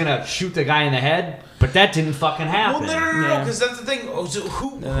thought he was gonna shoot the guy in the head, but that didn't fucking happen. Well, no, Yeah. because that's the thing. Oh, so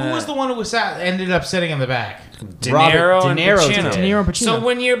who was the one who ended up sitting in the back? De Robert Niro De and Niro Pacino. did. De Niro and Pacino. So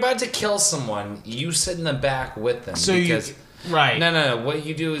when you're about to kill someone, you sit in the back with them. So because, you right? No. What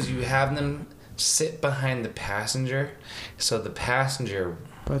you do is you have them sit behind the passenger, so the passenger.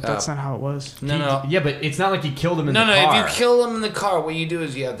 But that's not how it was. No. Yeah, but it's not like he killed him in No, the car. if you kill them in the car, what you do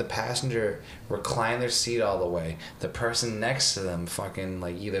is you have the passenger recline their seat all the way. The person next to them fucking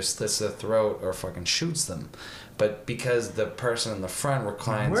like either slits their throat or fucking shoots them. But because the person in the front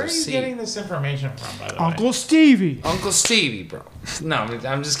reclines Where are their you seat. getting this information from, by the way? Uncle Stevie. Uncle Stevie, bro. No,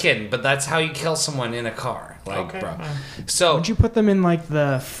 I'm just kidding. But that's how you kill someone in a car, like, Okay, bro. fine. So Would you put them in like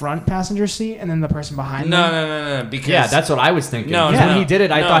the front passenger seat and then the person behind no, them? because Yeah, that's what I was thinking. No, 'Cause no, when he did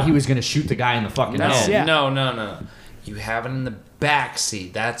it, I no. thought he was gonna shoot the guy in the fucking no, head. Yeah. no. You have it in the back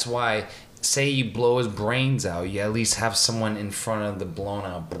seat. That's why. Say you blow his brains out, you at least have someone in front of the blown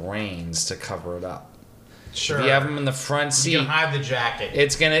out brains to cover it up. Sure. If you have him in the front seat, You can hide the jacket.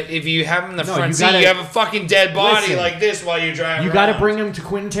 it's gonna. If you have him in the No, front you seat, gotta- you have a fucking dead body Listen. like this while you're driving. You got to around. bring him to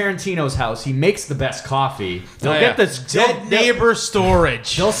Quentin Tarantino's house. He makes the best coffee. They'll Oh, get yeah. this. Dead neighbor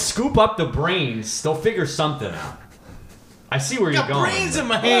storage. They'll scoop up the brains. They'll figure something out. I see where you're got going. brains in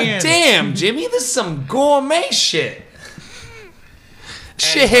my Oh, hand. damn, Jimmy, this is some gourmet shit.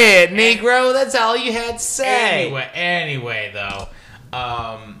 Shit, Negro, that's all you had to say. Anyway, though,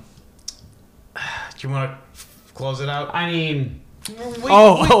 do you want to close it out? I mean, Wait,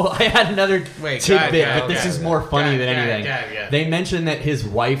 I had another Wait, tidbit, God, but this okay. is more funny than God, anything. God. They mentioned that his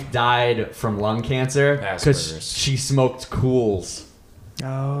wife died from lung cancer because Asperger's. she smoked Cools.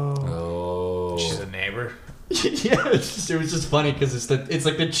 Oh. Oh. She's a neighbor. Yeah, it was just funny because it's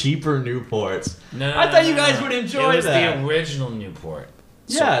like the cheaper Newports. No, I thought you guys no. would enjoy It was that. the original Newport.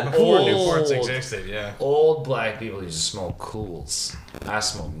 Yeah, Before old. Newports existed, yeah. Old black people used to smoke Cools. I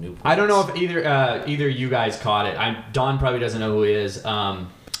smoke Newports. I don't know if either you guys caught it. Don probably doesn't know who he is.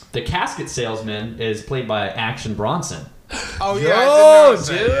 The casket salesman is played by Action Bronson, Oh Yo,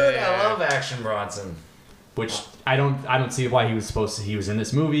 dude, I love Action Bronson. which I don't see why he was in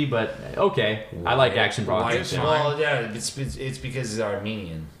this movie, but okay, I like Action Bronson. Well, yeah, it's because he's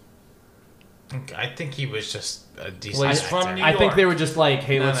Armenian. I think he was just a decent. Well, he's actor. from New I think York. they were just like,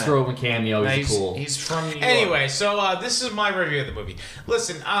 hey, No, let's no. throw him a cameo. No, He's cool. He's from New York. Anyway, so this is my review of the movie.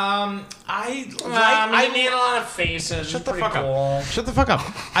 Listen, I I made a lot of faces. Shut the Pretty fuck cool. up. Shut the fuck up.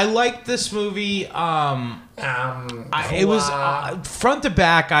 I like this movie. It was front to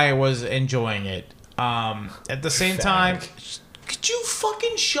back. I was enjoying it. At the same time, could you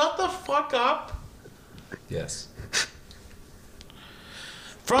fucking shut the fuck up? Yes.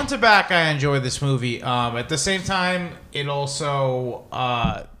 Front to back, I enjoyed this movie. At the same time, it also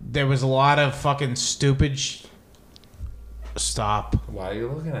there was a lot of fucking stupid. Stop. Why are you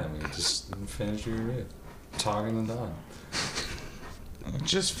looking at me? Just finish your review. Talking and done.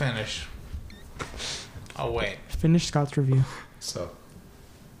 Just finish. Oh wait. Finish Scott's review. So.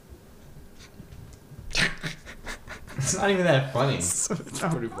 It's not even that funny. It's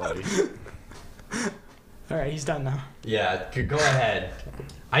pretty funny. All right, he's done now. Yeah, go ahead.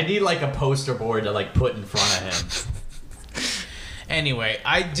 I need like a poster board to like put in front of him. Anyway,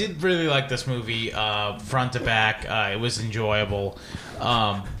 I did really like this movie, front to back. It was enjoyable,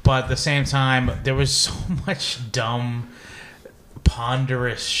 but at the same time, there was so much dumb,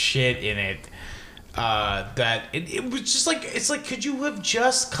 ponderous shit in it that it was just like it's like, could you have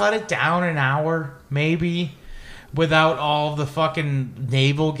just cut it down an hour, maybe, without all of the fucking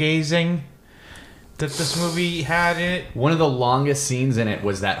navel gazing that this movie had in it? One of the longest scenes in it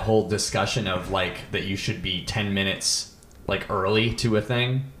was that whole discussion of like that you should be 10 minutes like early to a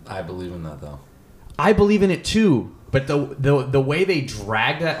thing. I believe in that though. I believe in it too, but the way they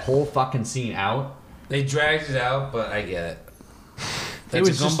dragged that whole fucking scene out, They dragged it out, but I get it. That's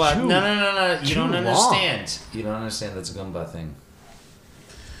was a just Goomba. too- No. You too don't long. understand. You don't understand. That's a Goomba thing.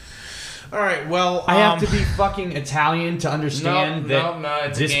 All right, well, I have to be fucking Italian to understand that No.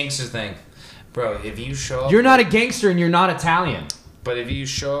 It's this- a gangster thing, bro. If you show up, you're not a gangster and you're not Italian. But if you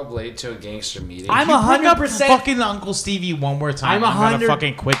show up late to a gangster meeting, I'm You bring up 100%. fucking Uncle Stevie one more time. I'm I'm gonna 100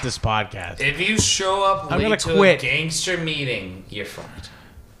 fucking quit this podcast. if you show up I'm gonna late to quit. a gangster meeting, you're fucked.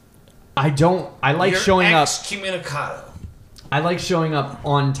 I like You're showing up. excommunicado. I like showing up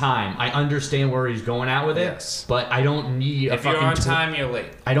on time. I understand where he's going at with it, Yes. but I don't need a If you're fucking on time, you're late.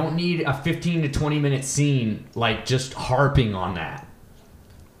 I don't need a 15 to 20 minute scene like just harping on that.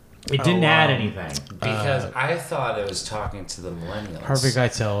 It didn't add anything. Because I thought it was talking to the millennials. Harvey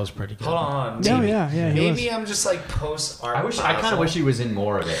Keitel was pretty good. Hold on. No, Maybe, yeah, he maybe I'm just like post art. I kind of wish he was in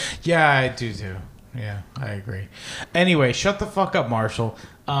more of it. Yeah, I do too. Yeah, I agree. Anyway, shut the fuck up, Marshall.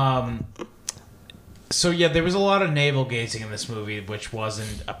 So yeah, there was a lot of navel gazing in this movie, which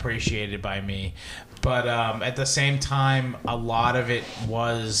wasn't appreciated by me. But at the same time, a lot of it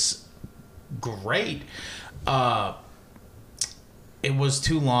was great. It was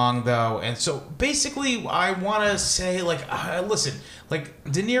too long though, and so basically, I want to say, like, listen, like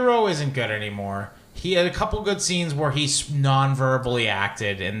De Niro isn't good anymore. He had a couple good scenes where he's non-verbally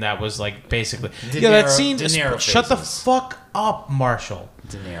acted, and that was like basically that scene. De Niro Shut the faces. fuck up, Marshall.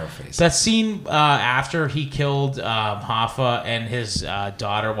 De Niro face. That scene after he killed Hoffa and his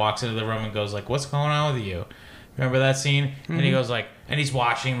daughter walks into the room and goes like, "What's going on with you?" Remember that scene? And he goes like, and he's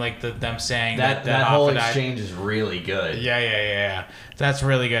watching like them saying That that whole Hoffa died. exchange is really good. Yeah. That's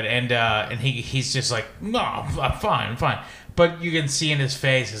really good. And he's just like, no, I'm fine. But you can see in his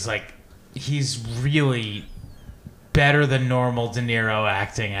face is like, he's really better than normal De Niro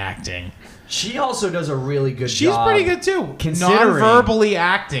acting. She also does a really good She's job. pretty good too. Considering- Non-verbally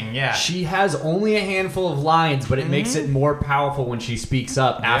acting, yeah. She has only a handful of lines, but it makes it more powerful when she speaks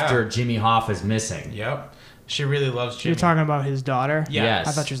up after Jimmy Hoff is missing. Yep. She really loves Jimmy. You're talking about his daughter. Yeah. Yes.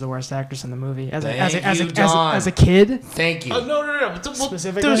 I thought she was the worst actress in the movie. As Thank a you, kid. Thank you. Oh, no.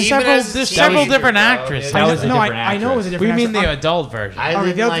 Specifically? There's Even several, as a there's teenager, several bro, different it- actresses. That was a no, different I know it was a actress. We different mean the actress. adult version. I Oh,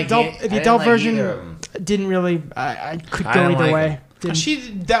 didn't the like adult, it. I the didn't adult like version either of 'em. didn't really. I could I go didn't either like way. it. Didn't- She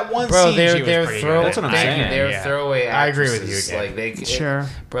that one Bro, scene they're she was they're pretty throw, good. That's what I'm saying. They're Yeah. throwaway I actresses. agree with you again. Like they, Sure.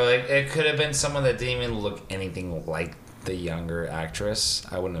 Bro, like it could have been someone that didn't even look anything like the younger actress.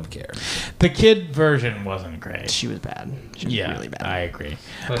 I wouldn't have cared. The kid version wasn't great. She was bad. She was really bad. I agree.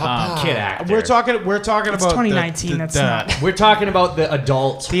 Kid actor. We're talking It's about 2019, that's not- We're talking about the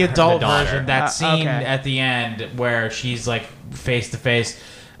adult. the adult daughter. version. That scene okay. at the end where she's like face to face.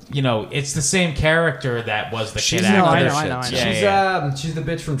 You know, it's the same character that was the She's kid in No, actor. I other know, I shit, know, I know. too. She's the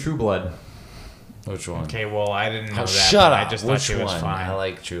bitch from True Blood. Which one? Okay, well, I didn't know that. Shut but up. I just thought Which she was one? fine. I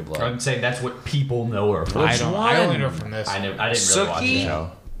like True Blood. I'm saying that's what people know her from. I only one? know from this. I didn't really watch the Suki?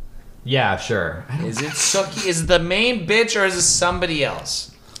 show. Yeah, sure. Is it Suki? Is it the main bitch or is it somebody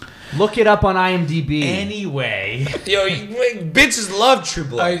else? Look it up on IMDb. Anyway, Yo, bitches love True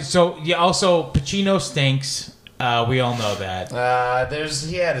Blood. so yeah. Also, Pacino stinks. We all know that.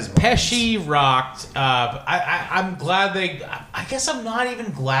 He had his moments. Pesci rocked. I'm glad they. I guess I'm not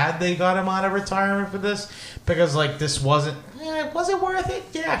even glad they got him out of retirement for this because like this wasn't. Was it worth it?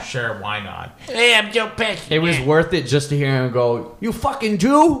 Yeah, sure. Why not? Hey, I'm Joe Pesci. It was worth it just to hear him go, "You fucking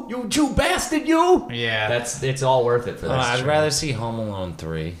Jew, you Jew bastard, you." Yeah. It's all worth it for this. I'd rather see Home Alone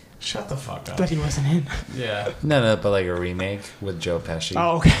 3. Shut the fuck up. That he wasn't in. Yeah. No, but like a remake with Joe Pesci.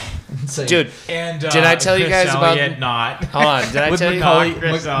 Oh, okay. So, Dude, And Did I tell you Chris guys about- Elliott not? hold on. Did I with tell you?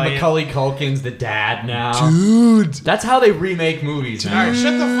 Macaulay Culkin's the dad now. Dude, that's how they remake movies. All right,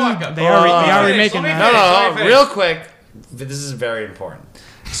 shut the fuck up. They are Let me remaking finish, that. No, let me finish. real quick. This is very important.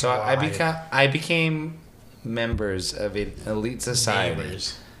 So Why? I became members of an elite society.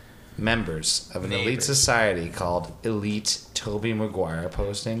 Neighbors. Members of an elite Neighbors. society called Elite Toby Maguire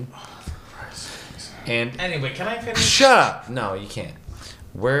Posting. And Anyway, can I finish? shut up. No, you can't.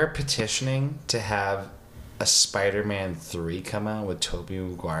 We're petitioning to have a Spider-Man 3 come out with Tobey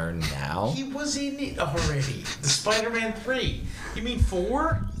Maguire now. He was in it already. The Spider-Man 3. You mean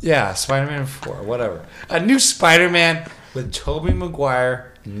 4? Yeah, Spider-Man 4, whatever. A new Spider-Man with Tobey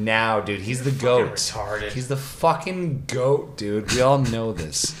Maguire now, dude. He's the goat. Retarded. He's the fucking goat, dude. We all know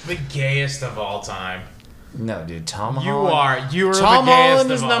this. The gayest of all time. No, dude. Tom You Holland. are Tom the gayest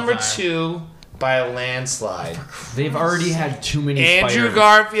Holland of is all number time. 2 by a landslide. They've already had too many. Andrew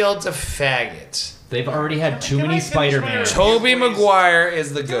Garfield's a faggot. They've already had too Can many I finish my Spider-Man. review? Tobey please? Maguire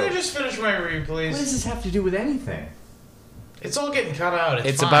is the Can I goat. just finish my review, please? What does this have to do with anything? It's all getting cut out.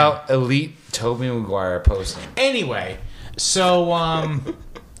 It's fine. about elite Tobey Maguire posting. Anyway, so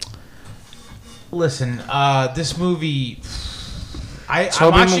listen, this movie. Tobey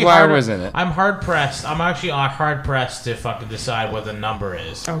I'm actually Maguire was in it. I'm hard pressed. I'm actually hard pressed to fucking decide what the number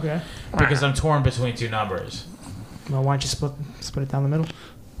is Okay. because I'm torn between two numbers. Well, why don't you split it down the middle?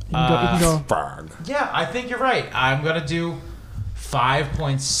 You can go. Frog. Yeah, I think you're right. I'm gonna do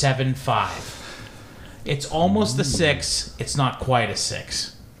 5.75. It's almost a 6. It's not quite a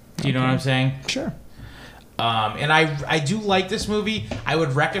 6. Do you know what I'm saying? Sure. And I do like this movie. I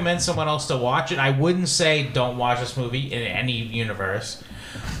would recommend someone else to watch it. I wouldn't say don't watch this movie in any universe.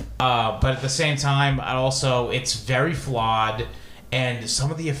 But at the same time, it's very flawed, and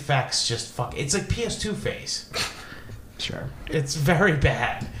some of the effects just it's like PS2 face. Sure. It's very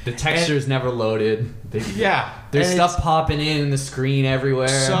bad. The texture's never loaded. Yeah. There's and stuff popping in the screen everywhere.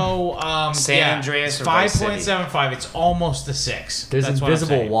 So, San Andreas or Vice City? 5.75. It's almost a 6. there's That's what I'm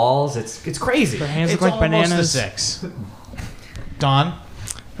invisible saying. walls. It's crazy. Their hands It's look like almost bananas. a 6. Don?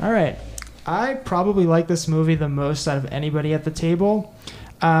 All right. I probably like this movie the most out of anybody at the table.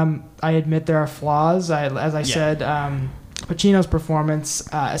 I admit there are flaws. As I said, Pacino's performance,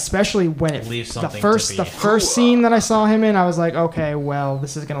 especially when it Leaves the something first to the be. first scene that I saw him in, I was like, okay, well,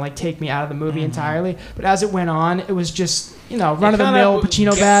 this is gonna like take me out of the movie entirely. But as it went on, it was just run of the mill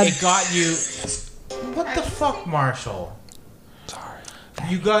Pacino bad. It got you. What the fuck, Marshall? Sorry.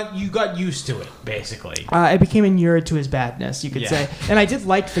 You got used to it, basically. It became inured to his badness, you could Yeah. say, and I did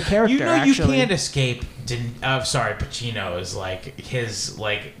like the character. You know actually. you can't escape. Pacino's his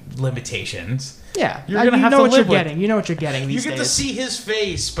limitations. Yeah, You're gonna have know to what live you're with- getting. You know what you're getting You these get to days. see his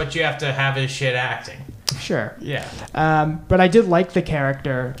face, but you have to have his shit acting. Sure. Yeah. But I did like the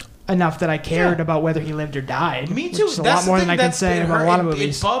character enough that I cared Yeah. about whether he lived or died. Me too. Which is a That's lot more the than I thing can say about a lot of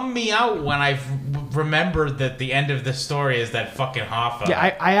movies. It bummed me out when I remembered that the end of the story is that fucking Hoffa.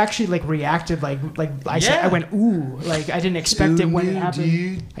 Yeah, I actually reacted like I said, Yeah. I went ooh, like I didn't expect it when it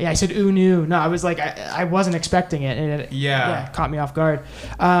happened. Yeah, I said ooh no. No, I was like I wasn't expecting it, and it Yeah. caught me off guard.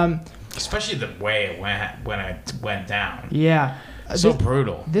 Especially the way it went when it went down. Yeah. So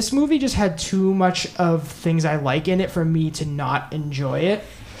brutal. This movie just had too much of things I like in it for me to not enjoy it.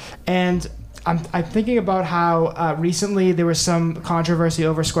 And I'm thinking about how recently there was some controversy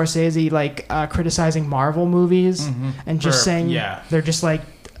over Scorsese criticizing Marvel movies and just saying they're just like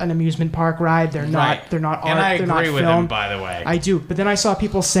an amusement park ride. They're not Right. they're not art. And I they're not agree with film. him, by the way. I do. But then I saw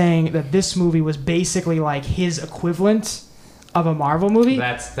people saying that this movie was basically like his equivalent of a Marvel movie.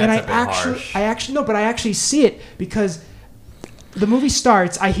 That's and a bit harsh. I actually see it because the movie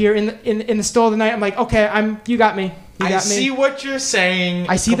starts. I hear in the still of the night. I'm like, okay, you got me. You I got me. see what you're saying.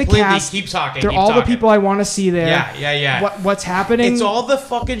 I see the completely. cast. Keep talking. They're keep all talking. the people I want to see there. Yeah. What's happening? It's all the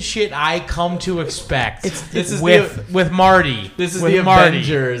fucking shit I come to expect. This is with Marty. This is with the Marty.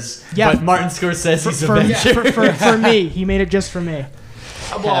 Avengers. Yeah. But Martin Scorsese's for, Avengers. for me. He made it just for me.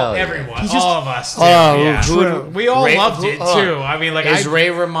 Well, Hell yeah. everyone, He's just- all of us. Too, Oh, yeah. True. We all Ray- loved it hold on. too. I mean, Is Ray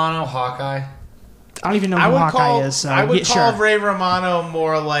Romano Hawkeye? I don't even know I who would Hawkeye call is. So I would yeah, call sure. Ray Romano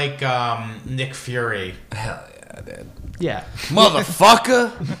more like Nick Fury. Hell yeah, dude. Yeah. Motherfucker.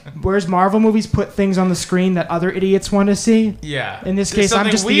 Whereas Marvel movies put things on the screen that other idiots want to see. Yeah. In this There's case, I'm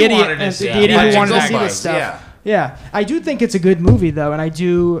something just we the idiot, wanted to see. the idiot who Yeah, wanted to see exactly. this stuff. Yeah. Yeah, I do think it's a good movie though, and I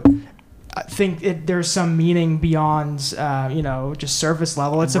do think there's some meaning beyond, just surface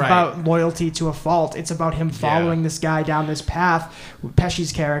level. It's Right. about loyalty to a fault. It's about him following this guy down this path,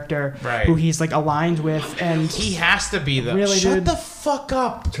 Pesci's character, Right. who he's like aligned with, and He has to be though. Really, Shut dude? the fuck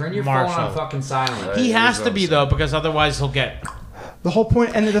up. Turn your Marshall. phone on fucking silent. He has He's to be though, because otherwise he'll get. the whole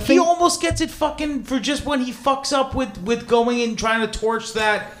point. And the He thing, almost gets it fucking for just when he fucks up with going and trying to torch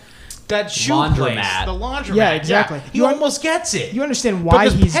that shoe Laundromat. place, the laundromat. Yeah, exactly. He You almost gets it. you understand why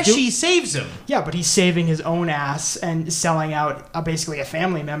because he's Pesci saves him. Yeah, but he's saving his own ass and selling out basically a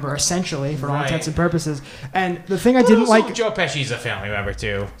family member, essentially, for all Right. intents and purposes. And the thing I But didn't also, like... Joe Pesci's a family member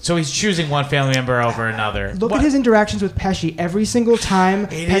too, so he's choosing one family member over another. Look What- at his interactions with Pesci. Every single time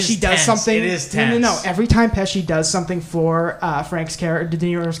It Pesci is does tense. something... It is No. tense. Every time Pesci does something for Frank's character, De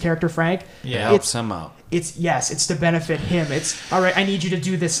Niro's character, Frank, Yeah. Helps him out. it's to benefit him. It's, all right, I need you to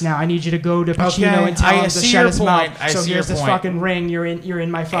do this now. I need you to go to Pacino Okay, and tell I him to see shut your his point. mouth. I So see here's your this point. fucking ring. You're in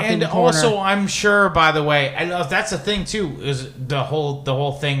my fucking And corner. also, I'm sure, by the way, and that's the thing too, is the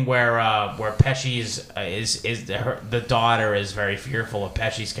whole thing where Pesci's the daughter is very fearful of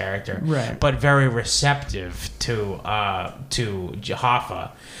Pesci's character, Right. but very receptive to Hoffa,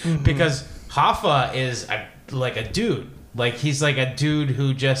 Mm-hmm. because Hoffa is like a dude. Like he's like a dude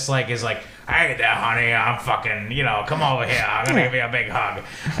who just like is like, hey there, honey, I'm fucking, come over here, I'm gonna give you a big hug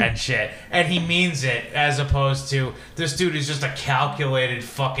and shit. And he means it, as opposed to this dude is just a calculated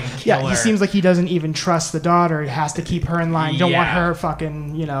fucking killer. Yeah, he seems like he doesn't even trust the daughter. He has to keep her in line. Don't want Yeah. her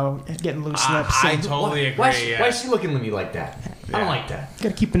fucking, getting loose lips. I And totally agree. Why yeah. is she looking at me like that? I don't like that.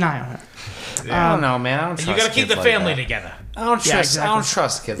 gotta keep an eye on her. I don't know, man. I don't And trust you gotta keep kids the like family that. together. I don't trust. Yeah, I exactly. don't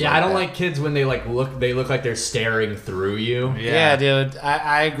trust kids. Yeah, like I don't that. like kids when they look like they're staring through you. Yeah, dude.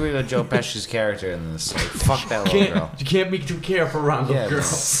 I agree with Joe Pesci's character in this. Like, fuck that little girl. You can't be too careful around little Yeah,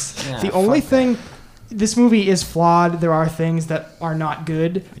 girls. Yeah, The only fuck thing, this movie is flawed. There are things that are not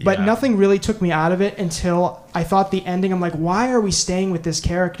good, but Yeah. nothing really took me out of it until I thought the ending. I'm like, why are we staying with this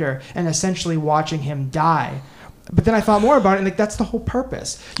character and essentially watching him die? But then I thought more about it, and like that's the whole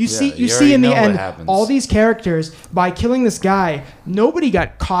purpose. You see you in already the know what end, happens. all these characters by killing this guy, nobody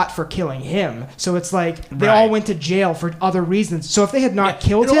got caught for killing him. So it's like they all Right. went to jail for other reasons. So if they had not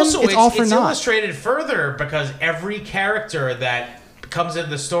killed And him, also, it's all for it's naught. illustrated further because every character that comes into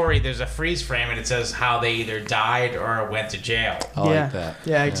the story, there's a freeze frame and it says how they either died or went to jail. I yeah, like that.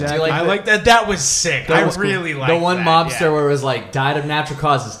 yeah, exactly. like I the- like that. That was sick. I really like the one that, mobster yeah. where it was like died of natural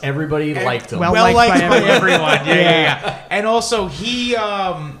causes. Everybody liked him. well- well liked liked by by everyone. everyone. Yeah. And also he,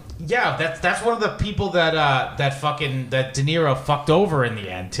 that's one of the people that that De Niro fucked over in the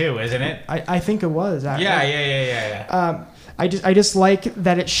end too, isn't it? I think it was. Actually. Yeah. I just like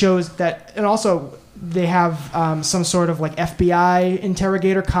that it shows that, and also they have some sort of like FBI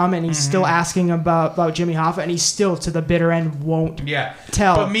interrogator come and he's still asking about Jimmy Hoffa, and he's still to the bitter end won't Yeah.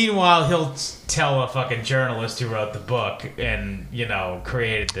 tell. But meanwhile, he'll tell a fucking journalist who wrote the book and,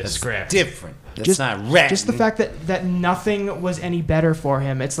 created the script. Different. That's just, not red. just the fact that nothing was any better for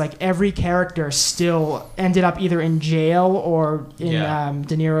him. It's like every character still ended up either in jail or in Yeah.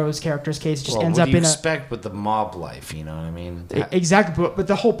 De Niro's character's case just well, ends what up do you in a expect with the mob life? You know what I mean? exactly. But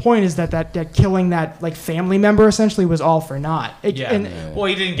the whole point is that killing that like family member essentially was all for naught. Yeah. And Well,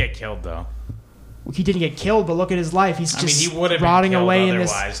 he didn't get killed, though. he didn't get killed, but look at his life. He's I mean, just he would have rotting been killed away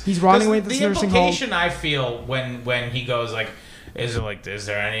otherwise. in this. He's rotting away in The this nursing home. implication I feel when he goes like, is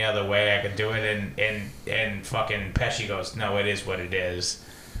there any other way I could do it? And fucking Pesci goes, no, it is what it is.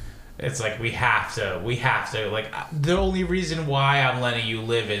 It's like we have to like the only reason why I'm letting you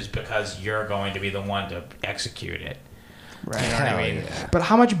live is because you're going to be the one to execute it. Right. You know what I Hell mean? yeah. But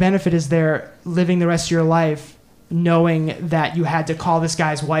how much benefit is there living the rest of your life knowing that you had to call this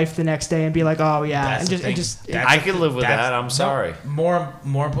guy's wife the next day and be like, oh yeah, That's and the just, thing. and just That's I the- can live with that's- that. I'm no, sorry. More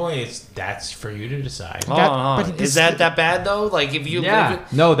importantly, that's for you to decide. Oh, That- oh, but this- is that bad though? Like if you Yeah. live,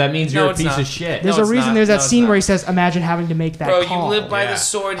 No, that means No, you're a it's piece not. of shit. there's No, a it's reason not. there's No, that it's scene not. where he says, imagine having to make that bro, call. you live by Yeah. the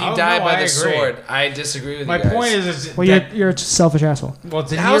sword, you Oh, die no, by I the agree. sword. I disagree with My you guys. point is Well, that, you're a selfish asshole. well,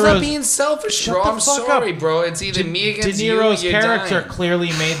 De How's that Niro's being selfish, Shut bro? the I'm fuck sorry, up. bro. It's either me De against Niro's you. You're character dying.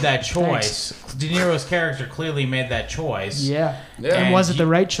 clearly made that choice. De Niro's character clearly made that choice. Yeah. Yeah. And was it the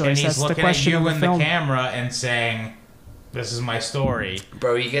right choice? And he's That's the looking question at of you the in film. the camera and saying, "This is my story."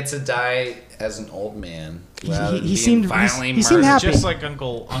 Bro, you get to die as an old man. He- rather he than being seemed- violently he seemed murdered. happy. Just like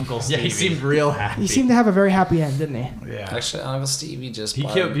Uncle Yeah, Stevie. he seemed real happy. He seemed to have a very happy end, didn't he? Yeah. Actually, Uncle Stevie just He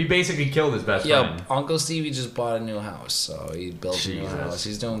bought killed. He basically killed his best Yo, friend. Uncle Stevie just bought a new house, so he built a new Jesus. house.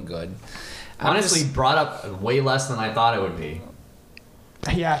 He's doing good. Honestly, brought up way less than I thought it would be.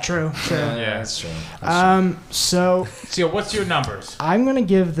 Yeah, true. Yeah, that's true. So So what's your numbers? I'm gonna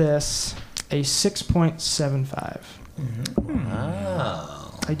give this a 6.75.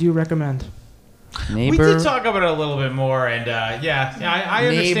 I do recommend. We did talk about it a little bit more, and I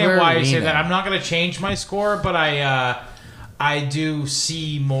understand why you say Neighbor that. I'm not going to change my score, but I do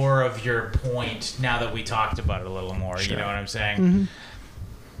see more of your point now that we talked about it a little more. You know what I'm saying?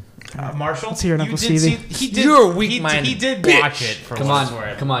 Marshall, Let's hear it, you Uncle did Stevie. he did. You're a weak-minded He did bitch. watch it for Come what it's on,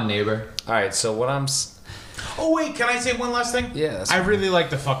 worth. come on, neighbor. All right, so what I'm... Oh wait, can I say one last thing? Yeah, that's I fine. really like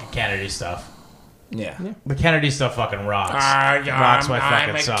the fucking Kennedy stuff. Yeah. The Kennedy stuff fucking rocks. Rocks my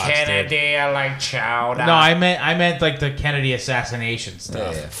fucking socks, dude. I like chowder. No, I meant like the Kennedy assassination Yeah,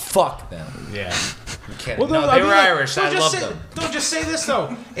 stuff. yeah. Fuck them. Yeah. No, they were Irish. I love them. Don't just say this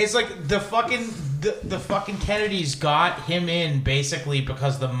though. It's like the fucking Kennedys got him in basically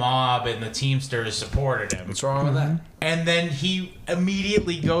because the mob and the Teamsters supported him. What's wrong with that? And then he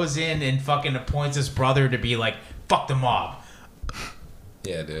immediately goes in and fucking appoints his brother to be like, fuck the mob.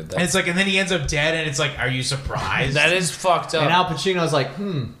 Yeah, dude. And it's like, and then he ends up dead, and it's like, are you surprised? That is fucked up. And Al Pacino's like,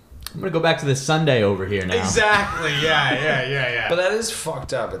 I'm gonna go back to this Sunday over here now. Exactly. Yeah. But that is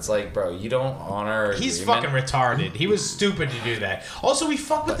fucked up. It's like, bro, you don't honor. He's agreement. fucking retarded. He was stupid to do that. Also, he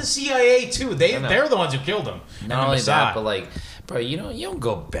fucked with the CIA too. They're the ones who killed him. Not only that, but like, bro, you don't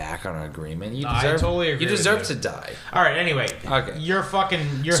go back on an agreement. You No, I deserve. totally agree You with deserve you. to die. All right. Anyway, Okay. Your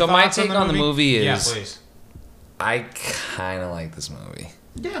So my thoughts take on the movie is- yeah, please. I kind of like this movie.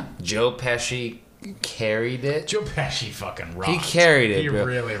 Yeah. Joe Pesci carried it. Joe Pesci fucking rocked. He carried it. He bro.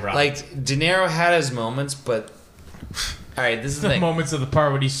 really rocked. Like De Niro had his moments, but all right, this is the the thing. moments of the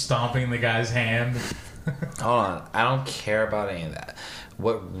part when he's stomping the guy's hand. Hold on, I don't care about any of that.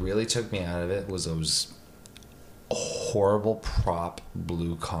 What really took me out of it was those horrible prop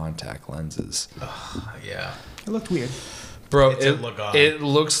blue contact lenses. Yeah. It looked weird. Bro, It did look odd. it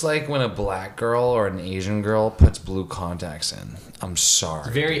looks like when a black girl or an Asian girl puts blue contacts in. I'm sorry.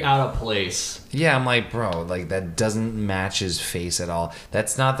 It's very out of place. Yeah, I'm like, bro, like that doesn't match his face at all.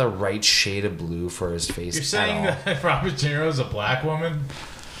 That's not the right shade of blue for his face You're at saying all. that Robert De Niro's a black woman?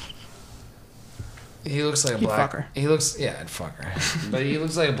 He looks like a He'd black. fuck her. He looks, yeah, I'd fuck her. But he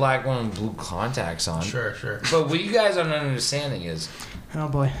looks like a black woman with blue contacts on. Sure. But what you guys aren't understanding is Oh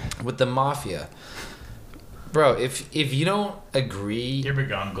boy. with the mafia, bro. If you don't agree, Here we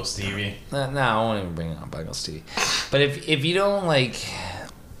go, Uncle Stevie. no, I won't even bring up Uncle Stevie. But if you don't like,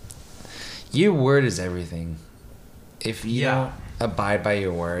 your word is everything. If you Yeah. don't abide by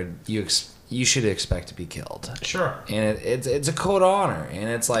your word, you should expect to be killed. Sure. And it's a code of honor, and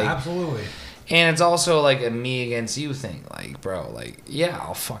it's like. Absolutely. And it's also like a me against you thing. Like, bro, like, yeah,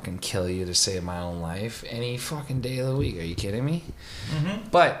 I'll fucking kill you to save my own life any fucking day of the week. Are you kidding me? Mm-hmm.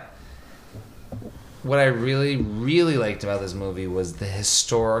 But what I really, really liked about this movie was the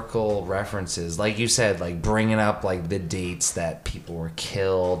historical references. Like you said, like bringing up like the dates that people were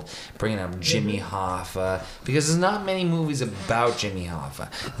killed, bringing up Jimmy Hoffa. Because there's not many movies about Jimmy Hoffa.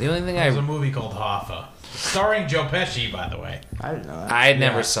 The only thing There's a movie called Hoffa. Starring Joe Pesci, by the way. I didn't know that. I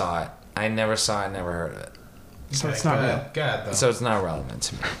never saw it. I never saw it, never heard of it. So Okay, it's not go real. ahead. Go ahead, though. So it's not relevant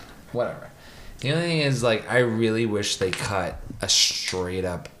to me. Whatever. The only thing is, like, I really wish they cut a straight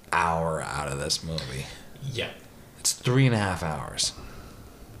up hour out of this movie. Yeah. It's 3.5 hours.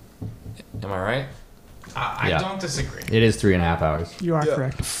 Am I right? I Yeah. don't disagree. It is 3.5 hours. You are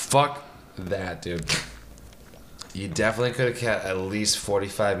correct. Fuck that, dude. You definitely could have cut at least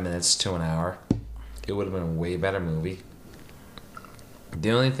 45 minutes to an hour. It would have been a way better movie.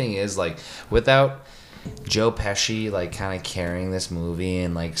 The only thing is, like, without Joe Pesci, like, kind of carrying this movie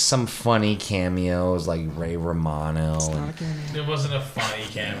and, like, some funny cameos, like Ray Romano. And, It wasn't a funny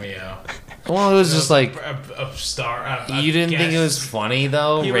cameo. well, it was just like, a star. you didn't think it was funny,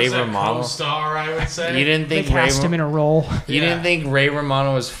 though? He Ray was a Romano? co-star, I would say. You didn't They think Ray cast him in a role. You Yeah. didn't think Ray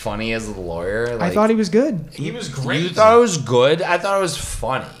Romano was funny as a lawyer? I thought he was good. He was great. You thought it was good? I thought it was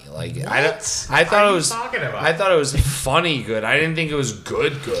funny. Like I thought it was. Talking about? I thought it was funny good. I didn't think it was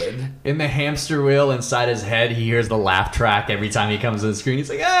good. In the hamster wheel inside his head, he hears the laugh track every time he comes to the screen. He's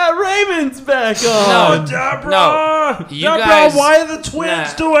like, Raymond's back on. Deborah! No, you Deborah, guys- why are the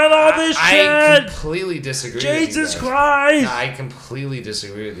twins doing all this I shit? completely disagree. Jesus with you guys. Christ! No, I completely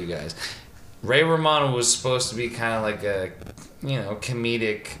disagree with you guys. Ray Romano was supposed to be kind of like a,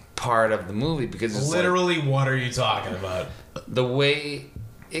 comedic part of the movie because it's Literally, what are you talking about? like the way.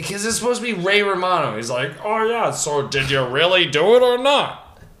 Because it's supposed to be Ray Romano. He's like, oh yeah, so did you really do it or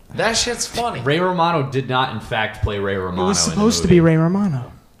not? That shit's funny. Ray Romano did not, in fact, play Ray Romano. It was in the supposed to movie. be Ray Romano.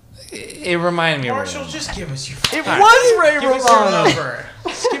 It reminded me of Ray Marshall, Romano. just give us your. It was Ray Give us your Romano. number.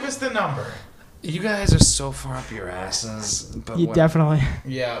 Just give us the number. You guys are so far up your asses. But You definitely.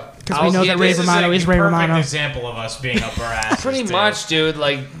 Yeah. Because we know that Ray Romano is Ray Romano. Perfect example of us being up our asses. Pretty too. much, dude.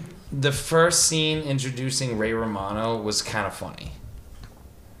 Like, the first scene introducing Ray Romano was kind of funny.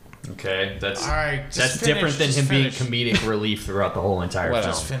 Okay, that's All right. just that's finish, different than just him finish. being comedic relief throughout the whole entire What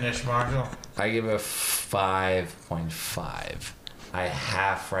film. Just finish, Marshall. I give it a 5.5. I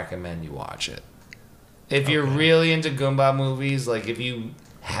half recommend you watch it. If you're really into Goomba movies, like if you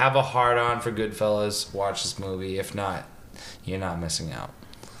have a hard on for Goodfellas, watch this movie. If not, you're not missing out.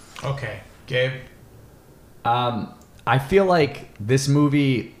 Okay, Gabe. I feel like this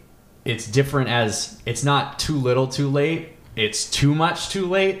movie, it's different as it's not too little too late. It's too much too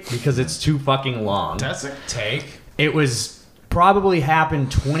late because it's too fucking long. That's a take. It was probably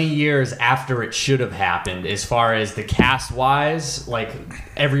happened 20 years after it should have happened as far as the cast wise, like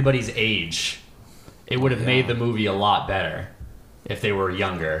everybody's age. It would have made the movie a lot better if they were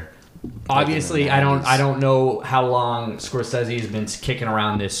younger. Obviously, I 90s. don't know how long Scorsese has been kicking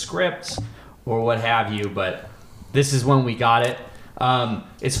around this script or what have you, but this is when we got it.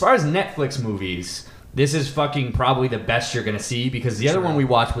 As far as Netflix movies, this is fucking probably the best you're gonna see because the other one we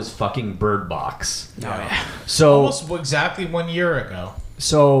watched was fucking Bird Box. Yeah. So Almost exactly 1 year ago.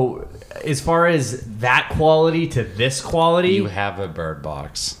 so as far as that quality to this quality, You have a bird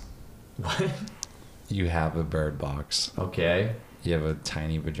box. what? You have a bird box. Okay. You have a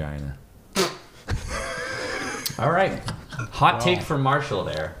tiny vagina. All right. Hot take from Marshall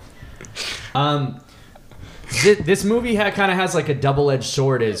there. This movie kind of has like a double-edged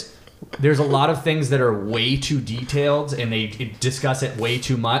sword. Is there's a lot of things that are way too detailed and they discuss it way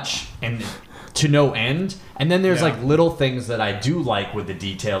too much and to no end. And then there's Yeah. like little things that I do like with the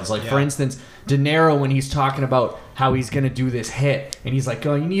details. Like for Yeah. instance, De Niro when he's talking about how he's gonna do this hit and he's like,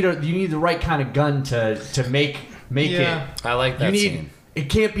 oh, you need the right kind of gun to make Yeah. it. I like that You need. scene. It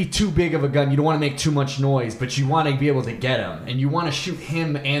can't be too big of a gun. You don't want to make too much noise, but you want to be able to get him, and you want to shoot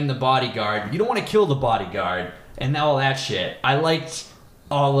him and the bodyguard. You don't want to kill the bodyguard and all that shit. I liked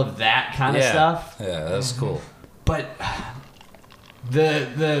all of that kind of stuff, Yeah, that's cool. but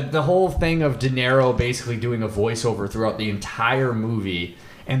the whole thing of De Niro basically doing a voiceover throughout the entire movie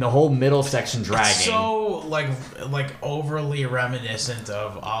and the whole middle section dragging. So like overly reminiscent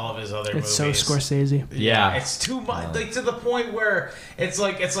of all of his other It's movies. so Scorsese. Yeah. It's too much, like to the point where it's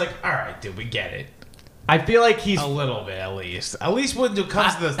like, all right, dude, we get it I feel like he's. a little bit at least. At least when it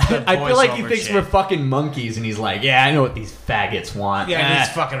comes to the I feel like he voiceover thinks shit. we're fucking monkeys, and he's like, "Yeah, I know what these faggots want. Yeah,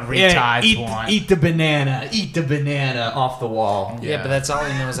 these fucking retards want." Eat the banana off the wall." Yeah, but that's all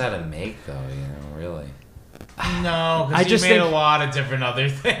he knows how to make, though. You know, really. No, I because he just made think- a lot of different other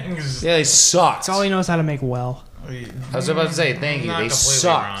things. Yeah, they sucked. That's all he knows how to make well. I was about to say thank you. Not They completely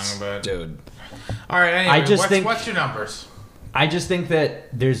sucked, wrong, but- dude. All right, anyway, I just think- what's your numbers? I just think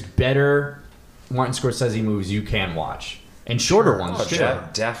that there's better Martin Scorsese movies you can watch, and shorter ones Oh, too.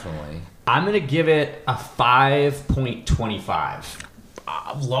 definitely. I'm gonna give it a 5.25.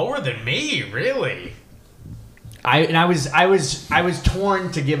 Lower than me, really. I was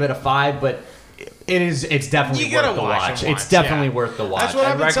torn to give it a 5, but it's definitely You gotta worth the watch watch. it once, It's definitely yeah. worth the watch. That's what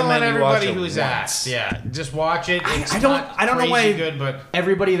I've been telling recommend you watch everybody it who's once. asked. Yeah, just watch it. It's I don't know crazy why good, but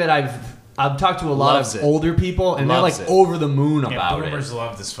everybody that I've talked to a lot Loves of it. older people, and Loves they're it. like over the moon yeah, about boomers it.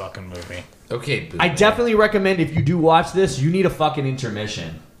 love this fucking movie. Okay, boo. I definitely recommend if you do watch this, you need a fucking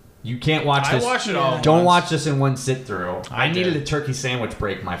intermission. You can't watch I this. watched it all. Don't once. watch this in one sit through. I I needed did. a turkey sandwich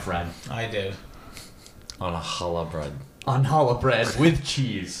break, my friend, I did. on a challah bread. on challah bread with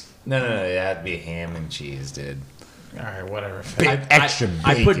cheese. No, it had to be ham and cheese, dude. All right, whatever. Extra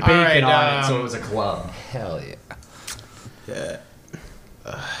I put bacon. bacon All right, on it, so it was a club. Hell yeah.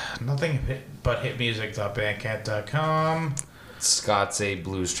 Nothing but hitmusic.bandcamp.com. Scott's a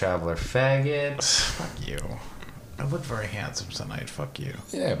blues traveler faggot. Fuck you. I look very handsome tonight. Fuck you.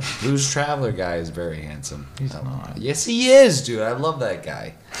 Yeah, blues traveler guy is very handsome. He's not. Yes, he is, dude. I love that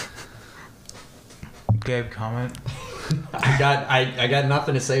guy. Gabe, comment. I got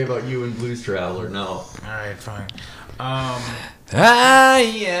nothing to say about you and Blues Traveler. No. All right, fine.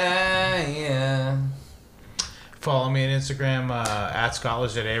 Yeah. Follow me on Instagram at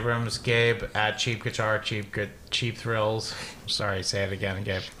Scott_Abrams, Gabe at Cheap Guitar, Cheap Thrills. Sorry, say it again,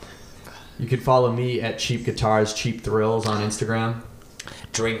 Gabe. You can follow me at Cheap Guitars, Cheap Thrills on Instagram.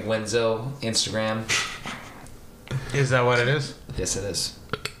 Drink Wenzo, Instagram. Is that what it is? Yes, it is.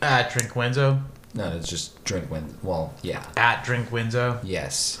 At Drink Winzo. No, it's just Drink Wenzo. Well, yeah. At Drink Winzo.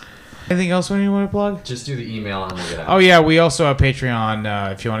 Yes. Anything else when you want to plug? Just do the email and we'll get out. Oh yeah, we also have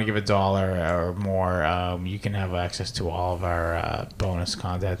Patreon. If you want to give $1 or more, you can have access to all of our bonus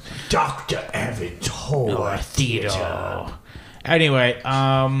content. Dr. Evan Tour Theater. Anyway,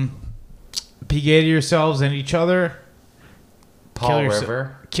 Be gay to yourselves and each other. Paul yourse-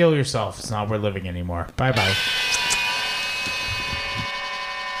 River. Kill yourself. It's not worth living anymore. Bye bye.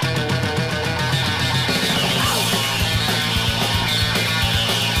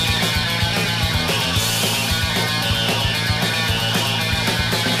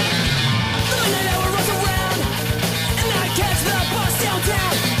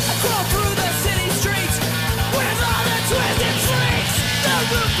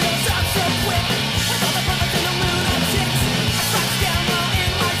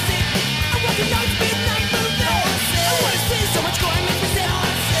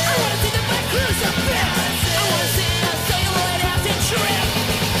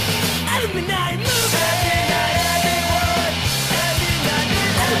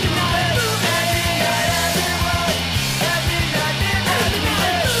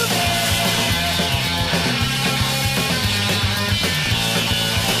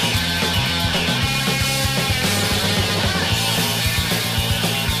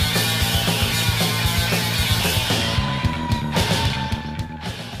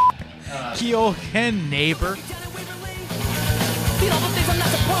 Kyogen neighbor. Feel all the things I'm not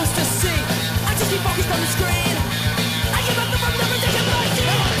supposed to see. I just keep focused on the screen. I give up the room, never taking my seat.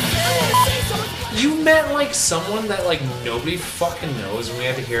 I wanna see so much. You met like someone that like nobody fucking knows, and we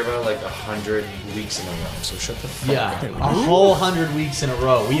had to hear about it like 100 weeks in a row. So shut the fuck Yeah, up. a whole 100 weeks in a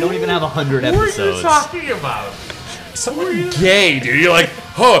row. We don't even have 100 episodes. talking about? Someone gay, dude. You're like,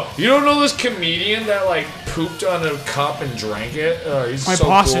 huh? You don't know this comedian that like pooped on a cup and drank it? He's My so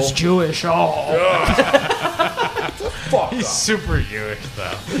boss cool. is Jewish. Oh. Fuck He's off. super Jewish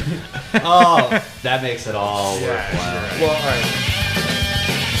though. Oh, that makes it all worthwhile. Well, all right.